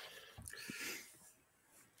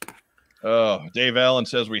 Oh, Dave Allen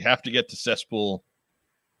says we have to get to Cesspool.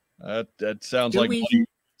 That sounds Do like we?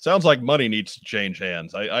 Sounds like money needs to change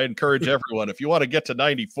hands. I encourage everyone, if you want to get to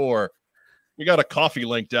 94, we got a coffee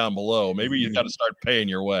link down below. Maybe you got to start paying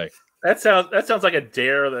your way. That sounds like a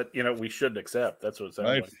dare that we shouldn't accept. That's what it sounds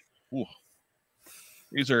Right? like. Ooh.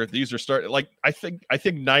 These are starting, like, I think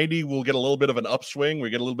 90 will get a little bit of an upswing. We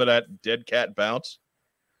get a little bit of that dead cat bounce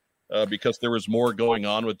because there was more going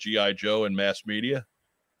on with G.I. Joe and mass media.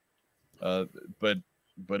 But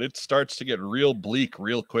it starts to get real bleak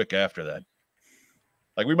real quick after that.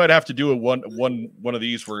 Like, we might have to do one of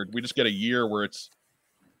these where we just get a year where it's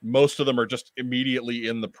most of them are just immediately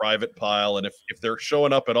in the private pile, and if they're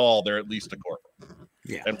showing up at all, they're at least a corporate.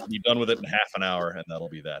 Yeah, and we'll be done with it in half an hour, and that'll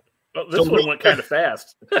be that. Well, this one went kind of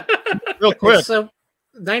fast. Real quick. So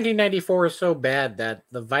 1994 is so bad that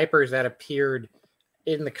the Vipers that appeared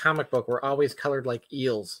in the comic book were always colored like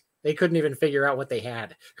eels. They couldn't even figure out what they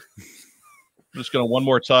had. I'm just going to one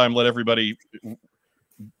more time let everybody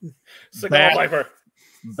Seagal Viper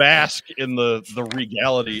bask in the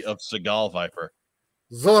regality of Seagal Viper.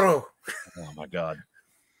 Zorro. Oh my God.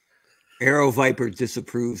 Arrow Viper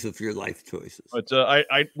disapproves of your life choices. But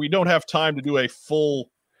we don't have time to do a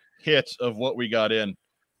full hit of what we got in,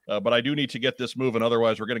 but I do need to get this moving.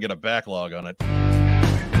 Otherwise, we're going to get a backlog on it.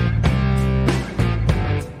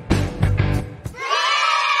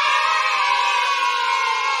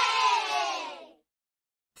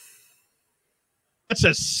 That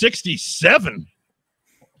says 67.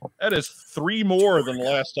 That is 3 more than the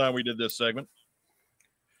last time we did this segment.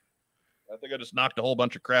 I think I just knocked a whole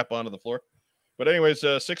bunch of crap onto the floor. But anyways,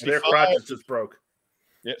 65. Their crotches just broke.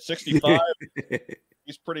 Yeah, 65.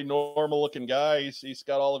 He's pretty normal looking guy. He's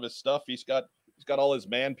got all of his stuff. He's got all his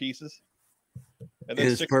man pieces. And then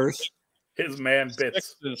his purse. His man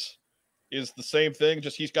bits is the same thing.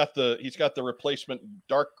 Just he's got the replacement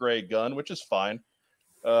dark gray gun, which is fine.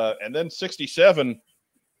 And then 67,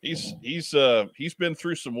 he's been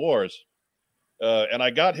through some wars. And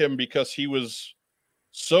I got him because he was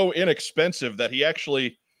so inexpensive that he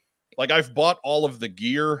actually, like, I've bought all of the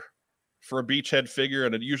gear for a Beachhead figure,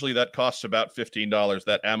 and usually that costs about $15.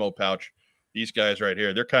 That ammo pouch, these guys right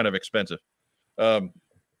here, they're kind of expensive.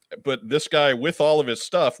 But this guy, with all of his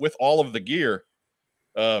stuff, with all of the gear,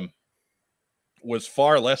 was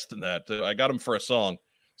far less than that. I got him for a song.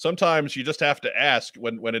 Sometimes you just have to ask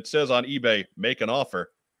when it says on eBay, make an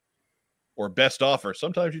offer or best offer.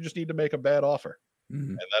 Sometimes you just need to make a bad offer. Mm-hmm.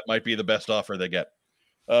 And that might be the best offer they get.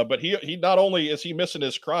 But he not only is he missing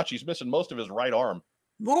his crotch, he's missing most of his right arm.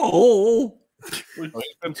 Whoa!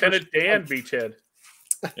 Lieutenant Dan Beachhead.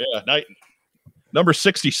 Yeah, number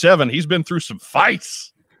 67. He's been through some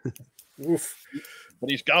fights. Oof. But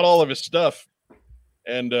he's got all of his stuff.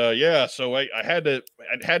 And so I had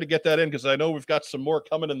to get that in because I know we've got some more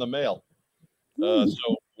coming in the mail.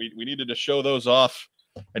 So we needed to show those off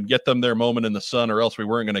and get them their moment in the sun, or else we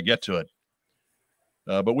weren't going to get to it.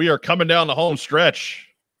 But we are coming down the home stretch.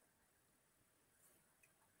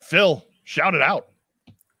 Phil, shout it out.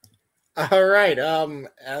 All right.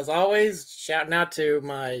 As always, shouting out to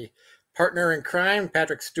my partner in crime,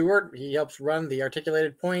 Patrick Stewart. He helps run the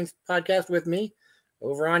Articulated Points podcast with me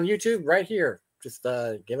over on YouTube right here. Just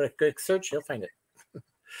give it a quick search. You'll find it.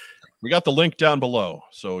 We got the link down below,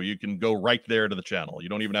 so you can go right there to the channel. You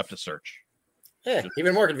don't even have to search. Yeah,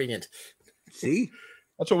 even more convenient. See?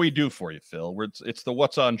 That's what we do for you, Phil. It's the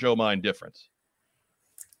What's on Joe Mind difference.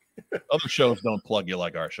 Other shows don't plug you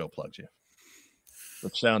like our show plugs you,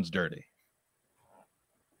 which sounds dirty.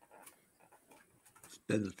 It's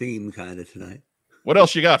been the theme kind of tonight. What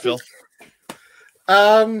else you got, Phil?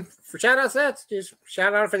 For shout outs, that's just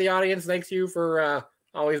shout out for the audience. Thanks you for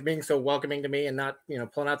always being so welcoming to me and not,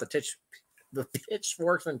 pulling out the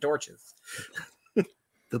pitchforks and torches.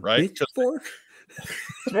 The right? pitchfork?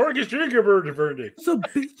 Mortgage Gingerbread Verdi. It's a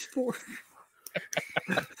pitchfork.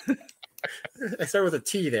 I start with a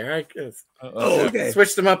T there. I okay.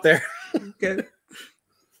 Switched them up there. Okay.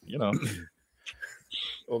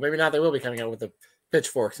 Well, maybe not. They will be coming out with the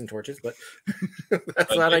pitchforks and torches, but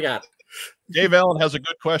that's what I got. Dave Allen has a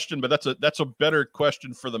good question, but that's a better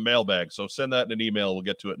question for the mailbag. So send that in an email. We'll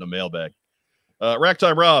get to it in a mailbag.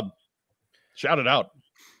 Racktime Rob, shout it out.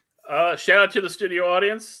 Shout out to the studio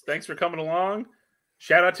audience. Thanks for coming along.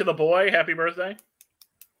 Shout out to the boy. Happy birthday.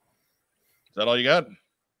 Is that all you got?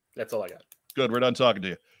 That's all I got. Good. We're done talking to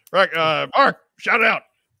you. Right, Mark, shout it out.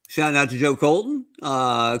 Shout out to Joe Colton.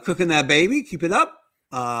 Cooking that baby. Keep it up.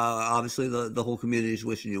 Obviously, the whole community is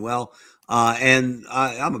wishing you well. And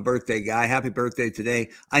I'm a birthday guy. Happy birthday today.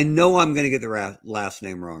 I know I'm going to get the last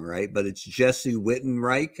name wrong, right? But it's Jesse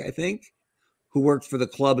Wittenreich, I think, who worked for the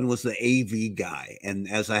club and was the AV guy. And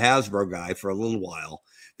as a Hasbro guy for a little while,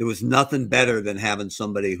 there was nothing better than having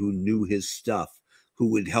somebody who knew his stuff, who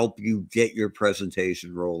would help you get your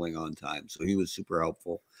presentation rolling on time. So he was super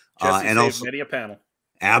helpful. Jesse And saved also many a panel.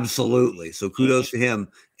 Absolutely. So kudos to him.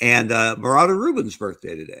 And Marauder Rubin's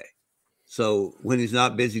birthday today. So when he's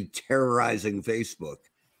not busy terrorizing Facebook,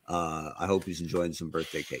 I hope he's enjoying some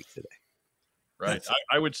birthday cake today. Right.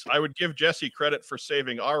 I would give Jesse credit for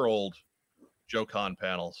saving our old Joe Con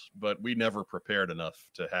panels, but we never prepared enough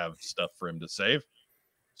to have stuff for him to save.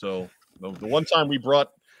 So the one time we brought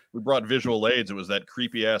visual aids, it was that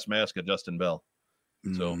creepy ass mask of Justin Bell.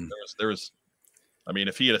 So there was I mean,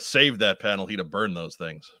 if he had saved that panel, he'd have burned those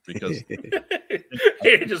things because he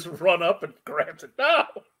just run up and grabs it. No,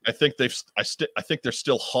 I think I think they're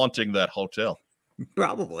still haunting that hotel.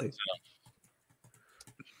 Probably. So,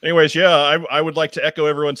 anyways, yeah, I would like to echo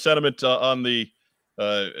everyone's sentiment on the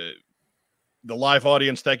live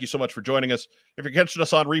audience. Thank you so much for joining us. If you're catching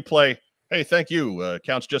us on replay, hey, thank you.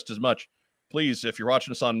 Counts just as much. Please, if you're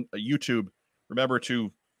watching us on YouTube, remember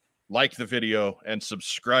to like the video and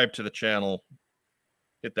subscribe to the channel.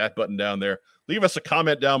 Hit that button down there. Leave us a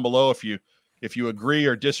comment down below if you agree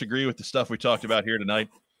or disagree with the stuff we talked about here tonight.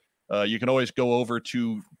 You can always go over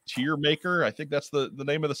to Tier Maker. I think that's the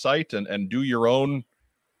name of the site, and do your own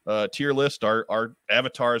tier list. Our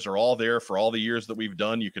avatars are all there for all the years that we've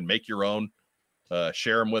done. You can make your own,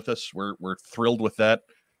 share them with us. We're thrilled with that.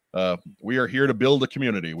 We are here to build a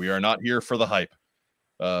community. We are not here for the hype.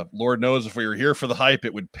 Lord knows if we were here for the hype,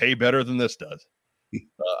 it would pay better than this does.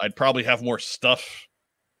 I'd probably have more stuff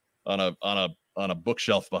on a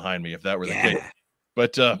bookshelf behind me if that were the case.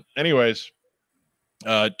 But anyways,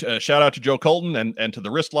 shout out to Joe Colton and to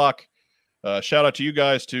the Wrist Lock. Shout out to you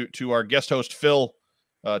guys, to our guest host Phil,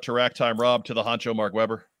 to Rack Time Rob, to the Honcho Mark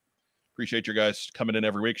Weber. Appreciate you guys coming in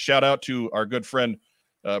every week. Shout out to our good friend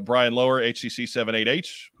Brian Lower, HCC 788,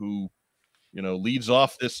 who leads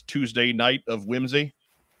off this Tuesday night of whimsy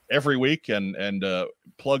every week and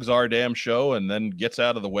plugs our damn show and then gets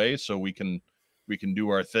out of the way so we can do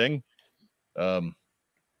our thing.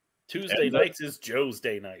 Tuesday nights is Joe's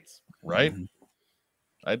day nights, right?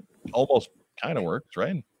 I almost kind of works,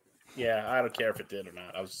 right? Yeah, I don't care if it did or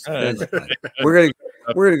not. I was just we're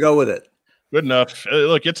gonna go with it. Good enough.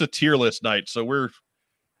 Look, it's a tier list night, so we're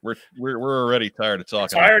already tired of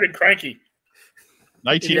talking. Tired and cranky.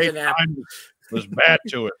 1989 was bad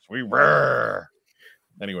to us. We were.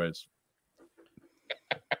 Anyways.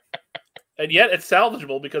 And yet it's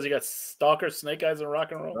salvageable because you got Stalker, Snake Eyes, and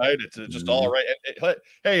Rock and Roll. Right, it's just all right.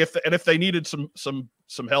 Hey, if they needed some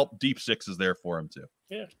help, Deep Six is there for them too.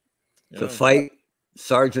 Yeah. To fight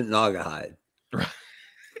Sergeant Nagahide.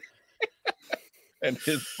 And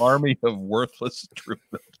his army of worthless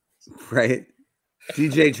troopers. Right.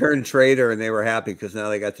 DJ turned traitor, and they were happy because now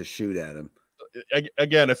they got to shoot at him.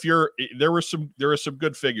 Again, there are some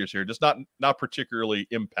good figures here, just not particularly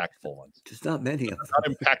impactful ones. Just not many of them. Not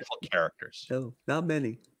impactful characters. No, not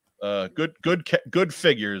many. Good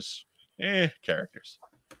figures. Characters.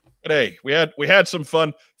 But hey, we had some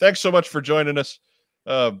fun. Thanks so much for joining us.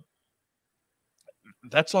 That's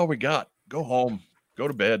all we got. Go home. Go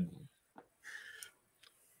to bed.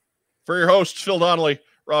 For your hosts, Phil Donnelly,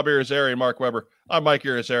 Rob Irizarry, and Mark Weber, I'm Mike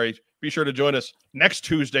Irizarry. Be sure to join us next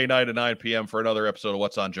Tuesday night at 9 p.m. for another episode of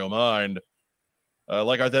What's on Joe Mind.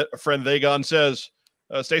 Like our friend Thagon says,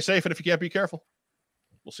 stay safe, and if you can't, be careful.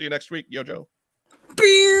 We'll see you next week. Yo, Joe.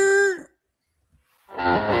 Beer.